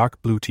along with a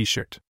dark blue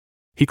t-shirt.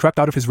 He crept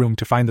out of his room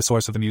to find the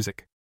source of the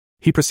music.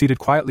 He proceeded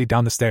quietly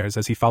down the stairs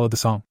as he followed the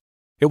song.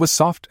 It was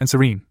soft and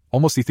serene,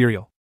 almost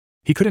ethereal.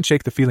 He couldn't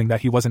shake the feeling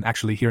that he wasn't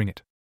actually hearing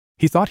it.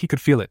 He thought he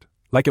could feel it,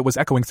 like it was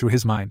echoing through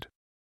his mind.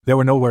 There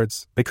were no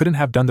words, they couldn't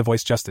have done the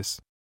voice justice.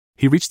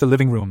 He reached the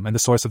living room and the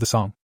source of the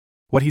song.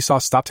 What he saw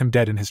stopped him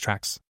dead in his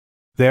tracks.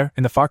 There,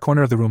 in the far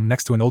corner of the room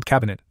next to an old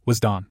cabinet, was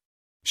Dawn.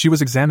 She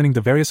was examining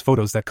the various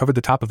photos that covered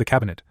the top of the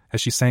cabinet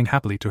as she sang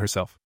happily to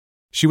herself.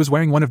 She was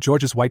wearing one of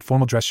George's white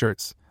formal dress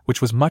shirts,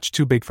 which was much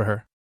too big for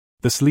her.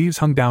 The sleeves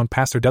hung down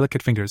past her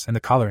delicate fingers and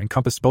the collar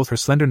encompassed both her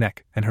slender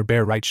neck and her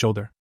bare right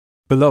shoulder.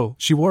 Below,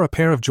 she wore a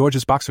pair of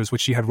George's boxers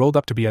which she had rolled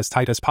up to be as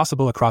tight as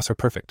possible across her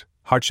perfect,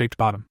 heart-shaped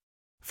bottom.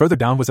 Further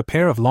down was a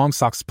pair of long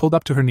socks pulled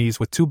up to her knees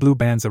with 2 blue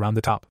bands around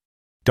the top.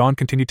 Dawn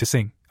continued to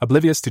sing,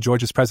 oblivious to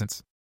George's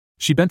presence.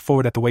 She bent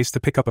forward at the waist to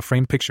pick up a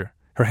framed picture,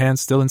 her hands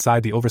still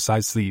inside the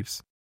oversized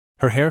sleeves.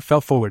 Her hair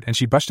fell forward and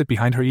she brushed it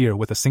behind her ear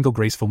with a single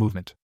graceful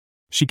movement.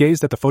 She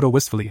gazed at the photo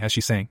wistfully as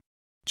she sang.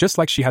 Just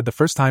like she had the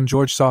first time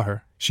George saw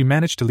her, she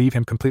managed to leave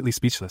him completely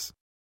speechless.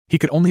 He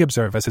could only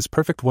observe as his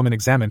perfect woman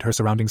examined her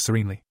surroundings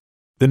serenely.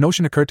 The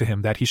notion occurred to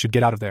him that he should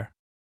get out of there.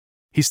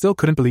 He still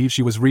couldn't believe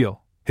she was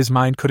real, his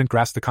mind couldn't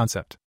grasp the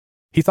concept.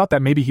 He thought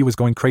that maybe he was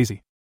going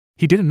crazy.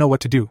 He didn't know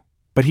what to do,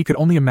 but he could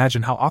only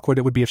imagine how awkward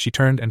it would be if she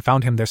turned and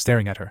found him there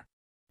staring at her.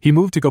 He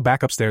moved to go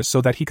back upstairs so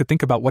that he could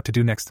think about what to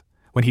do next,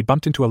 when he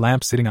bumped into a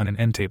lamp sitting on an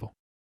end table.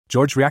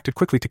 George reacted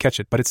quickly to catch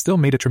it, but it still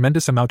made a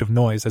tremendous amount of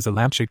noise as the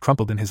lampshade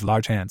crumpled in his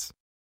large hands.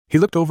 He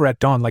looked over at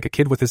Dawn like a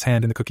kid with his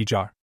hand in the cookie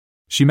jar.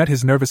 She met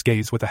his nervous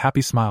gaze with a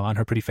happy smile on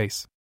her pretty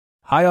face.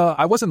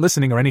 I wasn't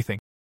listening or anything,"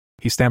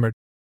 he stammered.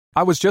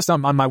 "I was just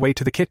on my way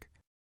to the kick."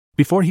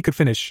 Before he could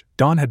finish,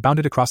 Dawn had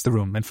bounded across the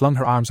room and flung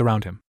her arms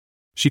around him.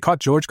 She caught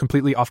George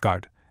completely off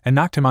guard, and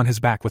knocked him on his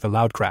back with a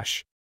loud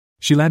crash.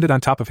 She landed on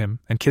top of him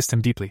and kissed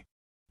him deeply.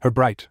 Her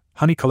bright,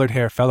 honey-colored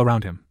hair fell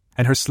around him,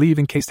 and her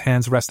sleeve-encased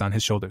hands rested on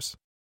his shoulders.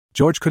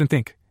 George couldn't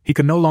think. He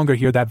could no longer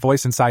hear that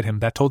voice inside him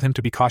that told him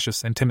to be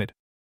cautious and timid.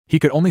 He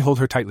could only hold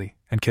her tightly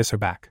and kiss her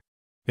back.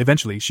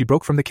 Eventually she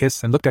broke from the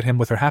kiss and looked at him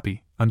with her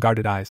happy,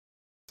 unguarded eyes.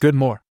 "Good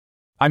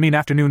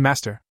afternoon,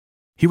 master."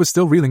 He was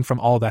still reeling from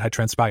all that had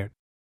transpired.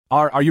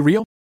 Are you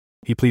real?"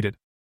 he pleaded.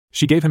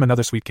 She gave him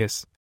another sweet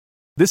kiss.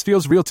 "This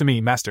feels real to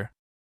me, master."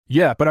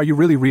 "Yeah, but are you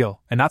really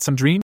real, and not some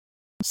dream?"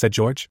 said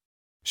George.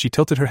 She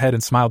tilted her head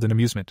and smiled in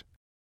amusement.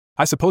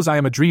 "I suppose I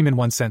am a dream in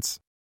one sense."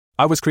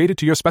 I was created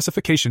to your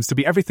specifications to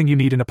be everything you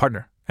need in a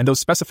partner, and those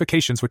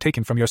specifications were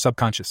taken from your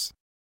subconscious.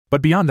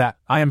 But beyond that,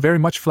 I am very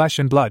much flesh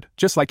and blood,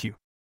 just like you.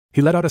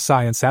 He let out a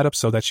sigh and sat up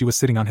so that she was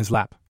sitting on his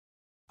lap.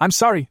 I'm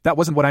sorry, that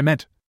wasn't what I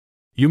meant.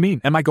 You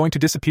mean, am I going to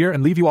disappear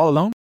and leave you all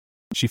alone?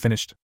 She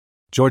finished.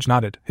 George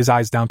nodded, his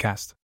eyes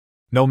downcast.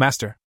 No,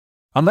 master.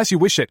 Unless you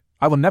wish it,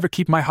 I will never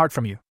keep my heart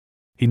from you.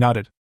 He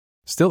nodded,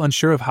 still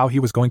unsure of how he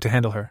was going to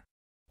handle her.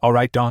 All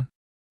right, Dawn.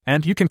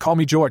 And you can call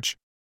me George.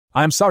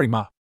 I am sorry,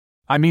 Ma.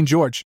 I mean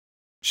George.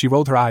 She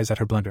rolled her eyes at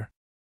her blunder.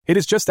 It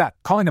is just that,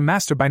 calling a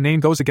master by name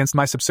goes against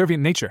my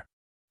subservient nature.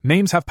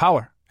 Names have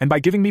power, and by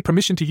giving me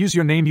permission to use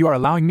your name you are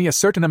allowing me a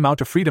certain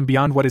amount of freedom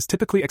beyond what is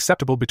typically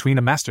acceptable between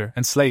a master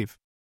and slave.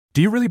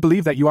 Do you really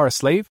believe that you are a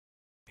slave?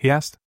 He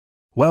asked.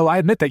 Well, I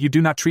admit that you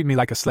do not treat me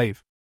like a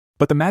slave.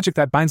 But the magic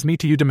that binds me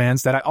to you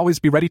demands that I always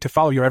be ready to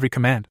follow your every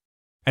command.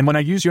 And when I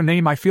use your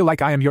name I feel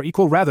like I am your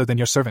equal rather than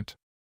your servant.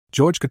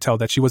 George could tell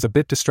that she was a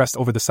bit distressed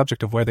over the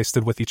subject of where they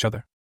stood with each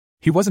other.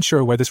 He wasn't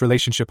sure where this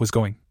relationship was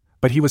going,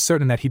 but he was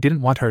certain that he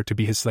didn't want her to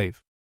be his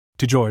slave.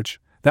 To George,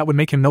 that would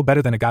make him no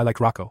better than a guy like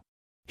Rocco.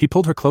 He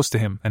pulled her close to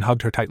him and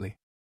hugged her tightly.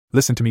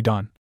 Listen to me,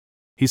 Dawn,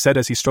 he said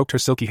as he stroked her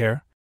silky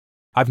hair.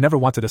 I've never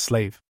wanted a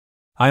slave.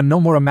 I am no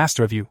more a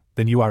master of you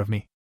than you are of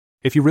me.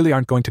 If you really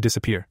aren't going to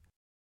disappear,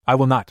 I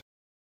will not,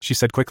 she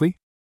said quickly.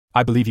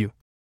 I believe you.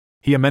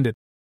 He amended.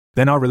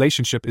 Then our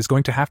relationship is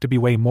going to have to be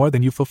way more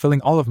than you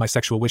fulfilling all of my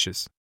sexual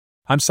wishes.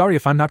 I'm sorry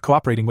if I'm not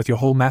cooperating with your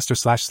whole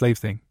master/slave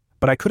thing,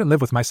 but I couldn't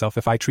live with myself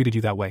if I treated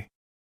you that way.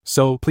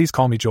 So, please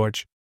call me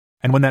George.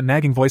 And when that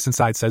nagging voice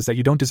inside says that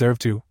you don't deserve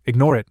to,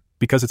 ignore it,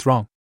 because it's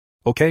wrong.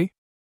 Okay?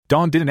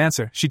 Dawn didn't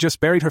answer, she just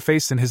buried her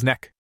face in his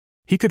neck.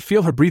 He could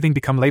feel her breathing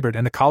become labored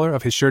and the collar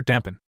of his shirt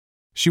dampen.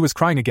 She was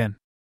crying again.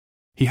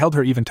 He held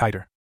her even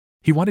tighter.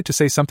 He wanted to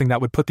say something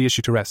that would put the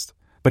issue to rest,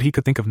 but he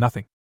could think of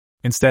nothing.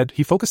 Instead,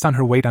 he focused on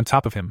her weight on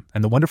top of him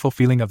and the wonderful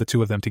feeling of the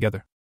two of them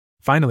together.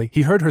 Finally,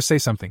 he heard her say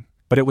something,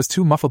 but it was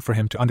too muffled for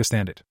him to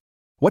understand it.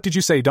 What did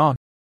you say, Dawn?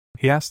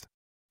 He asked.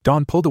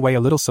 Dawn pulled away a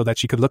little so that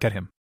she could look at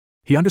him.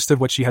 He understood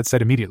what she had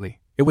said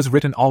immediately. It was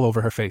written all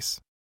over her face.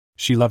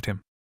 She loved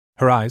him.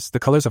 Her eyes, the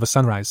colors of a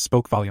sunrise,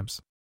 spoke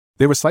volumes.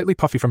 They were slightly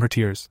puffy from her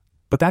tears,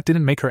 but that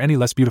didn't make her any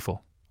less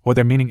beautiful, or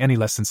their meaning any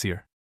less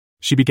sincere.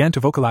 She began to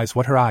vocalize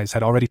what her eyes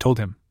had already told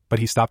him, but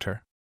he stopped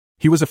her.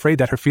 He was afraid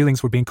that her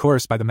feelings were being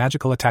coerced by the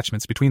magical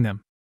attachments between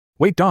them.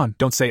 Wait, Dawn,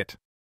 don't say it.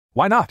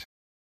 Why not?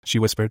 She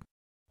whispered.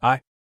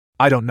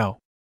 I don't know.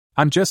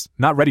 I'm just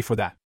not ready for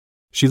that.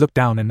 She looked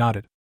down and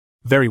nodded.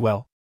 Very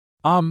well.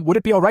 Would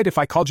it be alright if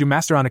I called you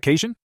Master on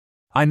occasion?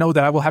 I know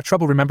that I will have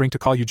trouble remembering to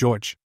call you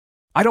George.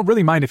 I don't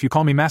really mind if you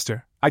call me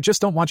Master, I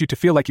just don't want you to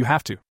feel like you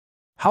have to.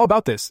 How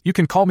about this, you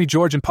can call me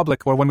George in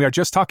public or when we are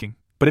just talking,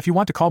 but if you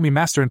want to call me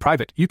Master in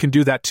private, you can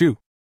do that too.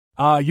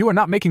 You are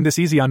not making this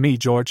easy on me,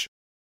 George.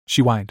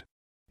 She whined.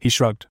 He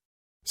shrugged.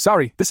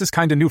 Sorry, this is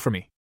kinda new for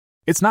me.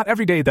 It's not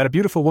every day that a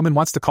beautiful woman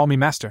wants to call me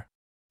Master.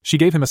 She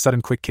gave him a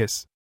sudden quick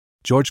kiss.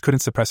 George couldn't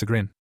suppress a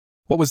grin.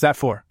 What was that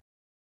for?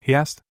 He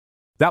asked.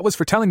 That was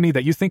for telling me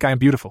that you think I am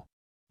beautiful.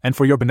 And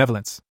for your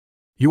benevolence.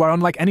 You are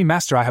unlike any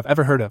master I have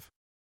ever heard of.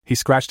 He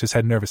scratched his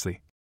head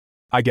nervously.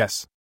 I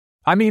guess.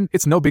 I mean,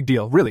 it's no big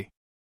deal, really.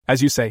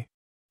 As you say.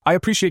 I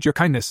appreciate your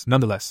kindness,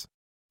 nonetheless.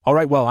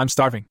 Alright, well, I'm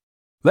starving.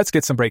 Let's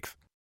get some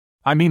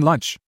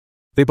lunch.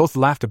 They both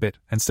laughed a bit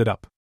and stood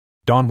up.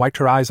 Dawn wiped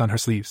her eyes on her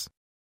sleeves.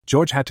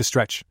 George had to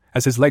stretch,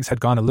 as his legs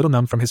had gone a little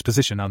numb from his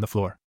position on the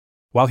floor.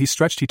 While he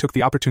stretched, he took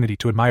the opportunity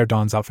to admire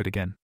Dawn's outfit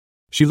again.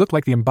 She looked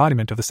like the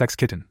embodiment of the sex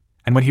kitten,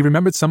 and when he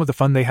remembered some of the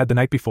fun they had the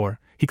night before,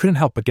 he couldn't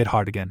help but get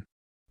hard again.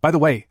 By the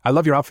way, I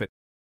love your outfit,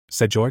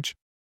 said George.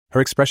 Her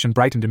expression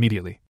brightened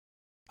immediately.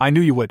 I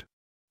knew you would.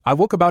 I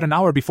woke about an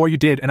hour before you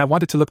did and I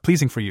wanted to look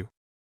pleasing for you.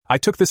 I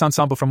took this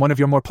ensemble from one of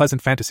your more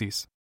pleasant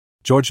fantasies.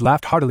 George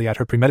laughed heartily at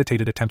her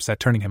premeditated attempts at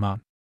turning him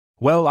on.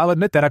 Well, I'll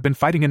admit that I've been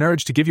fighting an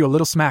urge to give you a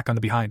little smack on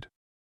the behind.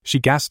 She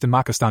gasped in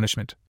mock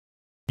astonishment.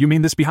 You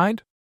mean this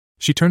behind?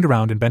 She turned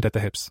around and bent at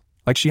the hips,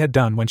 like she had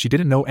done when she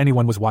didn't know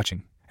anyone was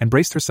watching, and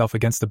braced herself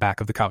against the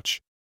back of the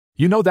couch.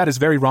 You know that is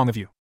very wrong of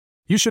you.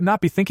 You should not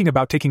be thinking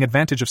about taking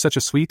advantage of such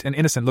a sweet and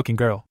innocent-looking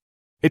girl.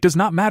 It does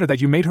not matter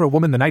that you made her a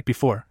woman the night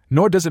before,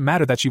 nor does it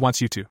matter that she wants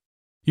you to.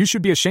 You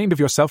should be ashamed of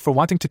yourself for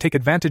wanting to take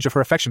advantage of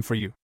her affection for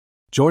you.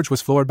 George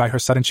was floored by her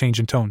sudden change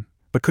in tone,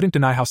 but couldn't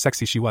deny how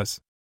sexy she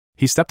was.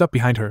 He stepped up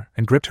behind her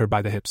and gripped her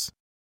by the hips.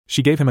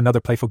 She gave him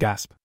another playful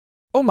gasp.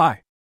 Oh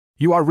my!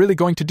 You are really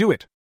going to do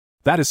it?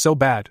 That is so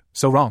bad,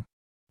 so wrong.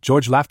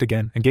 George laughed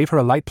again and gave her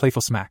a light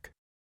playful smack.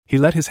 He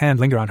let his hand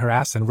linger on her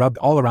ass and rubbed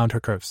all around her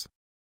curves.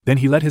 Then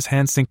he let his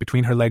hand sink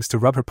between her legs to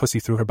rub her pussy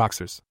through her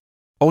boxers.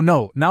 Oh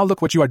no, now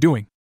look what you are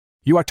doing.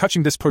 You are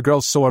touching this poor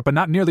girl's sore but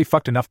not nearly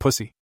fucked enough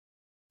pussy.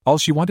 All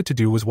she wanted to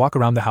do was walk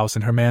around the house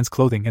in her man's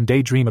clothing and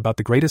daydream about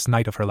the greatest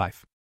night of her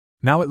life.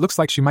 Now it looks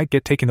like she might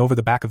get taken over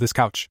the back of this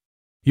couch.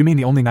 You mean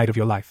the only night of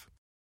your life?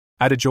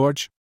 Added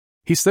George.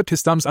 He slipped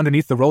his thumbs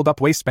underneath the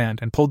rolled-up waistband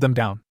and pulled them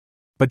down.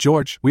 But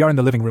George, we are in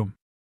the living room.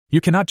 You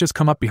cannot just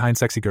come up behind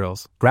sexy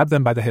girls, grab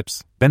them by the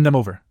hips, bend them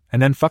over,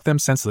 and then fuck them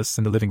senseless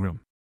in the living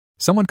room.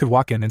 Someone could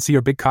walk in and see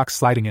your big cock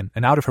sliding in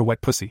and out of her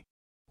wet pussy.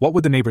 What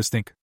would the neighbors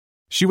think?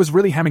 She was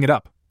really hamming it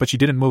up, but she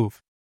didn't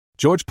move.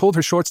 George pulled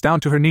her shorts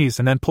down to her knees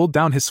and then pulled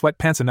down his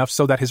sweatpants enough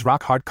so that his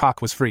rock-hard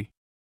cock was free.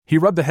 He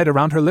rubbed the head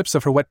around her lips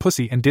of her wet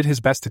pussy and did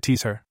his best to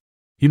tease her.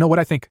 You know what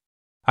I think?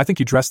 I think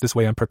you dressed this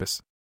way on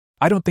purpose.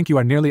 I don't think you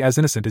are nearly as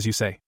innocent as you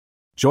say.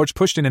 George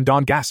pushed in and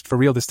Dawn gasped for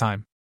real this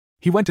time.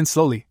 He went in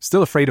slowly,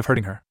 still afraid of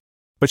hurting her.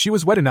 But she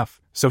was wet enough,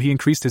 so he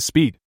increased his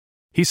speed.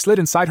 He slid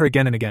inside her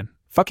again and again,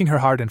 fucking her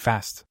hard and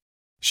fast.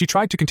 She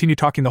tried to continue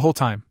talking the whole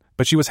time,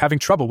 but she was having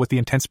trouble with the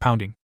intense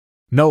pounding.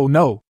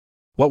 No.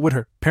 What would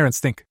her parents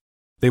think?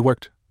 They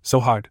worked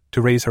so hard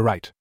to raise her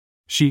right.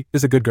 She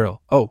is a good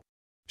girl. Oh.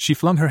 She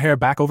flung her hair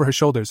back over her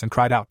shoulders and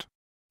cried out.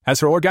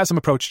 As her orgasm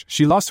approached,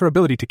 she lost her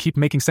ability to keep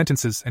making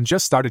sentences and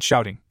just started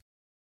shouting.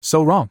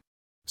 So wrong.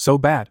 So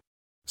bad.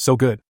 So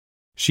good.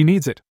 She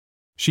needs it.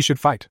 She should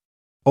fight.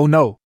 Oh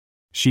no.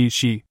 She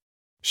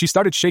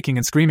started shaking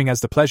and screaming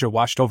as the pleasure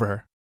washed over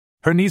her.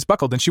 Her knees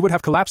buckled and she would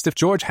have collapsed if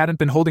George hadn't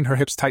been holding her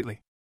hips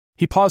tightly.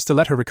 He paused to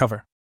let her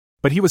recover.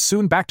 But he was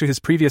soon back to his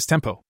previous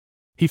tempo.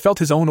 He felt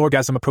his own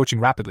orgasm approaching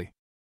rapidly.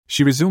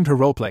 She resumed her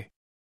role play.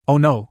 Oh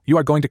no, you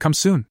are going to come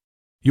soon.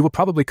 You will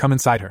probably come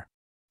inside her.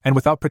 And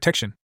without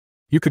protection.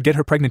 You could get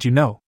her pregnant, you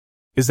know.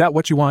 Is that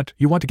what you want?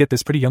 You want to get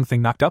this pretty young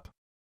thing knocked up?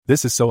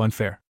 This is so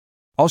unfair.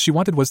 All she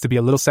wanted was to be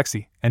a little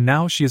sexy, and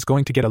now she is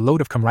going to get a load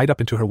of cum right up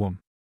into her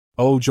womb.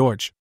 Oh,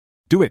 George.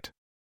 Do it.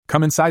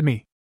 Come inside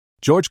me.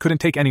 George couldn't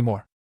take any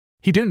more.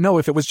 He didn't know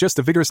if it was just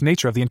the vigorous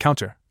nature of the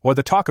encounter, or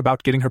the talk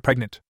about getting her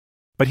pregnant.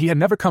 But he had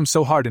never come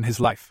so hard in his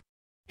life.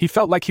 He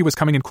felt like he was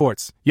coming in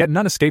quarts, yet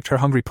none escaped her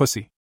hungry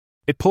pussy.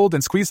 It pulled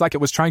and squeezed like it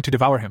was trying to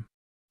devour him.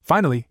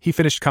 Finally, he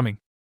finished coming.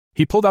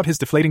 He pulled out his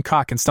deflating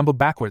cock and stumbled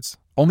backwards,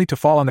 only to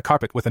fall on the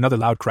carpet with another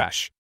loud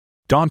crash.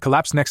 Dawn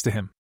collapsed next to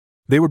him.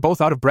 They were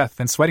both out of breath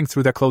and sweating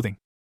through their clothing.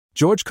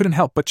 George couldn't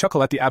help but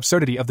chuckle at the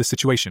absurdity of the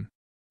situation.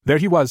 There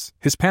he was,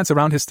 his pants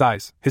around his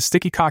thighs, his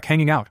sticky cock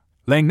hanging out,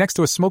 laying next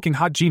to a smoking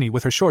hot genie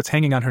with her shorts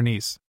hanging on her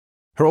knees.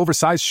 Her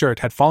oversized shirt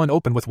had fallen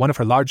open with one of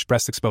her large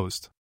breasts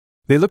exposed.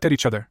 They looked at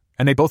each other,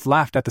 and they both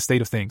laughed at the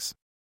state of things.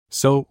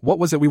 So, what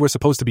was it we were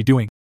supposed to be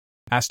doing?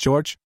 Asked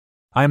George.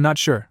 I am not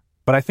sure,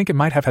 but I think it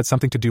might have had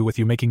something to do with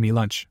you making me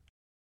lunch,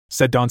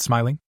 said Dawn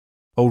smiling.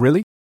 Oh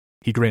really?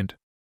 He grinned.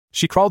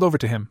 She crawled over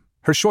to him,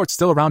 her shorts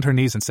still around her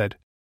knees and said,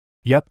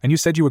 Yep, and you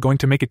said you were going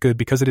to make it good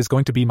because it is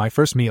going to be my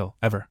first meal,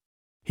 ever.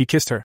 He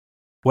kissed her.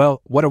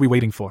 Well, what are we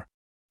waiting for?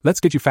 Let's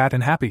get you fat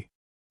and happy.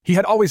 He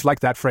had always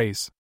liked that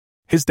phrase.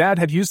 His dad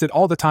had used it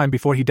all the time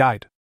before he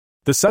died.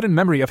 The sudden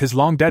memory of his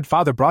long-dead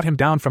father brought him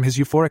down from his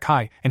euphoric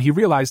high, and he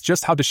realized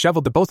just how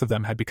disheveled the both of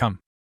them had become.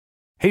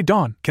 Hey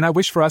Dawn, can I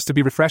wish for us to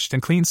be refreshed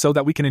and clean so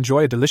that we can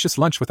enjoy a delicious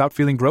lunch without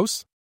feeling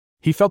gross?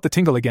 He felt the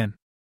tingle again.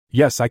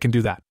 Yes, I can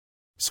do that.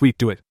 Sweet,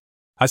 do it.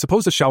 I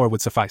suppose a shower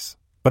would suffice,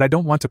 but I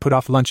don't want to put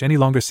off lunch any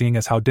longer seeing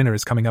as how dinner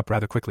is coming up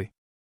rather quickly.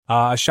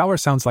 A shower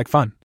sounds like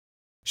fun.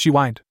 She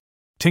whined.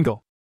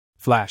 Tingle.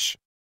 Flash.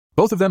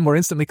 Both of them were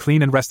instantly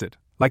clean and rested,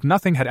 like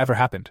nothing had ever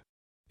happened.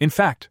 In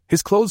fact,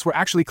 his clothes were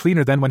actually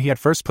cleaner than when he had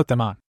first put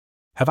them on.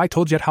 Have I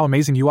told yet how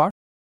amazing you are?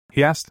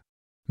 He asked.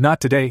 Not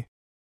today,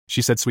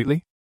 she said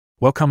sweetly.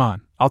 Well, come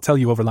on, I'll tell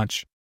you over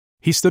lunch.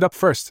 He stood up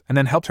first and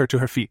then helped her to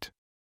her feet.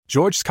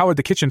 George scoured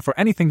the kitchen for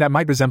anything that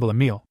might resemble a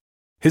meal.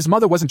 His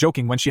mother wasn't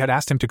joking when she had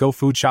asked him to go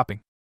food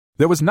shopping.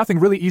 There was nothing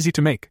really easy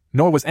to make,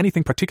 nor was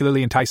anything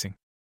particularly enticing.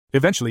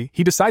 Eventually,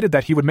 he decided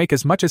that he would make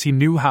as much as he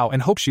knew how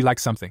and hoped she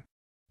liked something.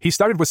 He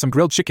started with some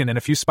grilled chicken and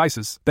a few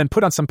spices, then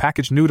put on some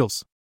packaged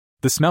noodles.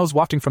 The smells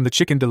wafting from the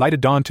chicken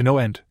delighted Dawn to no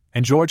end,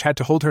 and George had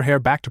to hold her hair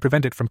back to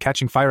prevent it from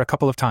catching fire a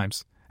couple of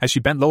times, as she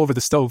bent low over the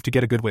stove to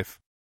get a good whiff.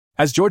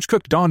 As George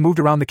cooked, Dawn moved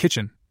around the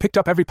kitchen, picked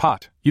up every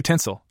pot,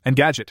 utensil, and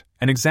gadget,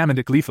 and examined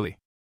it gleefully.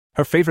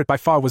 Her favorite by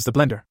far was the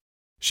blender.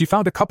 She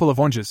found a couple of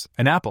oranges,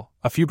 an apple,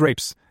 a few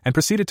grapes, and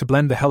proceeded to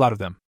blend the hell out of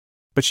them.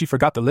 But she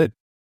forgot the lid.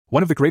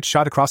 One of the grapes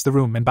shot across the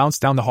room and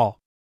bounced down the hall.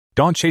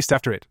 Dawn chased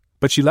after it,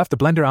 but she left the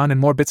blender on and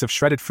more bits of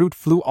shredded fruit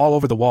flew all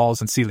over the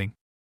walls and ceiling.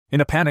 In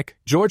a panic,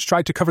 George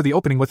tried to cover the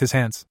opening with his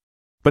hands.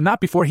 But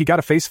not before he got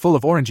a face full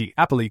of orangey,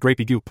 appley,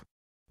 grapey goop.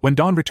 When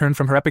Dawn returned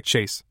from her epic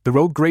chase, the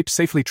rogue grape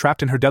safely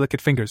trapped in her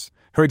delicate fingers,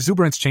 her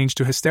exuberance changed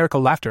to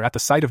hysterical laughter at the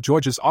sight of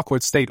George's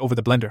awkward state over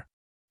the blender.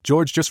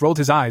 George just rolled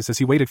his eyes as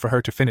he waited for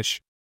her to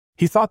finish.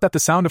 He thought that the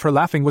sound of her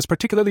laughing was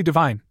particularly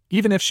divine,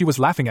 even if she was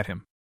laughing at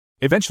him.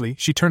 Eventually,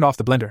 she turned off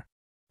the blender.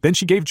 Then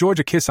she gave George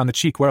a kiss on the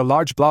cheek where a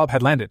large blob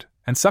had landed,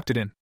 and sucked it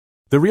in.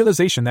 The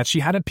realization that she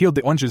hadn't peeled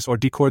the oranges or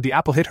decored the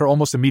apple hit her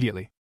almost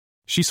immediately.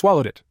 She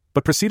swallowed it,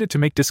 but proceeded to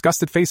make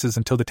disgusted faces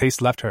until the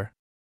taste left her.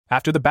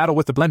 After the battle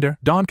with the blender,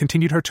 Dawn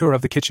continued her tour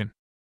of the kitchen.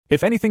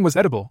 If anything was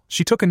edible,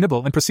 she took a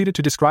nibble and proceeded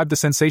to describe the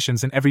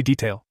sensations in every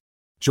detail.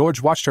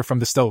 George watched her from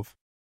the stove.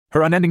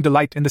 Her unending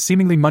delight in the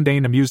seemingly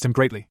mundane amused him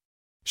greatly.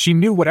 She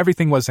knew what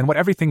everything was and what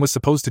everything was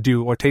supposed to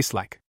do or taste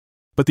like.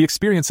 But the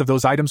experience of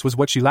those items was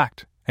what she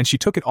lacked, and she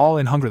took it all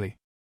in hungrily.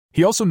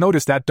 He also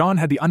noticed that Dawn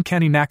had the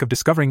uncanny knack of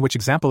discovering which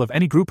example of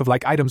any group of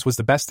like items was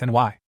the best and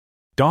why.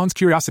 Dawn's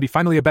curiosity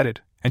finally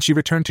abated, and she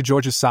returned to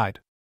George's side.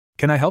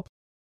 Can I help?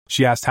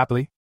 She asked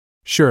happily.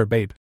 Sure,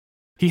 babe.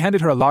 He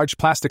handed her a large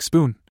plastic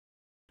spoon.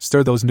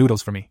 Stir those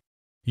noodles for me.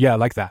 Yeah,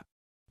 like that.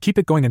 Keep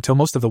it going until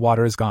most of the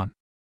water is gone.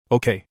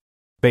 Okay.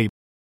 Babe,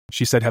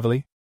 she said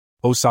heavily.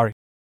 Oh, sorry.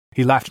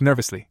 He laughed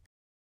nervously.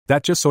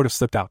 That just sort of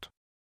slipped out.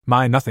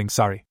 Nothing,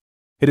 sorry.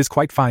 It is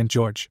quite fine,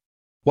 George.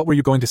 What were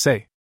you going to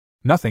say?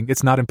 Nothing,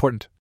 it's not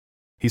important.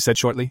 He said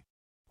shortly.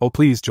 Oh,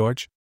 please,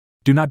 George.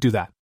 Do not do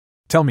that.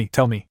 Tell me.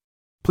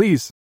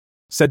 Please,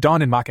 said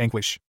Dawn in mock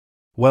anguish.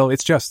 Well,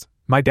 it's just,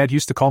 my dad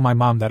used to call my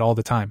mom that all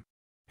the time.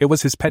 It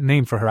was his pet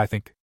name for her, I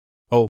think.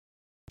 Oh,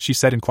 she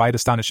said in quiet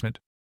astonishment.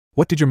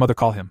 What did your mother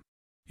call him?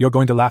 You're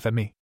going to laugh at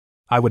me.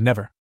 I would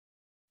never.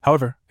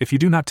 However, if you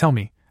do not tell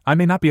me, I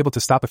may not be able to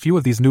stop a few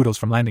of these noodles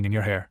from landing in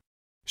your hair.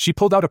 She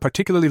pulled out a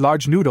particularly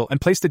large noodle and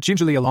placed it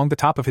gingerly along the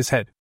top of his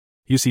head.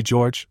 You see,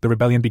 George, the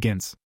rebellion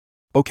begins.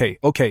 Okay.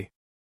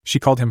 She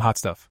called him hot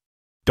stuff.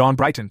 Dawn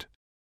brightened.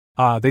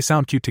 Ah, they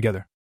sound cute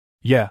together.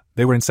 Yeah,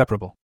 they were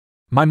inseparable.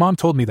 My mom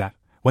told me that,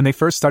 when they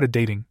first started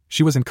dating,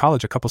 she was in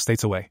college a couple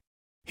states away.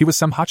 He was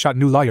some hotshot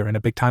new lawyer in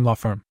a big-time law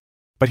firm.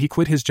 But he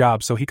quit his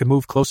job so he could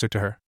move closer to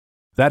her.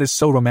 That is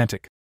so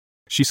romantic.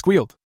 She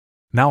squealed.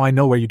 Now I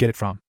know where you get it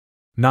from.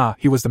 Nah,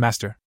 he was the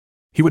master.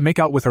 He would make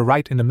out with her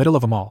right in the middle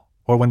of a mall,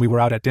 or when we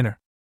were out at dinner.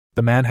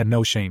 The man had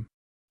no shame.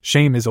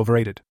 Shame is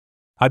overrated.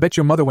 I bet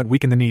your mother went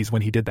weak in the knees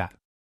when he did that.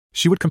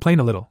 She would complain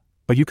a little,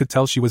 but you could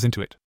tell she was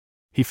into it.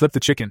 He flipped the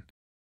chicken.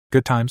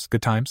 Good times.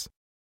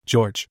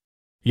 George.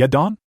 Yeah,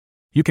 Dawn?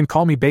 You can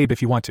call me babe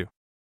if you want to.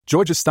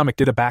 George's stomach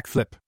did a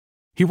backflip.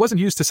 He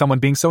wasn't used to someone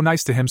being so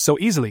nice to him so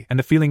easily, and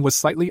the feeling was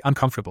slightly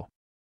uncomfortable.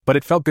 But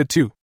it felt good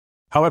too.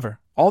 However,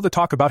 all the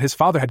talk about his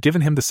father had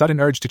given him the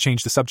sudden urge to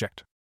change the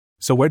subject.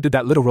 So where did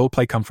that little role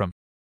play come from?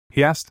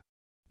 He asked.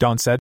 Dawn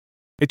said.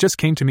 It just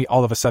came to me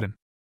all of a sudden.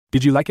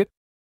 Did you like it?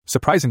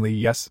 Surprisingly,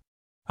 yes.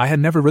 I had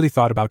never really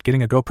thought about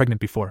getting a girl pregnant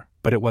before,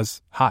 but it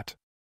was hot.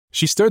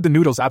 She stirred the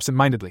noodles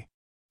absent-mindedly.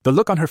 The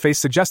look on her face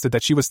suggested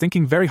that she was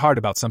thinking very hard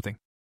about something.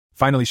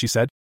 Finally, she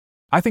said,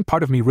 I think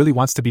part of me really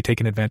wants to be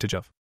taken advantage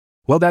of.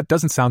 Well, that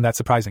doesn't sound that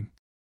surprising,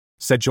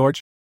 said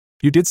George.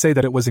 You did say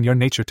that it was in your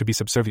nature to be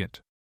subservient.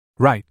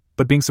 Right,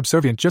 but being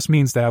subservient just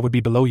means that I would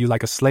be below you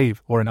like a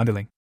slave or an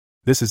underling.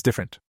 This is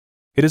different.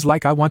 It is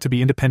like I want to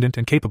be independent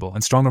and capable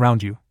and strong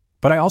around you,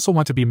 but I also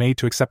want to be made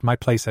to accept my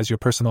place as your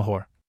personal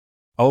whore.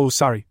 Oh,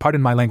 sorry,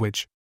 pardon my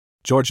language.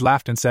 George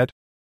laughed and said,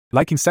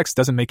 Liking sex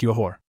doesn't make you a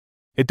whore.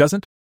 It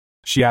doesn't?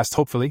 She asked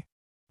hopefully.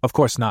 Of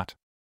course not.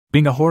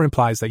 Being a whore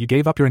implies that you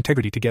gave up your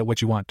integrity to get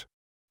what you want.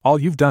 All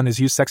you've done is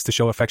use sex to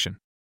show affection.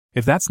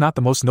 If that's not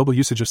the most noble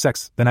usage of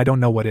sex, then I don't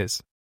know what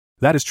is.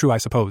 That is true, I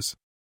suppose.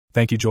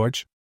 Thank you,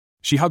 George.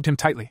 She hugged him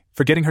tightly,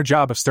 forgetting her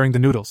job of stirring the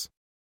noodles.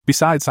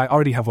 Besides, I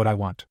already have what I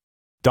want.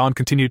 Dawn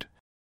continued.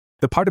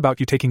 The part about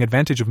you taking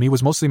advantage of me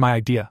was mostly my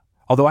idea,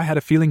 although I had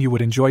a feeling you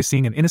would enjoy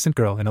seeing an innocent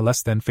girl in a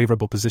less than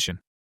favorable position.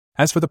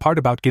 As for the part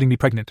about getting me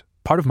pregnant,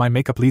 part of my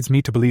makeup leads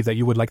me to believe that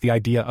you would like the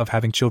idea of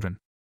having children.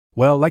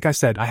 Well, like I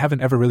said, I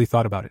haven't ever really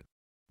thought about it.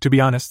 To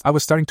be honest, I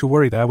was starting to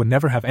worry that I would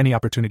never have any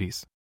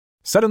opportunities.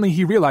 Suddenly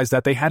he realized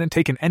that they hadn't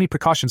taken any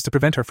precautions to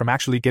prevent her from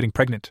actually getting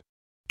pregnant.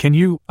 Can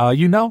you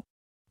know?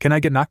 Can I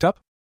get knocked up?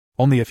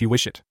 Only if you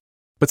wish it.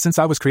 But since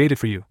I was created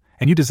for you,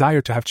 and you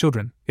desire to have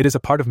children, it is a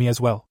part of me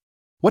as well.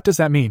 What does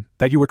that mean,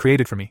 that you were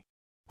created for me?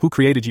 Who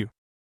created you?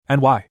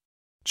 And why?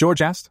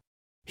 George asked.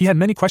 He had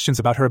many questions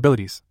about her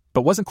abilities,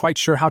 but wasn't quite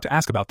sure how to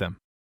ask about them.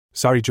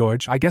 Sorry,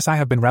 George, I guess I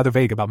have been rather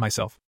vague about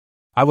myself.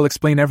 I will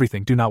explain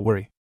everything, do not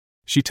worry.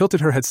 She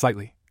tilted her head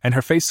slightly, and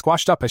her face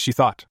squashed up as she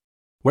thought.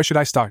 Where should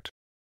I start?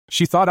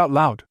 She thought out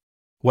loud.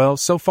 Well,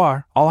 so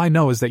far, all I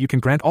know is that you can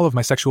grant all of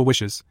my sexual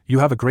wishes, you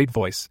have a great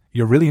voice,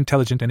 you're really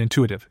intelligent and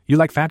intuitive, you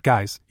like fat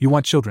guys, you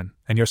want children,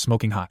 and you're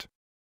smoking hot.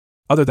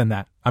 Other than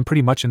that, I'm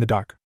pretty much in the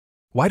dark.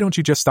 Why don't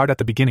you just start at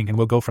the beginning and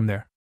we'll go from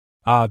there?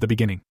 Ah, the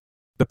beginning.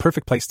 The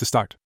perfect place to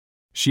start.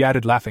 She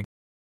added, laughing.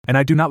 And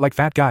I do not like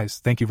fat guys,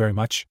 thank you very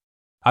much.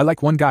 I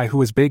like one guy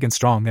who is big and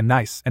strong and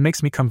nice and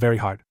makes me come very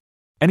hard.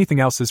 Anything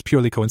else is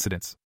purely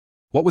coincidence.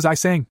 What was I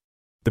saying?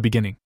 The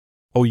beginning.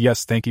 Oh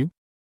yes, thank you.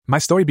 My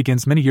story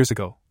begins many years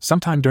ago,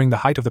 sometime during the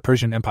height of the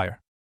Persian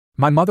Empire.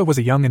 My mother was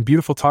a young and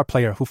beautiful tar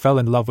player who fell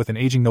in love with an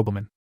aging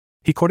nobleman.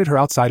 He courted her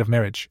outside of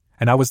marriage,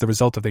 and I was the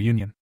result of their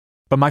union.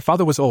 But my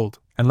father was old,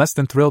 and less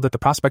than thrilled at the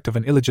prospect of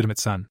an illegitimate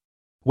son.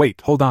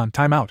 Wait, hold on,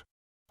 time out.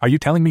 Are you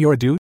telling me you're a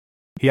dude?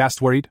 He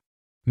asked worried.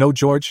 No,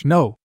 George,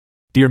 no.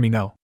 Dear me,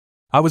 no.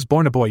 I was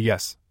born a boy,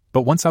 yes,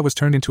 but once I was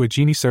turned into a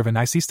genie servant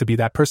I ceased to be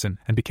that person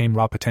and became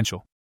raw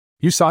potential.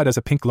 You saw it as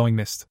a pink glowing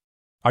mist.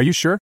 Are you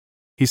sure?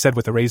 He said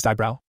with a raised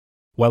eyebrow.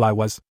 Well, I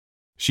was.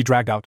 She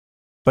dragged out.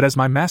 But as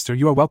my master,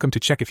 you are welcome to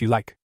check if you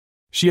like.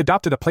 She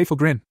adopted a playful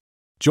grin.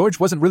 George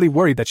wasn't really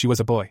worried that she was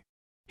a boy.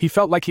 He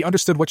felt like he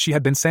understood what she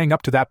had been saying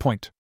up to that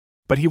point.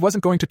 But he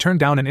wasn't going to turn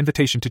down an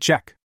invitation to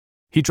check.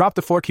 He dropped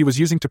the fork he was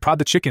using to prod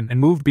the chicken and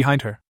moved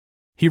behind her.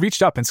 He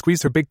reached up and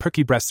squeezed her big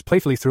perky breasts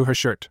playfully through her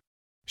shirt.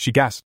 She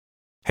gasped.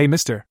 Hey,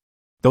 mister.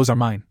 Those are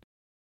mine.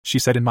 She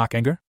said in mock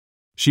anger.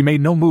 She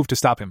made no move to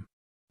stop him.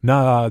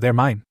 Nah, they're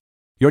mine.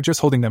 You're just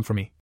holding them for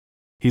me.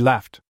 He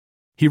laughed.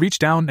 He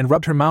reached down and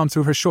rubbed her mound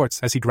through her shorts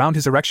as he ground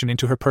his erection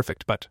into her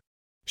perfect butt.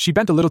 She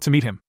bent a little to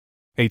meet him.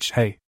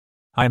 Hey.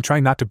 I am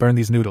trying not to burn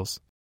these noodles,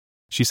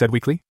 she said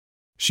weakly.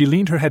 She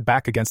leaned her head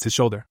back against his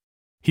shoulder.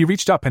 He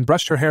reached up and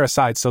brushed her hair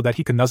aside so that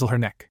he could nuzzle her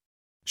neck.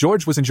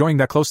 George was enjoying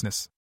that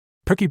closeness.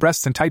 Perky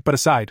breasts and tight butt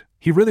aside,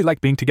 he really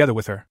liked being together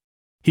with her.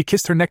 He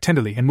kissed her neck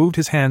tenderly and moved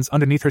his hands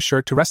underneath her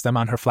shirt to rest them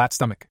on her flat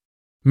stomach.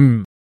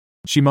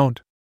 She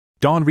moaned.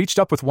 Dawn reached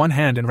up with one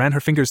hand and ran her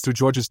fingers through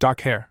George's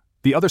dark hair.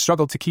 The other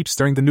struggled to keep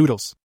stirring the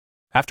noodles.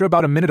 After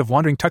about a minute of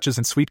wandering touches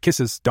and sweet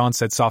kisses, Dawn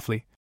said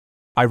softly,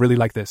 I really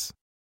like this.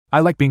 I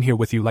like being here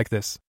with you like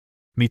this.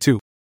 Me too,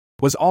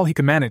 was all he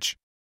could manage.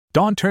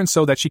 Dawn turned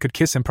so that she could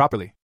kiss him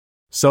properly.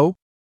 So,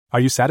 are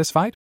you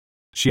satisfied?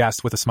 She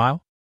asked with a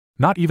smile.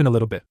 Not even a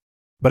little bit.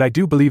 But I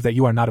do believe that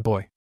you are not a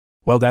boy.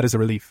 Well, that is a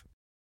relief,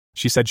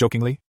 she said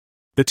jokingly.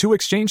 The two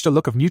exchanged a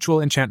look of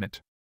mutual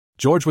enchantment.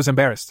 George was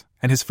embarrassed,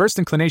 and his first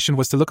inclination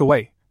was to look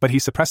away, but he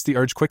suppressed the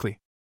urge quickly.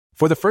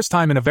 For the first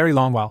time in a very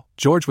long while,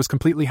 George was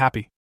completely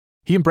happy.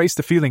 He embraced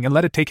the feeling and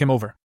let it take him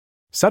over.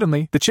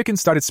 Suddenly, the chicken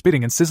started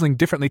spitting and sizzling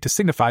differently to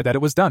signify that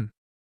it was done.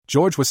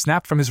 George was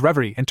snapped from his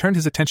reverie and turned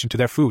his attention to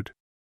their food.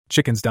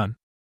 Chicken's done.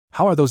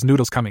 How are those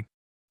noodles coming?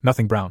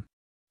 Nothing brown.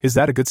 Is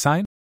that a good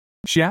sign?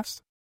 She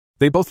asked.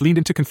 They both leaned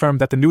in to confirm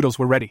that the noodles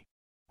were ready.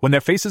 When their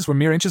faces were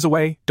mere inches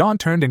away, Dawn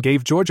turned and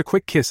gave George a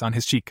quick kiss on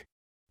his cheek.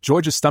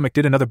 George's stomach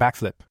did another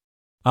backflip.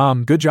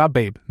 Good job,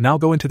 babe. Now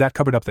go into that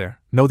cupboard up there,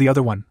 know the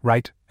other one,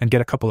 right, and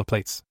get a couple of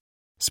plates.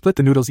 Split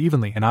the noodles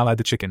evenly and I'll add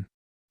the chicken.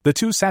 The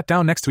two sat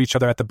down next to each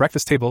other at the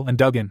breakfast table and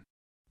dug in.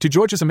 To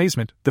George's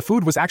amazement, the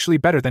food was actually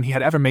better than he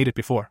had ever made it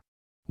before.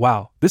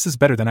 Wow, this is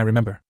better than I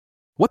remember.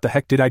 What the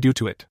heck did I do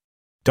to it?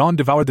 Dawn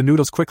devoured the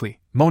noodles quickly,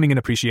 moaning in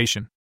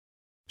appreciation.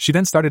 She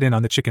then started in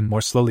on the chicken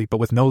more slowly but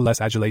with no less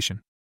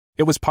adulation.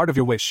 It was part of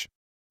your wish.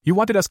 You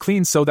wanted us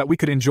clean so that we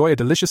could enjoy a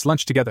delicious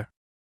lunch together.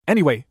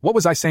 Anyway, what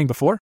was I saying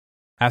before?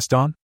 Asked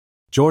Dawn.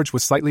 George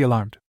was slightly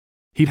alarmed.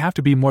 He'd have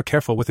to be more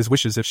careful with his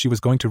wishes if she was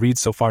going to read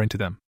so far into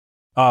them.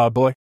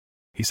 Boy,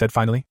 he said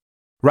finally.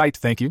 Right,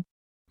 thank you.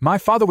 My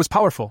father was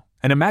powerful,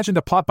 and imagined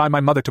a plot by my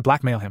mother to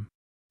blackmail him.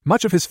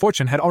 Much of his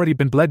fortune had already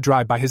been bled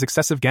dry by his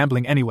excessive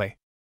gambling anyway.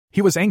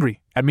 He was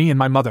angry at me and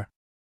my mother.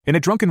 In a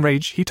drunken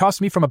rage, he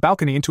tossed me from a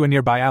balcony into a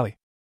nearby alley.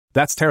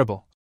 That's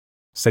terrible,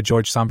 said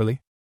George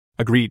somberly.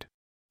 Agreed.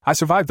 I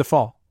survived the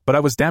fall, but I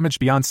was damaged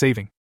beyond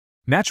saving.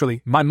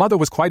 Naturally, my mother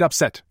was quite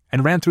upset,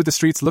 and ran through the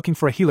streets looking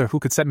for a healer who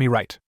could set me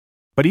right.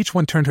 But each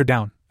one turned her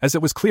down, as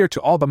it was clear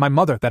to all but my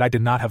mother that I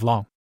did not have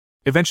long.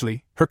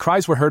 Eventually, her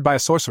cries were heard by a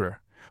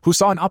sorcerer, who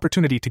saw an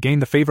opportunity to gain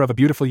the favor of a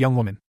beautiful young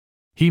woman.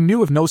 He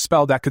knew of no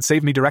spell that could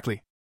save me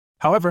directly.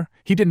 However,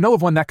 he did know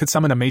of one that could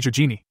summon a major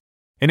genie.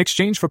 In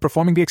exchange for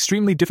performing the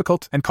extremely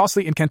difficult and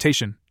costly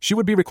incantation, she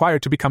would be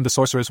required to become the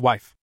sorcerer's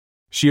wife.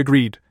 She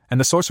agreed, and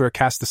the sorcerer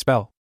cast the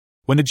spell.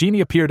 When the genie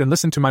appeared and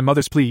listened to my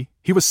mother's plea,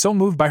 he was so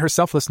moved by her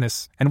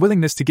selflessness and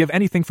willingness to give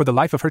anything for the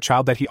life of her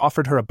child that he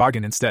offered her a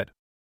bargain instead.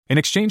 In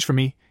exchange for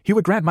me, he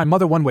would grant my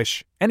mother one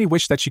wish, any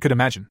wish that she could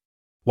imagine.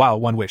 Wow,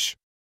 one wish.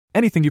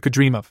 Anything you could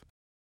dream of,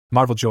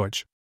 marveled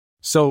George.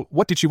 So,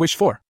 what did she wish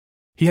for?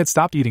 He had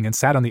stopped eating and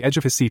sat on the edge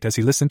of his seat as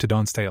he listened to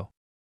Dawn's tale.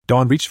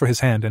 Dawn reached for his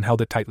hand and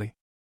held it tightly.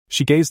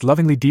 She gazed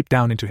lovingly deep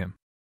down into him.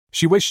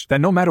 She wished that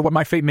no matter what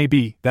my fate may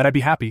be, that I be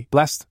happy,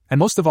 blessed, and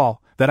most of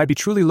all, that I be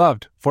truly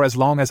loved, for as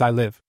long as I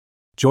live.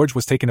 George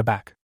was taken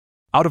aback.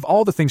 Out of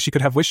all the things she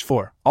could have wished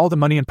for, all the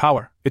money and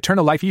power,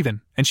 eternal life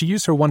even, and she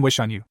used her one wish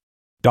on you.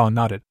 Dawn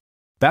nodded.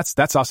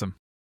 That's awesome,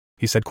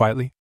 he said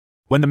quietly.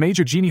 When the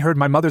major genie heard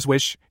my mother's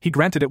wish, he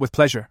granted it with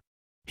pleasure.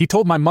 He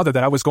told my mother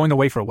that I was going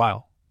away for a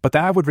while, but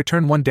that I would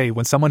return one day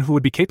when someone who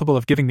would be capable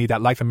of giving me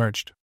that life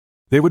emerged.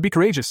 They would be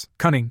courageous,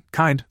 cunning,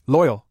 kind,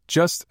 loyal,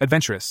 just,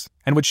 adventurous,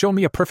 and would show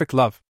me a perfect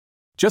love.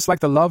 Just like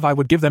the love I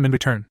would give them in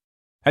return.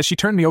 As she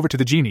turned me over to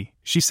the genie,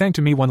 she sang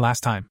to me one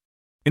last time.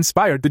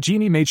 Inspired, the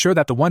genie made sure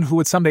that the one who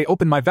would someday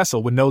open my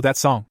vessel would know that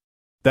song.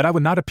 That I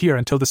would not appear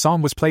until the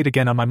song was played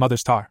again on my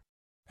mother's tar.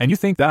 And you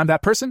think that I'm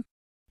that person?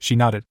 She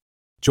nodded.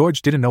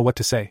 George didn't know what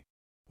to say.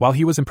 While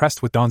he was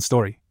impressed with Dawn's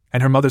story,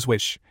 and her mother's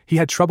wish, he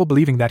had trouble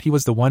believing that he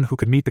was the one who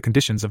could meet the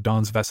conditions of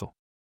Dawn's vessel.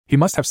 He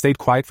must have stayed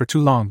quiet for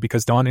too long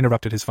because Dawn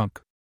interrupted his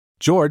funk.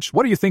 George,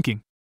 what are you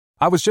thinking?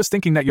 I was just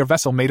thinking that your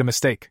vessel made a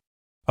mistake.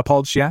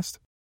 Appalled, she asked.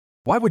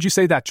 Why would you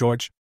say that,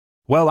 George?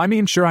 Well, I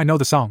mean, sure I know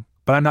the song,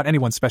 but I'm not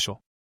anyone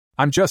special.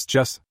 I'm just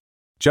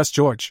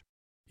George.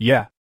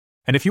 Yeah.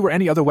 And if you were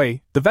any other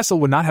way, the vessel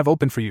would not have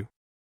opened for you.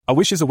 A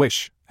wish is a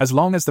wish, as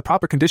long as the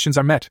proper conditions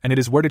are met and it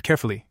is worded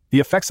carefully, the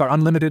effects are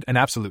unlimited and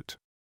absolute.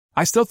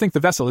 I still think the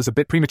vessel is a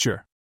bit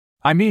premature.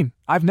 I mean,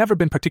 I've never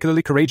been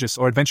particularly courageous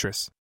or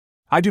adventurous.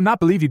 I do not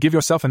believe you give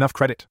yourself enough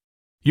credit.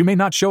 You may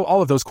not show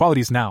all of those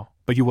qualities now,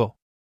 but you will.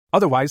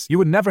 Otherwise, you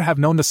would never have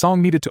known the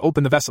song needed to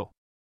open the vessel.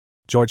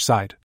 George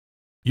sighed.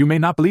 You may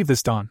not believe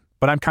this, Dawn,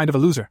 but I'm kind of a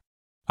loser.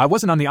 I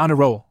wasn't on the honor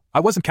roll, I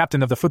wasn't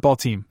captain of the football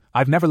team,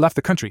 I've never left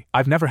the country,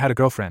 I've never had a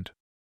girlfriend.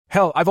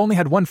 Hell, I've only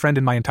had one friend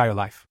in my entire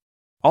life.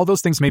 All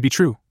those things may be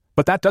true,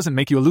 but that doesn't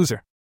make you a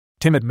loser.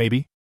 Timid,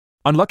 maybe.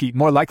 Unlucky,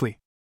 more likely.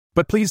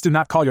 But please do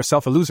not call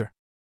yourself a loser.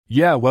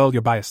 Yeah, well,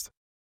 you're biased.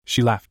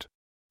 She laughed.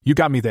 You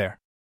got me there.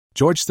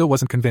 George still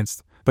wasn't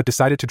convinced, but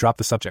decided to drop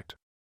the subject.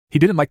 He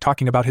didn't like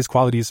talking about his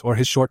qualities or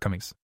his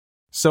shortcomings.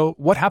 So,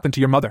 what happened to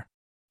your mother?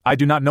 I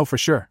do not know for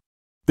sure.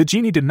 The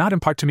genie did not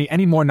impart to me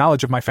any more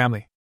knowledge of my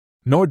family.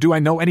 Nor do I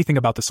know anything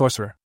about the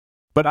sorcerer.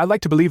 But I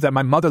like to believe that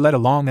my mother led a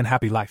long and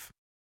happy life.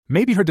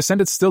 Maybe her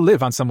descendants still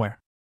live on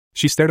somewhere.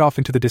 She stared off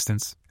into the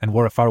distance and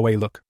wore a faraway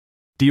look.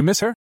 Do you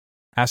miss her?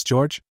 Asked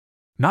George.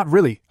 Not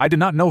really, I did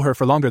not know her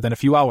for longer than a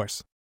few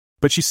hours.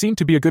 But she seemed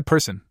to be a good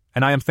person,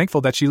 and I am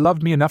thankful that she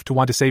loved me enough to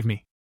want to save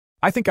me.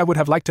 I think I would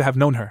have liked to have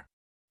known her.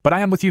 But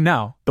I am with you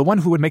now, the one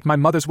who would make my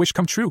mother's wish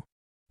come true.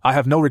 I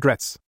have no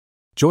regrets.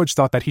 George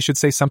thought that he should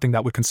say something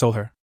that would console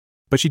her.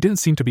 But she didn't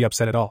seem to be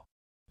upset at all.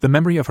 The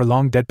memory of her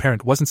long-dead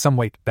parent wasn't some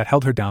weight that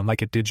held her down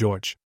like it did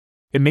George.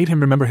 It made him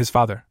remember his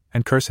father,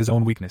 and curse his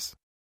own weakness.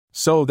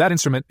 So that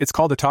instrument, it's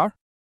called a tar?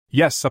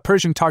 Yes, a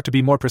Persian tar to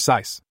be more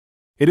precise.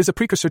 It is a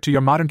precursor to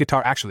your modern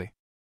guitar actually.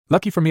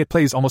 Lucky for me it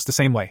plays almost the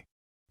same way.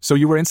 So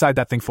you were inside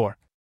that thing for?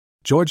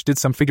 George did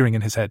some figuring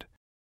in his head.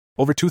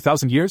 Over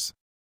 2,000 years?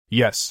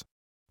 Yes.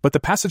 But the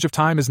passage of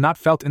time is not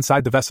felt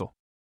inside the vessel.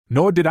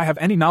 Nor did I have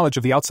any knowledge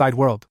of the outside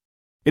world.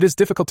 It is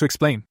difficult to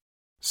explain.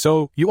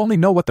 So, you only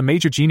know what the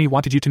Major Genie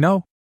wanted you to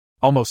know?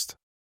 Almost.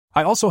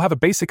 I also have a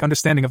basic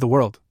understanding of the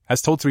world,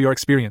 as told through your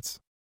experience.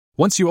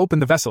 Once you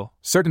opened the vessel,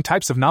 certain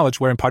types of knowledge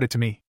were imparted to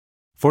me.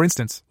 For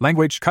instance,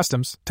 language,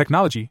 customs,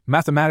 technology,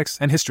 mathematics,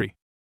 and history.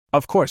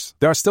 Of course,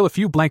 there are still a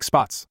few blank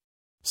spots.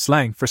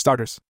 Slang, for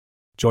starters.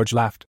 George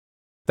laughed.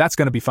 That's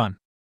gonna be fun.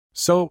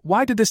 So,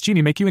 why did this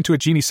genie make you into a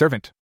genie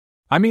servant?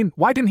 I mean,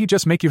 why didn't he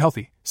just make you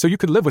healthy, so you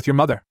could live with your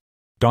mother?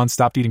 Dawn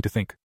stopped eating to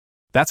think.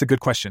 That's a good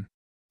question.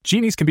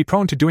 Genies can be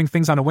prone to doing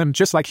things on a whim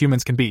just like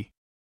humans can be.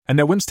 And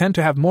their whims tend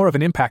to have more of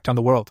an impact on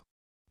the world.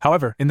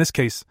 However, in this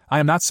case, I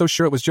am not so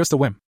sure it was just a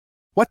whim.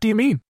 What do you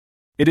mean?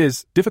 It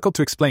is difficult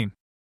to explain.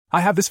 I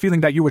have this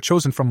feeling that you were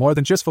chosen for more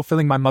than just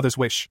fulfilling my mother's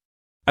wish.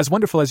 As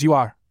wonderful as you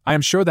are, I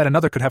am sure that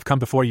another could have come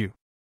before you.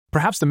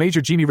 Perhaps the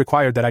Major Genie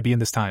required that I be in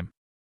this time.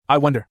 I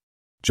wonder.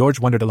 George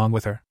wondered along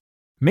with her.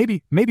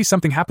 Maybe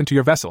something happened to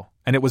your vessel,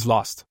 and it was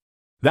lost.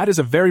 That is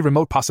a very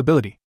remote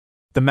possibility.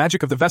 The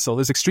magic of the vessel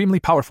is extremely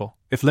powerful,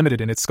 if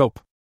limited in its scope.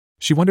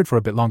 She wondered for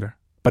a bit longer,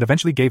 but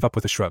eventually gave up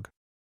with a shrug.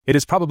 It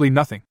is probably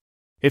nothing.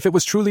 If it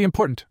was truly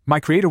important, my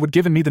creator would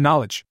given me the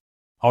knowledge.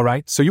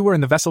 Alright, so you were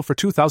in the vessel for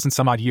 2,000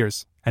 some odd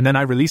years, and then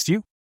I released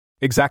you?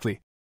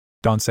 Exactly.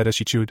 Dawn said as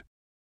she chewed.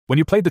 When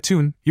you played the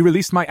tune, you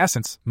released my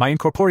essence, my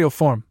incorporeal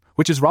form,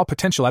 which is raw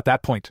potential at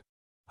that point.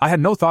 I had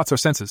no thoughts or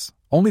senses,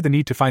 only the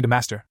need to find a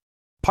master.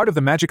 Part of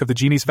the magic of the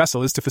genie's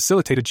vessel is to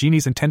facilitate a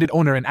genie's intended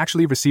owner in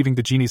actually receiving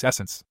the genie's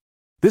essence.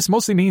 This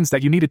mostly means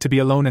that you needed to be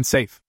alone and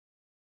safe.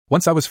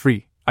 Once I was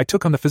free, I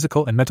took on the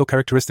physical and mental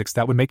characteristics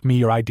that would make me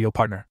your ideal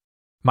partner.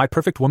 My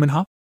perfect woman,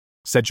 huh?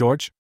 Said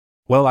George.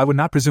 Well, I would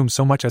not presume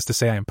so much as to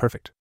say I am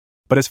perfect.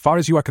 But as far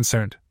as you are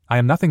concerned, I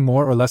am nothing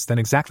more or less than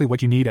exactly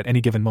what you need at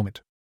any given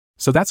moment.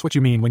 So that's what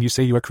you mean when you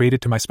say you are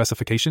created to my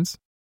specifications?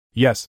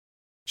 Yes,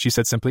 she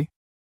said simply.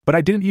 But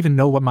I didn't even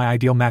know what my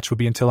ideal match would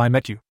be until I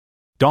met you.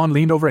 Dawn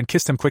leaned over and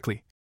kissed him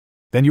quickly.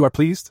 Then you are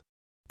pleased?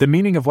 The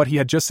meaning of what he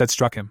had just said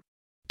struck him.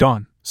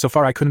 Dawn, so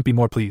far I couldn't be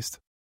more pleased.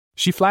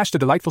 She flashed a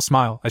delightful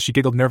smile as she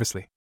giggled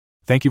nervously.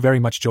 Thank you very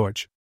much,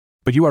 George.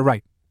 But you are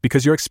right,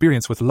 because your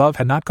experience with love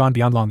had not gone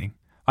beyond longing.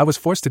 I was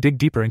forced to dig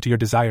deeper into your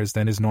desires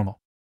than is normal.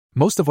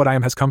 Most of what I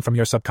am has come from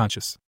your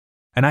subconscious.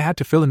 And I had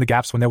to fill in the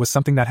gaps when there was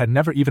something that had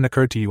never even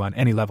occurred to you on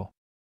any level.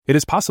 It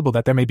is possible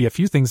that there may be a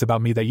few things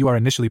about me that you are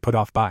initially put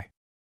off by.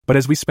 But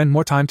as we spend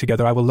more time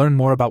together I will learn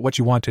more about what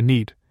you want and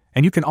need,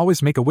 and you can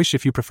always make a wish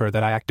if you prefer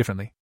that I act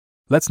differently.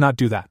 Let's not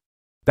do that.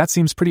 That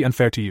seems pretty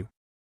unfair to you.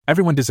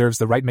 Everyone deserves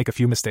the right to make a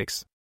few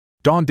mistakes.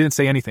 Dawn didn't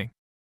say anything.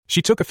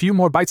 She took a few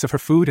more bites of her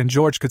food and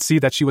George could see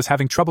that she was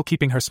having trouble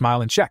keeping her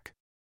smile in check.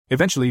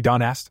 Eventually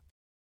Dawn asked,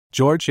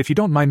 George, if you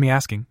don't mind me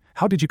asking,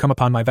 how did you come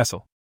upon my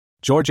vessel?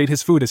 George ate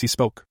his food as he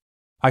spoke.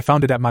 I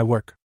found it at my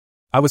work.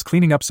 I was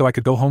cleaning up so I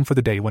could go home for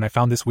the day when I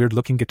found this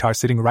weird-looking guitar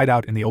sitting right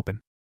out in the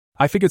open.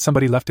 I figured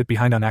somebody left it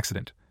behind on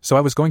accident, so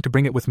I was going to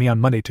bring it with me on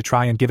Monday to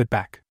try and give it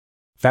back.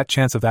 Fat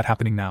chance of that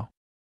happening now.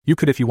 You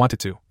could if you wanted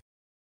to.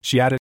 She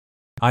added,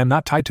 I am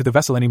not tied to the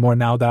vessel anymore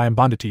now that I am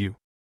bonded to you.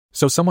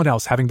 So someone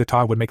else having the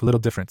tar would make little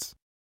difference.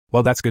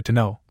 Well, that's good to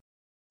know.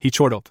 He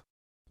chortled.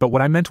 But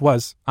what I meant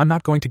was, I'm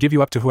not going to give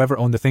you up to whoever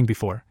owned the thing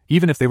before,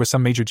 even if they were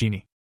some major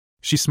genie.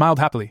 She smiled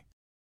happily.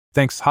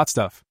 Thanks, hot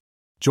stuff.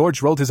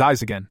 George rolled his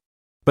eyes again.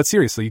 But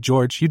seriously,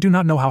 George, you do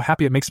not know how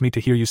happy it makes me to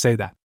hear you say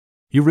that.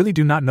 You really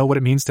do not know what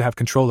it means to have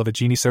control of a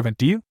genie servant,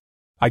 do you?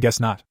 I guess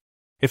not.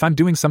 If I'm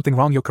doing something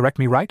wrong, you'll correct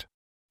me, right?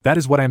 That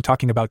is what I am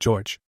talking about,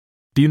 George.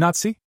 Do you not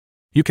see?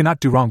 You cannot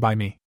do wrong by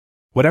me.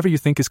 Whatever you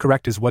think is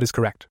correct is what is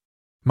correct.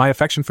 My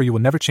affection for you will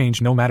never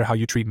change no matter how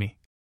you treat me.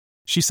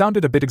 She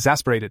sounded a bit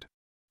exasperated.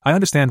 I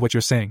understand what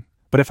you're saying,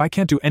 but if I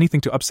can't do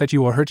anything to upset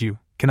you or hurt you,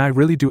 can I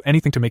really do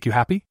anything to make you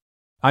happy?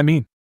 I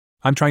mean,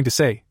 I'm trying to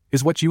say,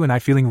 is what you and I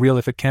feeling real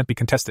if it can't be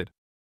contested?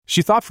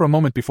 She thought for a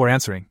moment before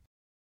answering.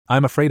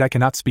 I'm afraid I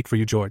cannot speak for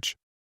you, George.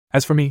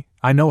 As for me,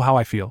 I know how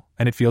I feel,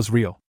 and it feels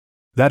real.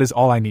 That is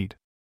all I need.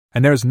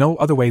 And there is no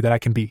other way that I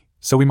can be,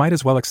 so we might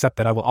as well accept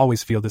that I will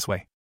always feel this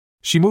way.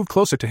 She moved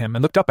closer to him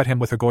and looked up at him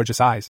with her gorgeous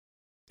eyes.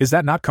 Is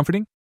that not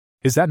comforting?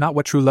 Is that not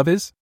what true love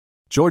is?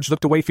 George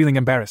looked away feeling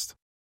embarrassed.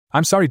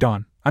 I'm sorry,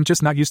 Dawn, I'm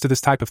just not used to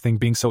this type of thing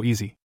being so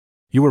easy.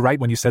 You were right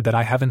when you said that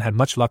I haven't had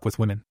much luck with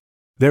women.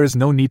 There is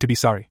no need to be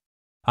sorry.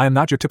 I am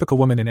not your typical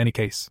woman in any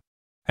case.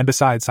 And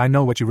besides, I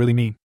know what you really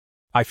mean.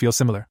 I feel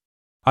similar.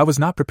 I was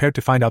not prepared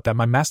to find out that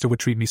my master would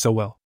treat me so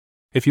well.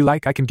 If you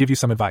like, I can give you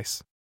some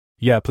advice.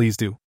 Yeah, please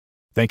do.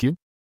 Thank you.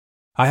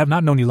 I have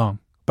not known you long,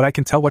 but I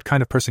can tell what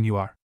kind of person you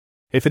are.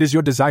 If it is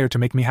your desire to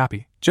make me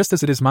happy, just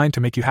as it is mine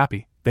to make you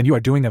happy, then you are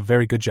doing a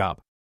very good job.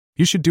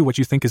 You should do what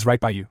you think is right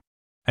by you.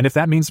 And if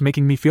that means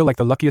making me feel like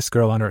the luckiest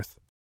girl on earth.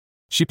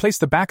 She placed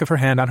the back of her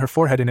hand on her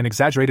forehead in an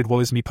exaggerated woe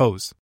is me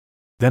pose.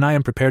 Then I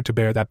am prepared to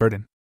bear that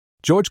burden.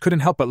 George couldn't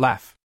help but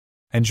laugh.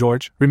 And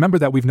George, remember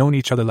that we've known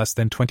each other less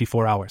than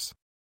 24 hours.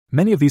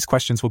 Many of these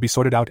questions will be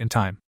sorted out in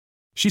time.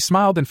 She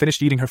smiled and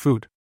finished eating her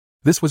food.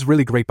 This was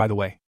really great, by the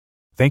way.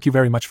 Thank you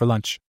very much for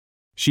lunch.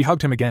 She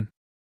hugged him again.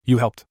 You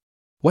helped.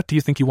 What do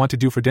you think you want to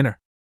do for dinner?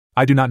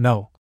 I do not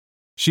know.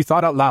 She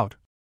thought out loud.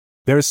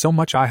 There is so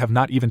much I have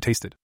not even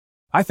tasted.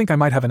 I think I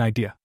might have an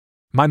idea.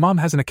 My mom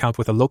has an account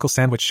with a local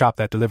sandwich shop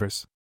that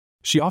delivers.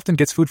 She often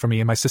gets food for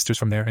me and my sisters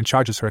from there and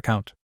charges her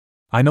account.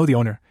 I know the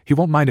owner, he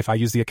won't mind if I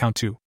use the account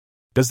too.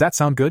 Does that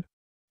sound good?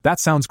 That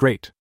sounds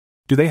great.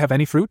 Do they have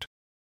any fruit?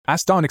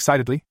 Asked Dawn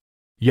excitedly.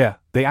 Yeah,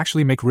 they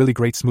actually make really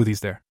great smoothies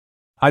there.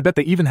 I bet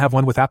they even have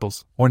one with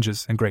apples,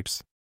 oranges, and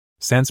grapes.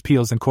 Sans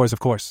peels and cores, of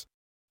course.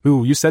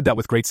 Ooh, you said that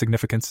with great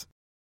significance.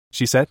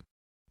 She said.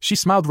 She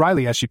smiled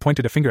wryly as she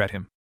pointed a finger at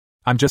him.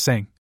 I'm just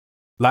saying.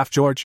 Laughed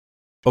George.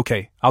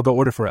 Okay, I'll go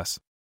order for us.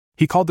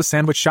 He called the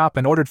sandwich shop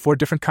and ordered 4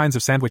 different kinds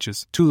of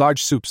sandwiches, 2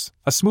 large soups,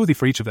 a smoothie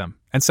for each of them,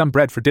 and some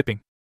bread for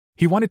dipping.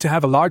 He wanted to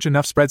have a large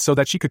enough spread so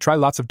that she could try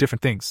lots of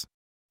different things.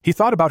 He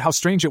thought about how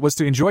strange it was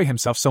to enjoy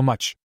himself so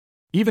much.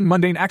 Even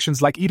mundane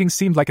actions like eating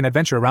seemed like an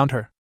adventure around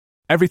her.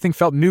 Everything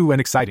felt new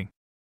and exciting.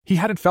 He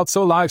hadn't felt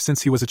so alive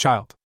since he was a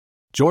child.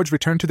 George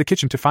returned to the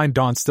kitchen to find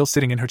Dawn still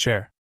sitting in her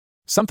chair.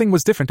 Something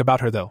was different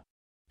about her, though.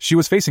 She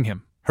was facing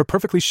him, her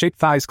perfectly shaped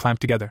thighs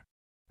clamped together.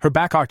 Her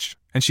back arched,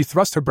 and she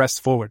thrust her breasts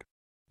forward.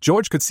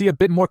 George could see a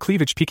bit more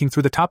cleavage peeking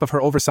through the top of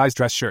her oversized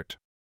dress shirt.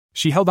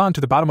 She held on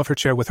to the bottom of her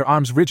chair with her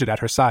arms rigid at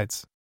her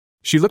sides.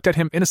 She looked at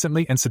him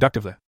innocently and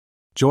seductively.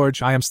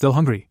 George, I am still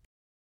hungry.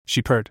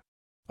 She purred.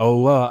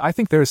 Oh, I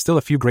think there is still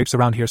a few grapes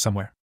around here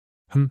somewhere.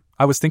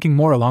 I was thinking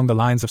more along the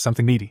lines of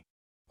something meaty.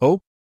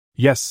 Oh?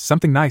 Yes,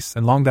 something nice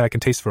and long that I can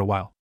taste for a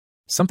while.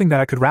 Something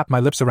that I could wrap my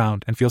lips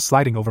around and feel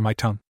sliding over my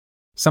tongue.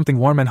 Something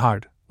warm and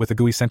hard, with a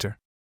gooey center.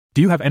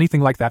 Do you have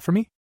anything like that for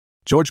me?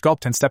 George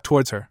gulped and stepped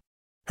towards her.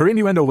 Her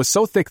innuendo was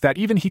so thick that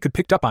even he could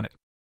pick up on it.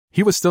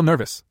 He was still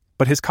nervous,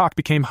 but his cock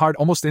became hard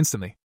almost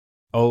instantly.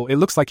 Oh, it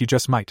looks like you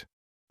just might.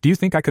 Do you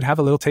think I could have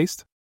a little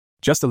taste?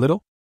 Just a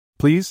little?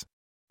 Please?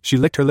 She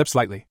licked her lips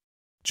lightly.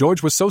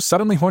 George was so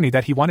suddenly horny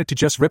that he wanted to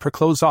just rip her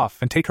clothes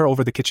off and take her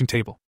over the kitchen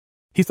table.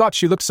 He thought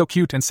she looked so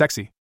cute and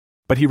sexy.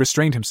 But he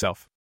restrained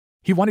himself.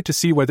 He wanted to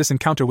see where this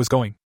encounter was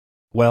going.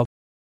 Well,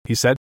 he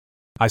said.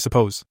 I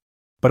suppose.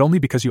 But only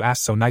because you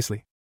asked so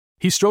nicely.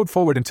 He strode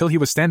forward until he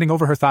was standing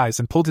over her thighs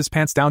and pulled his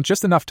pants down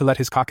just enough to let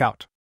his cock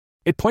out.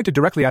 It pointed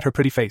directly at her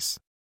pretty face.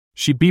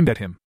 She beamed at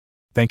him.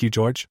 Thank you,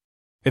 George.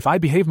 If I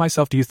behave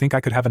myself, do you think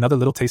I could have another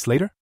little taste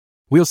later?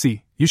 We'll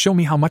see. You show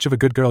me how much of a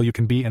good girl you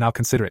can be and I'll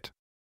consider it.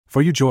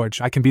 For you,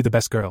 George, I can be the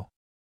best girl.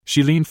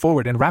 She leaned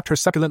forward and wrapped her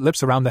succulent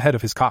lips around the head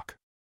of his cock.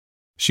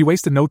 She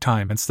wasted no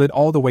time and slid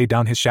all the way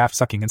down his shaft,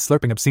 sucking and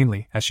slurping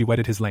obscenely as she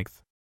wetted his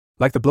length.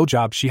 Like the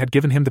blowjob she had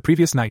given him the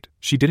previous night,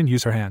 she didn't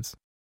use her hands.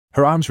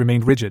 Her arms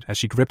remained rigid as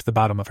she gripped the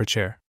bottom of her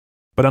chair.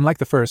 But unlike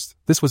the first,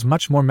 this was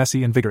much more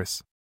messy and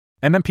vigorous.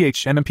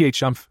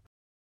 MMPH,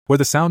 were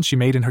the sounds she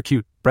made in her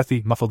cute,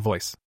 breathy, muffled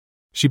voice.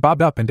 She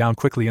bobbed up and down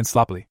quickly and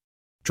sloppily.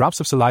 Drops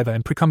of saliva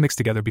and precum mixed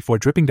together before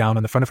dripping down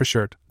on the front of her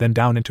shirt, then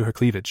down into her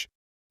cleavage.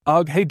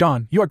 Ugh, hey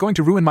Dawn, you are going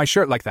to ruin my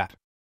shirt like that.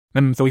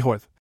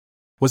 Thoihorth.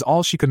 Was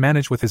all she could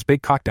manage with his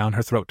big cock down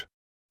her throat.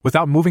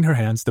 Without moving her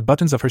hands, the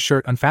buttons of her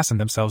shirt unfastened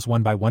themselves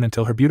one by one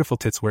until her beautiful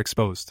tits were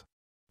exposed.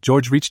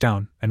 George reached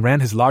down and ran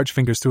his large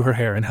fingers through her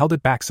hair and held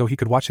it back so he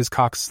could watch his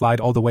cock slide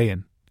all the way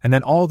in, and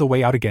then all the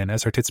way out again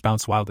as her tits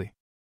bounced wildly.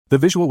 The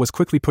visual was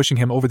quickly pushing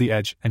him over the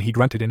edge, and he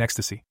grunted in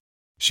ecstasy.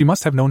 She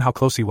must have known how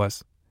close he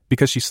was,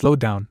 because she slowed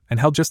down and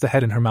held just the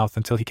head in her mouth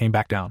until he came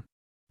back down.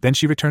 Then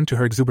she returned to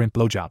her exuberant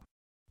blowjob.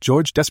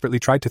 George desperately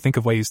tried to think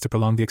of ways to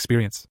prolong the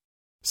experience.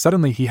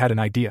 Suddenly he had an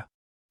idea.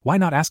 Why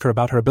not ask her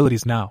about her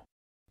abilities now?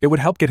 It would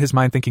help get his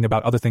mind thinking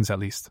about other things at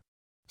least.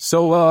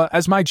 So,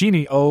 as my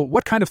genie,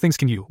 what kind of things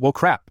can you,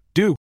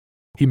 do?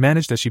 He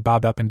managed as she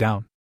bobbed up and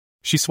down.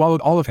 She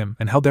swallowed all of him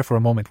and held there for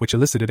a moment, which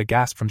elicited a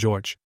gasp from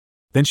George.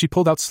 Then she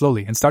pulled out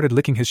slowly and started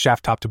licking his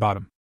shaft top to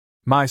bottom.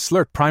 My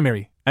slurp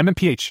primary,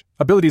 MMPH,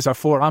 abilities are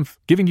for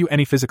giving you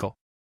any physical.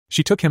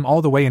 She took him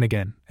all the way in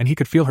again, and he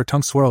could feel her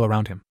tongue swirl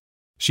around him.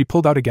 She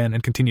pulled out again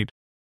and continued.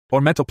 Or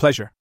mental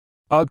pleasure.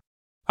 Ugh.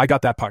 I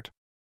got that part.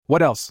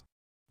 What else?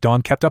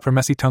 Dawn kept up her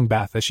messy tongue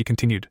bath as she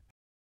continued.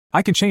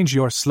 I can change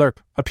your slurp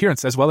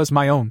appearance as well as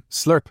my own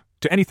slurp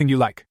to anything you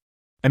like.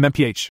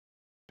 MMPH.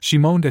 She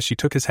moaned as she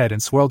took his head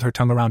and swirled her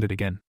tongue around it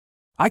again.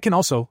 I can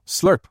also,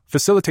 slurp,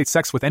 facilitate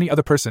sex with any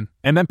other person,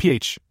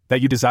 MMPH,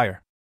 that you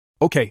desire.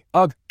 Okay,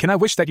 ugh, can I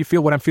wish that you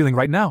feel what I'm feeling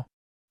right now?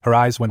 Her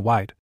eyes went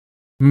wide.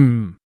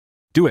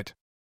 Do it.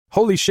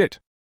 Holy shit.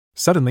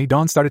 Suddenly,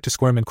 Dawn started to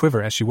squirm and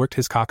quiver as she worked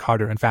his cock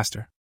harder and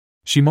faster.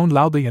 She moaned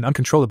loudly and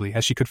uncontrollably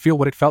as she could feel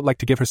what it felt like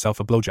to give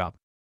herself a blowjob.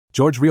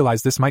 George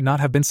realized this might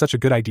not have been such a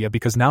good idea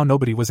because now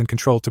nobody was in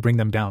control to bring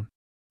them down.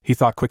 He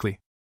thought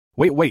quickly.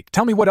 Wait,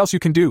 tell me what else you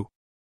can do.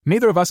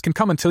 Neither of us can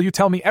come until you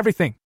tell me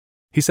everything.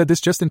 He said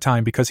this just in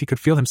time because he could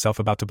feel himself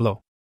about to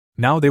blow.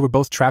 Now they were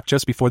both trapped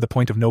just before the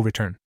point of no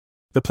return.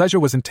 The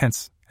pleasure was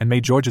intense and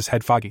made George's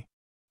head foggy.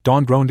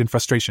 Dawn groaned in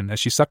frustration as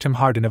she sucked him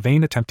hard in a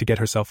vain attempt to get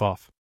herself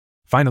off.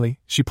 Finally,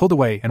 she pulled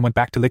away and went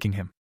back to licking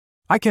him.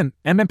 I can,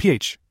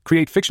 MMPH,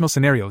 create fictional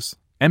scenarios,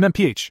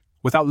 MMPH,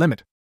 without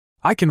limit.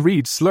 I can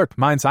read, slurp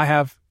minds. I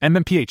have,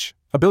 MMPH,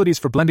 abilities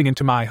for blending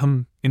into my,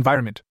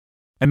 environment.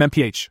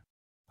 MMPH.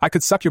 I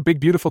could suck your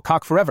big beautiful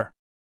cock forever.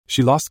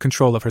 She lost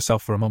control of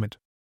herself for a moment.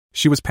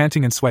 She was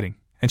panting and sweating,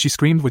 and she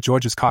screamed with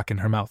George's cock in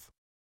her mouth.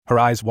 Her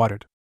eyes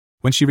watered.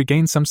 When she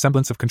regained some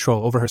semblance of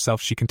control over herself,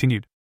 she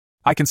continued.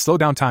 I can slow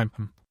down time.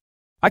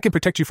 I can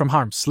protect you from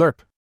harm, slurp.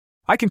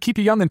 I can keep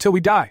you young until we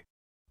die.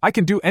 I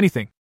can do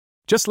anything.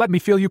 Just let me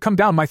feel you come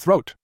down my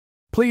throat.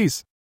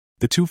 Please.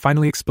 The two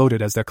finally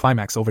exploded as their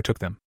climax overtook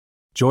them.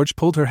 George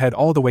pulled her head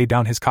all the way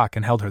down his cock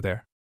and held her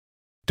there.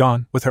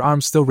 Dawn, with her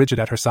arms still rigid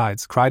at her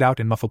sides, cried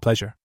out in muffled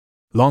pleasure.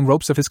 Long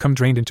ropes of his cum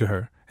drained into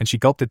her, and she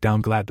gulped it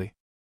down gladly.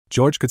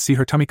 George could see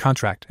her tummy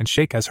contract and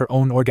shake as her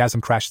own orgasm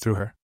crashed through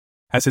her.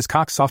 As his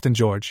cock softened,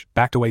 George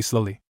backed away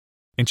slowly.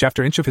 Inch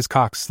after inch of his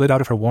cock slid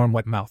out of her warm,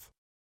 wet mouth.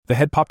 The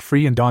head popped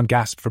free and Dawn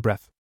gasped for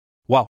breath.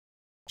 Wow,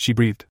 she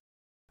breathed.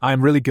 I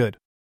am really good.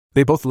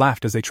 They both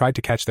laughed as they tried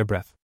to catch their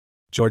breath.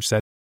 George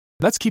said,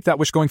 let's keep that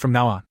wish going from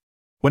now on.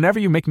 Whenever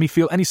you make me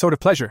feel any sort of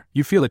pleasure,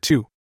 you feel it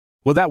too.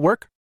 Will that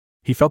work?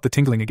 He felt the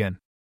tingling again.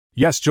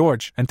 Yes,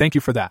 George, and thank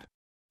you for that.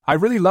 I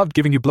really loved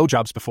giving you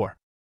blowjobs before.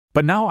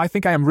 But now I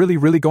think I am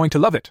really going to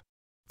love it.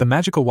 The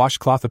magical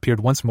washcloth appeared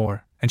once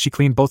more, and she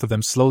cleaned both of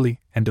them slowly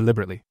and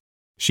deliberately.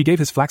 She gave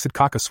his flaccid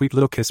cock a sweet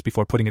little kiss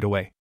before putting it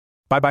away.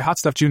 Bye-bye, Hot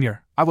Stuff Jr.,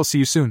 I will see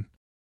you soon,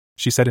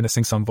 she said in a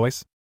sing-song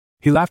voice.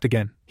 He laughed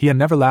again. He had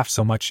never laughed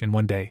so much in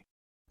one day.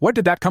 Where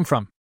did that come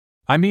from?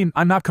 I mean,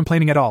 I'm not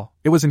complaining at all.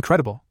 It was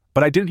incredible,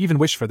 but I didn't even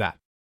wish for that.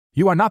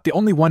 You are not the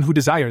only one who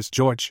desires,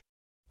 George.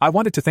 I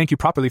wanted to thank you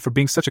properly for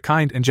being such a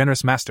kind and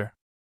generous master.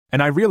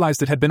 And I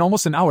realized it had been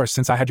almost an hour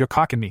since I had your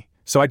cock in me,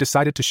 so I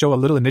decided to show a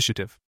little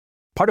initiative.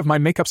 Part of my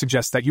makeup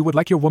suggests that you would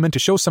like your woman to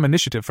show some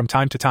initiative from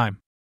time to time.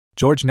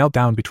 George knelt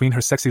down between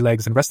her sexy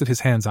legs and rested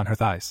his hands on her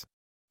thighs.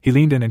 He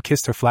leaned in and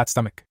kissed her flat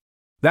stomach.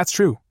 That's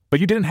true, but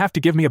you didn't have to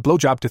give me a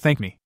blowjob to thank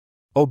me.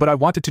 Oh, but I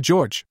wanted to,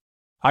 George.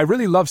 I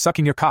really love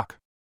sucking your cock.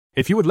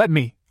 If you would let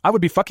me, I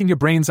would be fucking your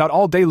brains out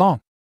all day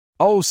long.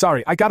 Oh,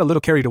 sorry, I got a little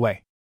carried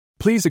away.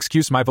 Please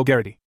excuse my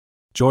vulgarity.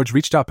 George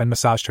reached up and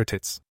massaged her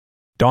tits.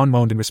 Dawn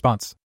moaned in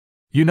response.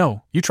 You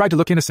know, you tried to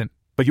look innocent,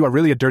 but you are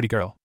really a dirty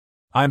girl.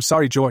 I am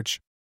sorry, George.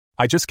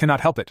 I just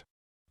cannot help it.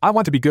 I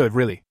want to be good,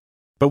 really.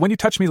 But when you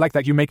touch me like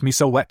that, you make me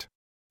so wet.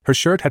 Her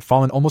shirt had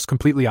fallen almost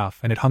completely off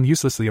and it hung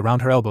uselessly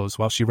around her elbows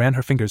while she ran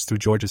her fingers through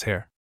George's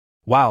hair.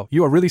 Wow,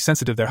 you are really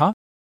sensitive there, huh?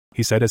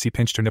 He said as he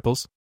pinched her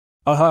nipples.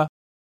 Uh-huh,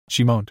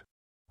 she moaned.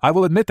 I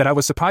will admit that I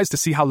was surprised to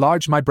see how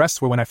large my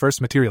breasts were when I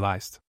first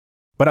materialized.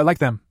 But I like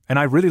them, and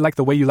I really like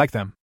the way you like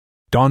them.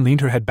 Dawn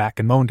leaned her head back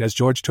and moaned as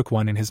George took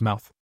one in his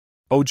mouth.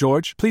 Oh,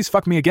 George, please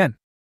fuck me again.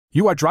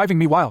 You are driving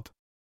me wild.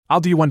 I'll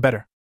do you one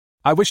better.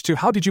 I wish to,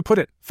 how did you put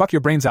it, fuck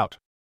your brains out.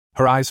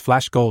 Her eyes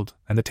flashed gold,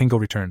 and the tingle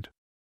returned.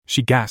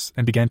 She gasped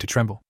and began to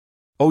tremble.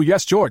 Oh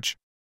yes, George.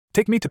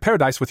 Take me to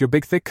paradise with your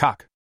big thick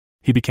cock.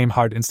 He became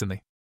hard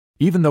instantly.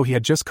 Even though he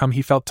had just come,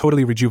 he felt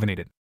totally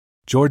rejuvenated.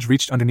 George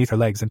reached underneath her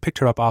legs and picked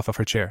her up off of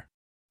her chair.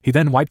 He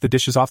then wiped the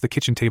dishes off the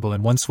kitchen table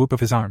in one swoop of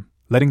his arm,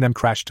 letting them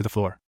crash to the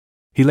floor.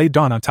 He laid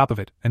Dawn on top of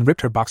it and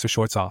ripped her boxer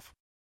shorts off.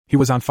 He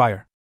was on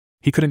fire.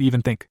 He couldn't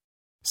even think.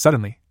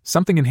 Suddenly,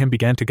 something in him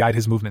began to guide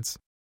his movements.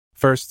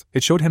 First,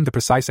 it showed him the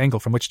precise angle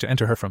from which to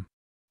enter her from.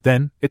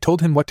 Then, it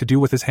told him what to do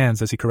with his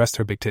hands as he caressed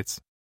her big tits.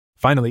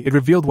 Finally, it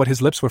revealed what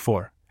his lips were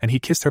for, and he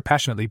kissed her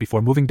passionately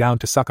before moving down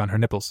to suck on her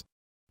nipples.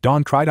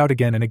 Dawn cried out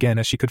again and again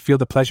as she could feel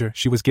the pleasure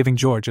she was giving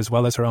George as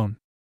well as her own.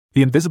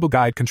 The invisible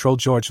guide controlled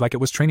George like it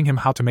was training him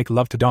how to make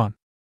love to Dawn.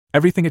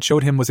 Everything it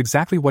showed him was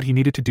exactly what he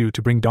needed to do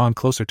to bring Dawn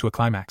closer to a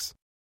climax.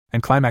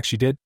 And climax she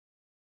did.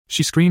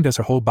 She screamed as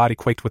her whole body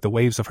quaked with the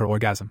waves of her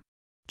orgasm.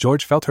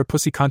 George felt her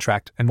pussy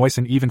contract and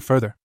moisten even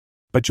further.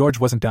 But George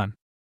wasn't done.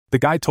 The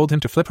guide told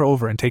him to flip her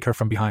over and take her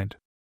from behind.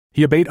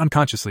 He obeyed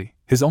unconsciously.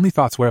 His only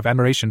thoughts were of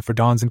admiration for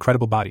Dawn's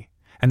incredible body,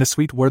 and the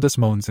sweet wordless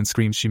moans and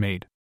screams she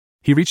made.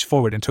 He reached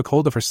forward and took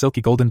hold of her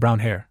silky golden brown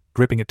hair,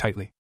 gripping it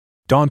tightly.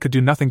 Dawn could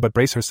do nothing but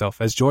brace herself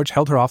as George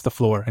held her off the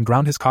floor and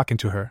ground his cock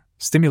into her,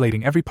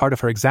 stimulating every part of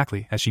her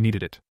exactly as she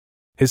needed it.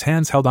 His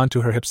hands held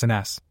onto her hips and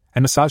ass,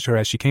 and massaged her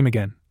as she came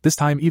again, this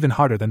time even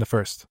harder than the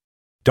first.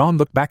 Dawn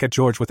looked back at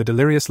George with a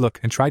delirious look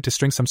and tried to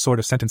string some sort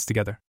of sentence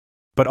together.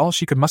 But all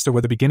she could muster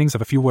were the beginnings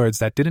of a few words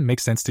that didn't make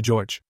sense to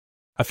George.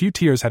 A few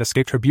tears had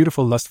escaped her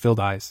beautiful lust-filled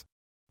eyes.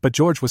 But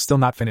George was still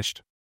not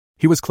finished.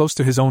 He was close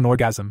to his own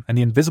orgasm, and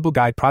the invisible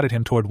guide prodded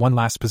him toward one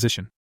last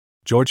position.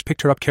 George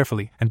picked her up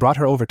carefully and brought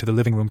her over to the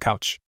living room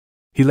couch.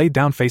 He laid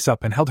down face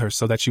up and held her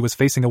so that she was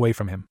facing away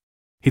from him.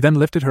 He then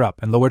lifted her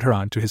up and lowered her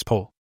onto his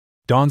pole.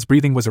 Dawn's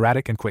breathing was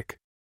erratic and quick.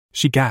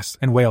 She gasped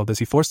and wailed as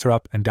he forced her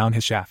up and down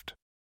his shaft.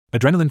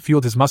 Adrenaline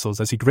fueled his muscles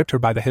as he gripped her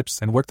by the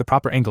hips and worked the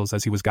proper angles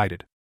as he was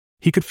guided.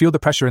 He could feel the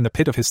pressure in the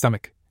pit of his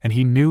stomach, and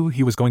he knew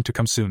he was going to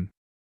come soon.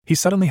 He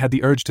suddenly had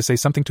the urge to say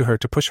something to her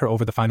to push her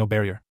over the final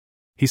barrier.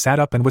 He sat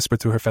up and whispered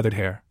through her feathered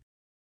hair.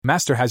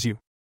 "Master has you."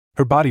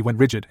 Her body went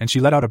rigid and she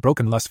let out a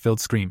broken lust-filled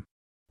scream.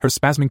 Her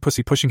spasming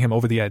pussy pushing him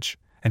over the edge,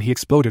 and he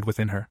exploded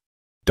within her.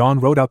 Dawn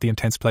rode out the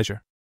intense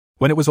pleasure.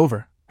 When it was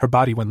over, her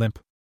body went limp.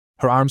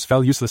 Her arms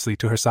fell uselessly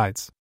to her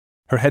sides.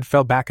 Her head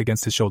fell back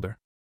against his shoulder.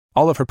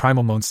 All of her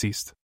primal moans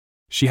ceased.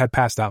 She had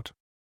passed out.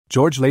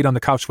 George laid on the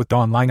couch with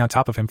Dawn lying on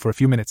top of him for a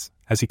few minutes,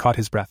 as he caught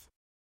his breath.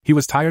 He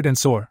was tired and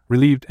sore,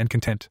 relieved and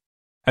content.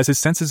 As his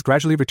senses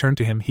gradually returned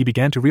to him, he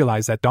began to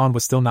realize that Dawn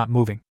was still not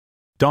moving.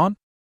 "Dawn?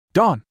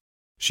 Dawn!"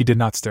 She did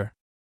not stir.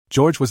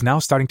 George was now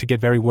starting to get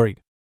very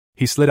worried.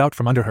 He slid out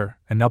from under her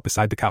and knelt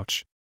beside the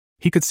couch.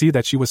 He could see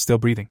that she was still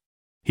breathing.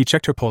 He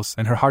checked her pulse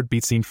and her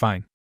heartbeat seemed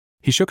fine.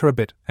 He shook her a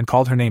bit and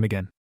called her name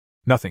again.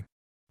 Nothing.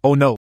 "Oh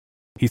no,"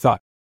 he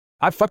thought.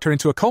 "I've fucked her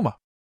into a coma."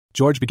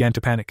 George began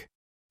to panic.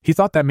 He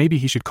thought that maybe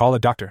he should call a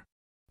doctor.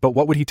 But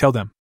what would he tell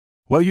them?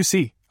 "Well, you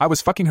see, I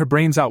was fucking her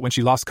brains out when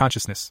she lost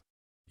consciousness."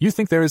 "You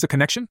think there is a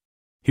connection?"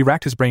 He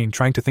racked his brain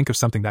trying to think of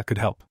something that could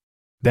help.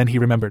 Then he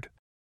remembered.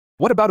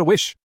 "What about a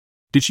wish?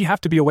 Did she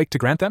have to be awake to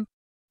grant them?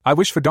 I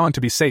wish for Dawn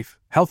to be safe,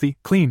 healthy,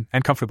 clean,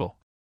 and comfortable,"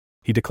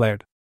 he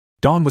declared.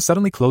 Dawn was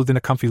suddenly clothed in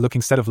a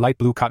comfy-looking set of light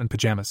blue cotton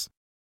pajamas.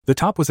 The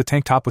top was a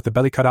tank top with the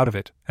belly cut out of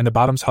it, and the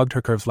bottoms hugged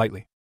her curves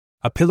lightly.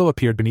 A pillow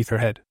appeared beneath her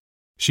head.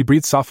 She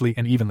breathed softly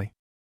and evenly.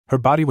 Her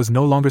body was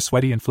no longer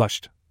sweaty and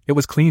flushed. It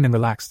was clean and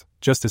relaxed,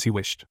 just as he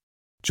wished.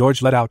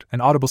 George let out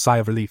an audible sigh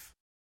of relief.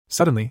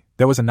 Suddenly,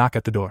 there was a knock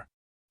at the door.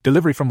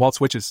 "Delivery from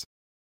Walt's Witches,"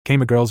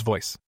 came a girl's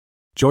voice.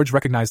 George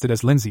recognized it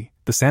as Lindsay,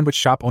 the sandwich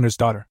shop owner's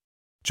daughter.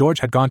 George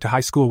had gone to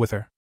high school with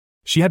her.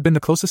 She had been the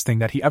closest thing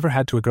that he ever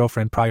had to a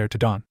girlfriend prior to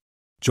Dawn.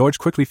 George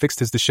quickly fixed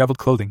his disheveled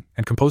clothing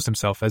and composed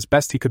himself as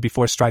best he could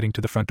before striding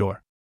to the front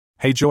door.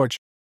 "Hey George,"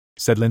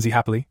 said Lindsay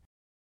happily.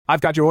 "I've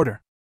got your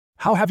order.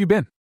 How have you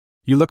been?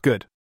 You look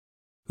good."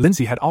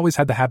 Lindsay had always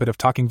had the habit of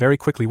talking very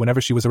quickly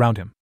whenever she was around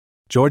him.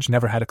 George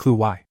never had a clue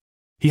why.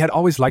 He had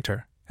always liked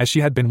her, as she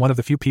had been one of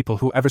the few people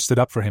who ever stood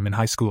up for him in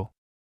high school.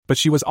 But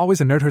she was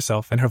always a nerd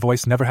herself and her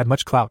voice never had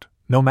much clout,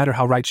 no matter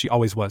how right she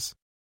always was.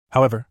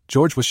 However,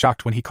 George was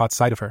shocked when he caught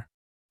sight of her.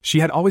 She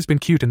had always been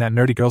cute in that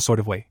nerdy girl sort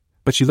of way,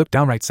 but she looked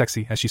downright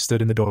sexy as she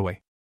stood in the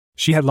doorway.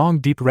 She had long,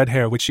 deep red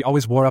hair which she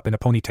always wore up in a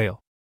ponytail.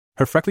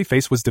 Her freckly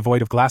face was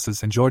devoid of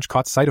glasses and George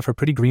caught sight of her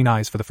pretty green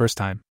eyes for the first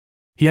time.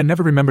 He had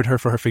never remembered her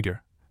for her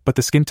figure, but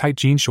the skin-tight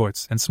jean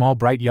shorts and small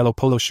bright yellow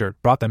polo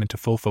shirt brought them into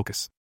full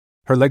focus.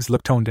 Her legs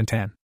looked toned and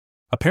tan.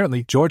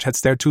 Apparently, George had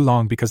stared too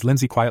long because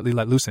Lindsay quietly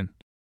let loose an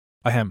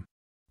ahem.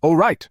 "Oh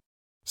right.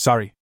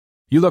 Sorry.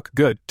 You look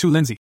good, too,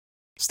 Lindsay,"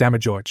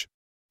 stammered George.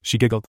 She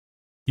giggled.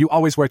 "You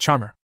always wear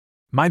charmer.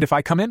 Mind if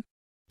I come in?"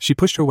 She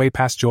pushed her way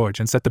past George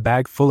and set the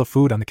bag full of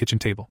food on the kitchen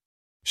table.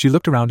 She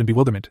looked around in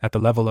bewilderment at the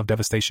level of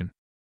devastation.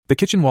 The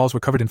kitchen walls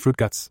were covered in fruit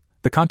guts,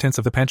 the contents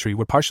of the pantry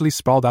were partially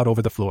sprawled out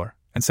over the floor,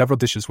 and several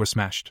dishes were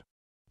smashed.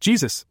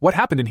 "Jesus, what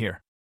happened in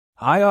here?"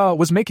 I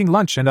was making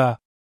lunch and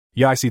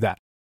Yeah, I see that,"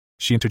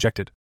 she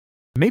interjected.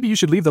 "Maybe you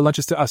should leave the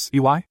lunches to us,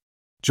 EY?"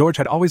 George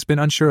had always been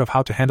unsure of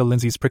how to handle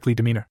Lindsay's prickly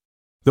demeanor.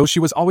 Though she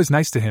was always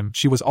nice to him,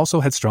 she was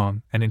also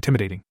headstrong and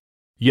intimidating.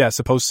 "Yeah,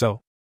 suppose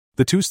so."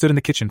 The two stood in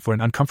the kitchen for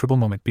an uncomfortable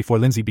moment before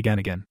Lindsay began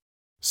again.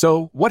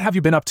 "So, what have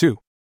you been up to?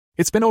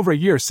 It's been over a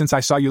year since I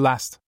saw you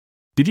last.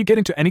 Did you get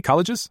into any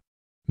colleges?"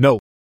 "No,"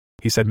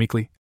 he said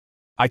meekly.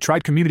 "I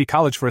tried community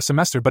college for a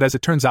semester, but as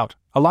it turns out,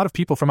 a lot of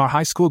people from our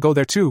high school go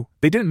there too.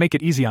 They didn't make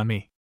it easy on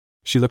me."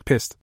 She looked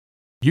pissed.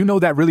 "You know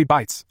that really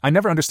bites. I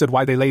never understood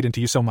why they laid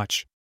into you so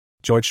much."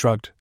 George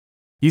shrugged.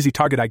 "Easy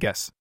target, I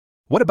guess.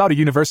 What about a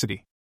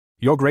university?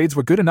 Your grades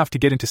were good enough to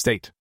get into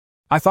state."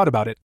 "I thought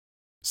about it,"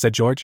 said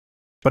George.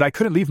 "But I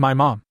couldn't leave my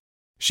mom.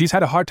 She's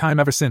had a hard time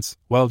ever since,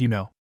 well, you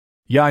know."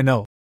 "Yeah, I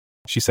know,"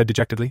 she said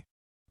dejectedly.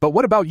 "But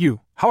what about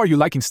you? How are you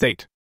liking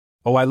state?"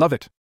 "Oh, I love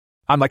it.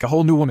 I'm like a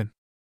whole new woman.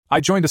 I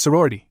joined a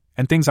sorority,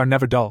 and things are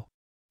never dull."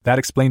 That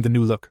explained the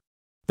new look.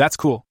 "That's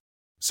cool.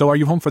 So are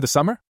you home for the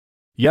summer?"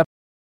 "Yep,"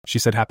 she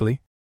said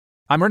happily.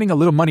 "I'm earning a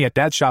little money at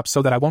Dad's shop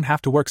so that I won't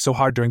have to work so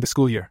hard during the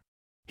school year.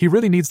 He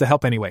really needs the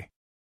help anyway."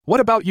 "What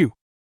about you?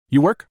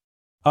 You work?"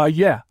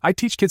 Yeah, I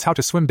teach kids how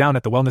to swim down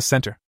at the wellness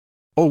center."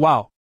 "Oh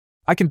wow.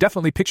 I can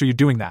definitely picture you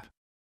doing that.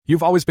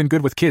 You've always been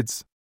good with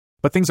kids.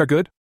 But things are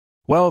good?"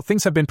 "Well,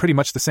 things have been pretty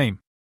much the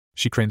same."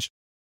 She cringed.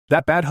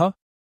 "That bad, huh?"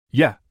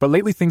 "Yeah, but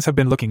lately things have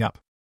been looking up."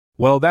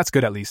 "Well, that's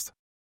good at least.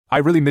 I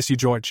really miss you,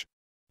 George."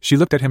 She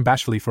looked at him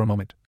bashfully for a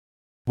moment.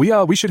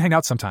 We should hang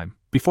out sometime,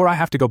 before I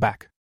have to go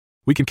back.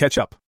 We can catch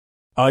up."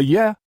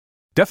 Yeah.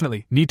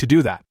 Definitely, need to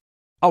do that.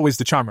 Always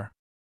the charmer."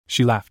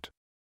 She laughed.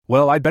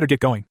 "Well, I'd better get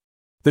going.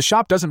 The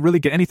shop doesn't really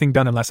get anything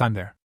done unless I'm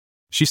there."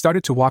 She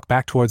started to walk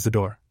back towards the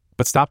door,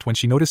 but stopped when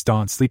she noticed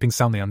Dawn sleeping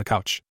soundly on the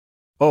couch.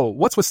 Oh,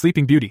 what's with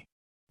Sleeping Beauty?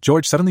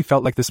 George suddenly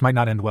felt like this might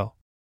not end well.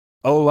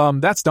 Oh,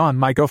 that's Dawn,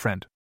 my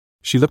girlfriend.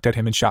 She looked at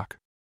him in shock.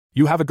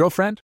 You have a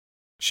girlfriend?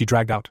 She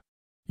dragged out.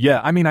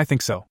 Yeah, I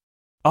think so.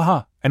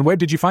 Uh-huh, and where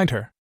did you find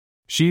her?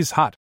 She's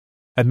hot,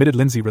 admitted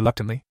Lindsay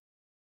reluctantly.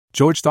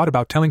 George thought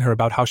about telling her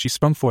about how she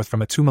sprung forth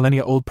from a 2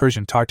 millennia-old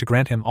Persian tar to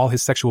grant him all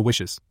his sexual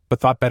wishes, but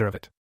thought better of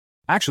it.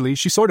 Actually,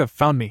 she sort of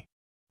found me.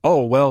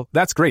 Oh, well,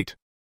 that's great.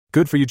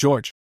 Good for you,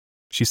 George,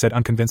 she said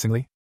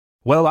unconvincingly.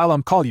 Well,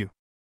 I'll call you.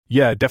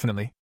 Yeah,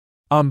 definitely.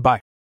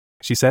 Bye,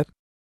 she said.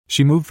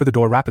 She moved for the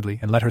door rapidly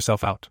and let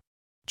herself out.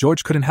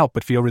 George couldn't help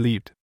but feel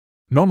relieved.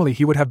 Normally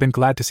he would have been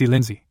glad to see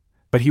Lindsay,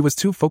 but he was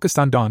too focused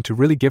on Dawn to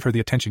really give her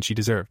the attention she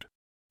deserved.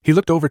 He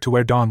looked over to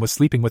where Dawn was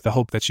sleeping with the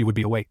hope that she would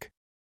be awake.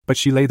 But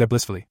she lay there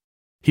blissfully.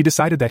 He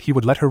decided that he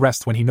would let her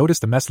rest when he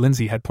noticed the mess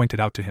Lindsay had pointed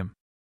out to him.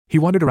 He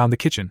wandered around the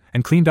kitchen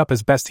and cleaned up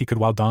as best he could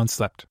while Dawn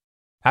slept.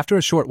 After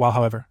a short while,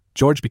 however,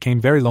 George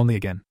became very lonely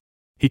again.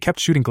 He kept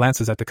shooting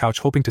glances at the couch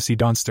hoping to see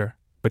Dawn stir,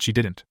 but she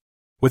didn't.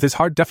 With his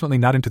heart definitely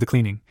not into the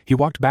cleaning, he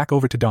walked back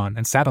over to Dawn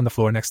and sat on the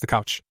floor next to the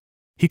couch.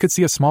 He could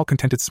see a small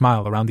contented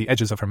smile around the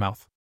edges of her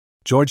mouth.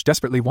 George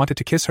desperately wanted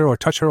to kiss her or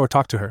touch her or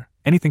talk to her,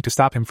 anything to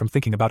stop him from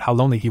thinking about how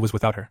lonely he was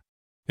without her.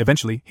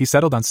 Eventually, he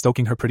settled on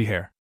stroking her pretty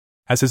hair.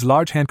 As his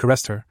large hand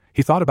caressed her,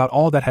 he thought about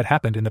all that had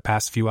happened in the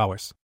past few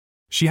hours.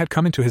 She had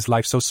come into his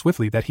life so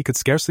swiftly that he could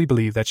scarcely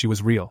believe that she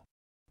was real.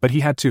 But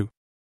he had to.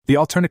 The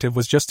alternative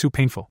was just too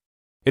painful.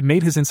 It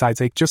made his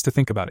insides ache just to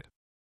think about it.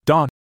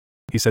 Dawn,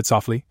 he said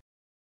softly.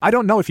 I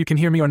don't know if you can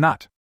hear me or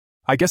not.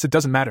 I guess it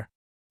doesn't matter.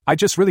 I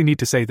just really need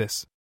to say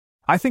this.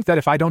 I think that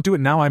if I don't do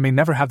it now, I may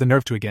never have the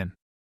nerve to again.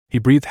 He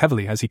breathed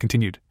heavily as he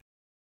continued.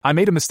 I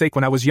made a mistake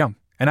when I was young,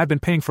 and I've been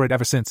paying for it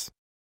ever since.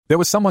 There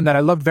was someone that I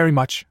loved very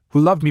much, who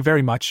loved me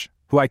very much,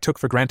 who I took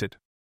for granted.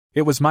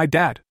 It was my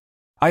dad.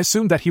 I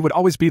assumed that he would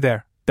always be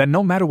there, that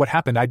no matter what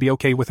happened I'd be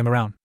okay with him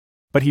around.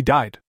 But he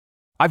died.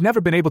 I've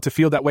never been able to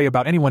feel that way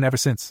about anyone ever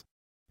since.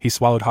 He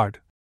swallowed hard.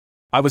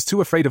 I was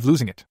too afraid of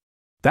losing it.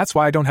 That's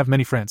why I don't have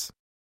many friends.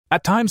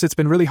 At times it's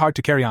been really hard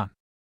to carry on.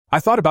 I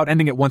thought about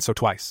ending it once or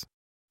twice.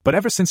 But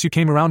ever since you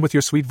came around with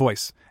your sweet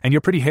voice, and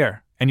your pretty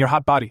hair, and your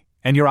hot body,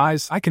 and your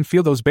eyes, I can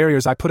feel those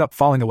barriers I put up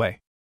falling away.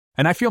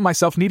 And I feel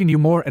myself needing you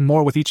more and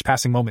more with each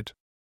passing moment.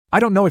 I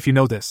don't know if you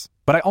know this,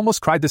 but I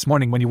almost cried this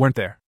morning when you weren't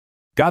there.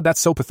 God,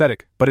 that's so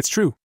pathetic, but it's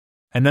true.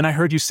 And then I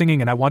heard you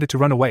singing and I wanted to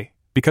run away,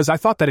 because I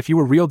thought that if you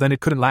were real then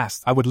it couldn't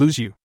last, I would lose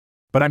you.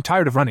 But I'm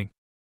tired of running.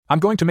 I'm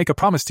going to make a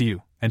promise to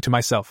you, and to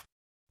myself.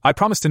 I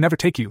promise to never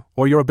take you,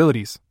 or your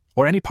abilities,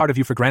 or any part of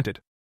you for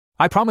granted.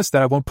 I promise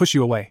that I won't push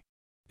you away.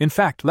 In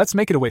fact, let's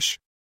make it a wish.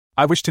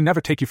 I wish to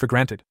never take you for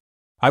granted.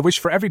 I wish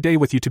for every day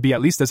with you to be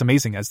at least as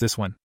amazing as this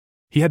one.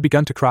 He had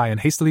begun to cry and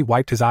hastily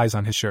wiped his eyes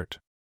on his shirt.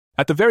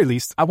 At the very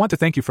least, I want to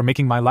thank you for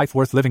making my life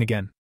worth living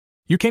again.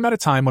 You came at a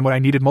time when what I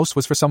needed most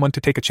was for someone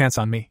to take a chance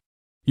on me.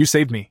 You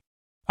saved me.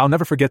 I'll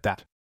never forget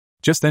that.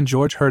 Just then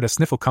George heard a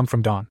sniffle come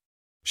from Dawn.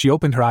 She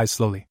opened her eyes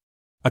slowly.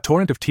 A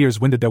torrent of tears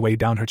winded their way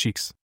down her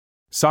cheeks.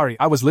 Sorry,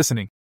 I was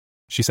listening,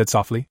 she said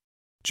softly.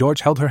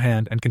 George held her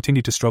hand and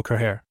continued to stroke her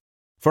hair.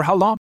 For how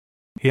long?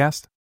 He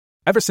asked.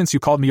 Ever since you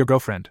called me your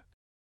girlfriend.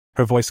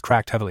 Her voice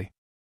cracked heavily.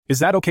 Is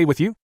that okay with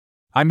you?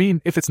 I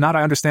mean, if it's not,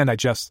 I understand. I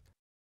just...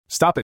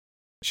 Stop it,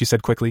 she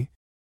said quickly.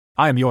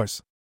 I am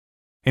yours.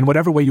 In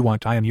whatever way you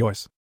want, I am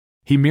yours.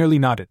 He merely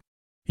nodded.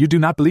 You do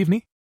not believe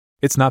me?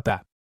 It's not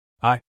that.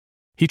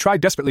 He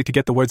tried desperately to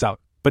get the words out,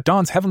 but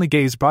Dawn's heavenly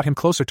gaze brought him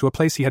closer to a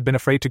place he had been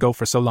afraid to go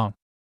for so long.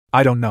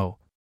 I don't know,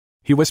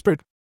 he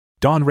whispered.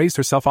 Dawn raised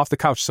herself off the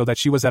couch so that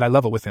she was at eye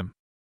level with him.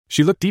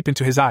 She looked deep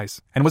into his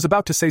eyes, and was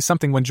about to say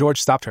something when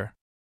George stopped her.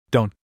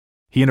 Don't,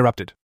 he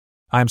interrupted.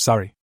 I am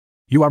sorry.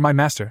 You are my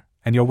master,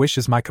 and your wish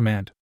is my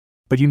command.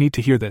 But you need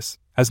to hear this,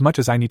 as much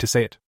as I need to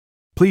say it.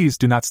 Please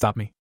do not stop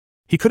me.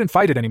 He couldn't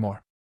fight it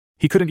anymore.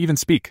 He couldn't even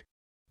speak.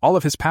 All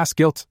of his past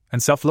guilt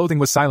and self-loathing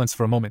was silenced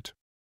for a moment.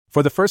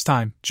 For the first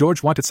time,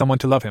 George wanted someone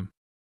to love him.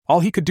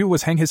 All he could do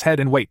was hang his head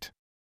and wait.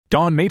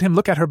 Dawn made him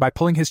look at her by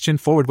pulling his chin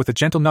forward with a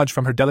gentle nudge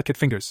from her delicate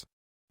fingers.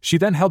 She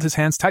then held his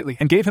hands tightly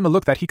and gave him a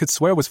look that he could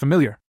swear was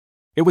familiar.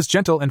 It was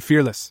gentle and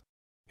fearless.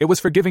 It was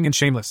forgiving and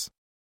shameless.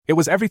 It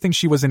was everything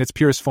she was in its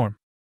purest form.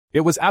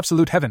 It was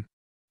absolute heaven.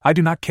 I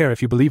do not care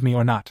if you believe me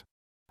or not.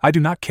 I do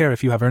not care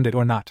if you have earned it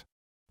or not.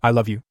 I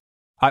love you.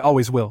 I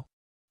always will.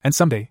 And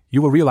someday,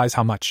 you will realize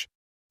how much.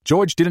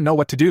 George didn't know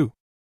what to do.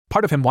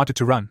 Part of him wanted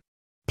to run.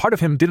 Part of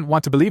him didn't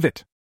want to believe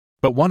it.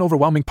 But one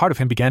overwhelming part of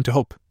him began to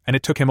hope, and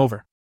it took him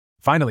over.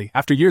 Finally,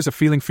 after years of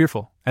feeling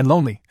fearful, and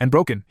lonely, and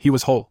broken, he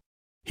was whole.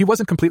 He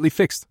wasn't completely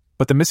fixed,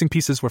 but the missing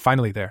pieces were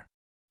finally there.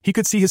 He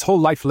could see his whole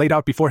life laid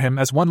out before him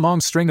as one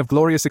long string of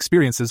glorious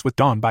experiences with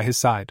Dawn by his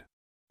side.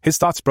 His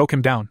thoughts broke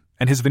him down,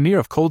 and his veneer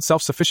of cold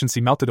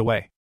self-sufficiency melted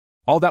away.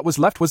 All that was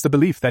left was the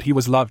belief that he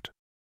was loved.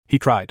 He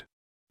cried.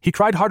 He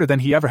cried harder than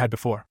he ever had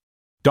before.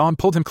 Dawn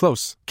pulled him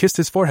close, kissed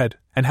his forehead,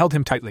 and held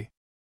him tightly.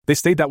 They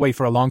stayed that way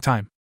for a long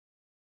time.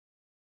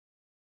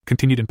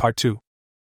 Continued in Part 2.